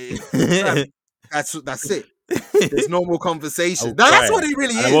 That's it. There's no more conversation. That's what it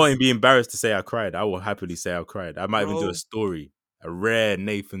really is. I won't even be embarrassed to say I cried. I will happily say I cried. I might even do a story, a rare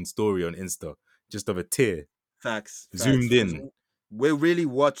Nathan story on Insta, just of a tear. Facts. Zoomed in. We're really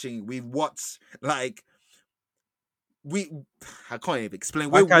watching. I can't even explain.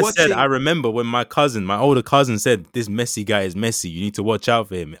 Like I said, I remember when my older cousin said, "This Messi guy is Messi. You need to watch out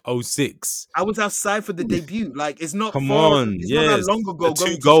for him." 06. I was outside for the debut. Like, it's not. Come on, it's not that long ago.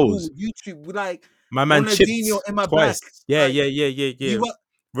 The 2 goals. School, YouTube, like my man chipped in my twice. Back. Yeah.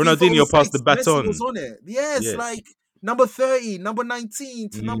 Ronaldinho passed the baton. Messi was on it. Yes, like number 30, number 19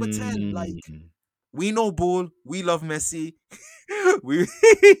 to number 10. Like, We know ball. We love Messi. we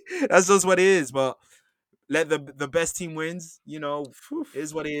That's just what it is. But let the best team wins.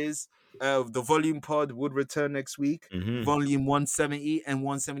 Is what it is. The volume pod would return next week. Volume 170 and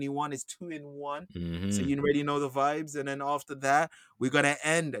 171 is 2-in-1. So you already know the vibes. And then after that, we're gonna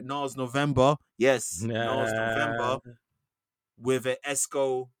end Nas November. Yes, Nas November with an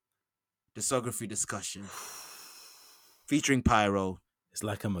Esco discography discussion featuring Pyro. It's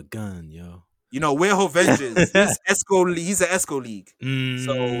like I'm a gun, yo. We're Hovengers. He's Esco. He's an Esco league.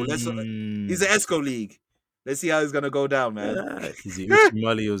 So he's an Esco league. Let's see how he's gonna go down, man. Is he Uchi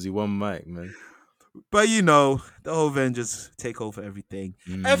Mully or is he one mic, man? But the Hovengers take over everything.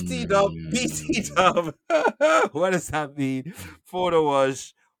 FT dub, BT dub. What does that mean? For the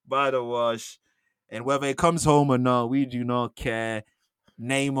wash, by the wash. And whether it comes home or not, we do not care.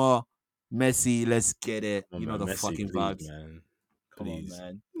 Neymar, Messi, let's get it. The Messi, fucking vibes. Man. Come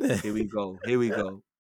on, man. Here we go.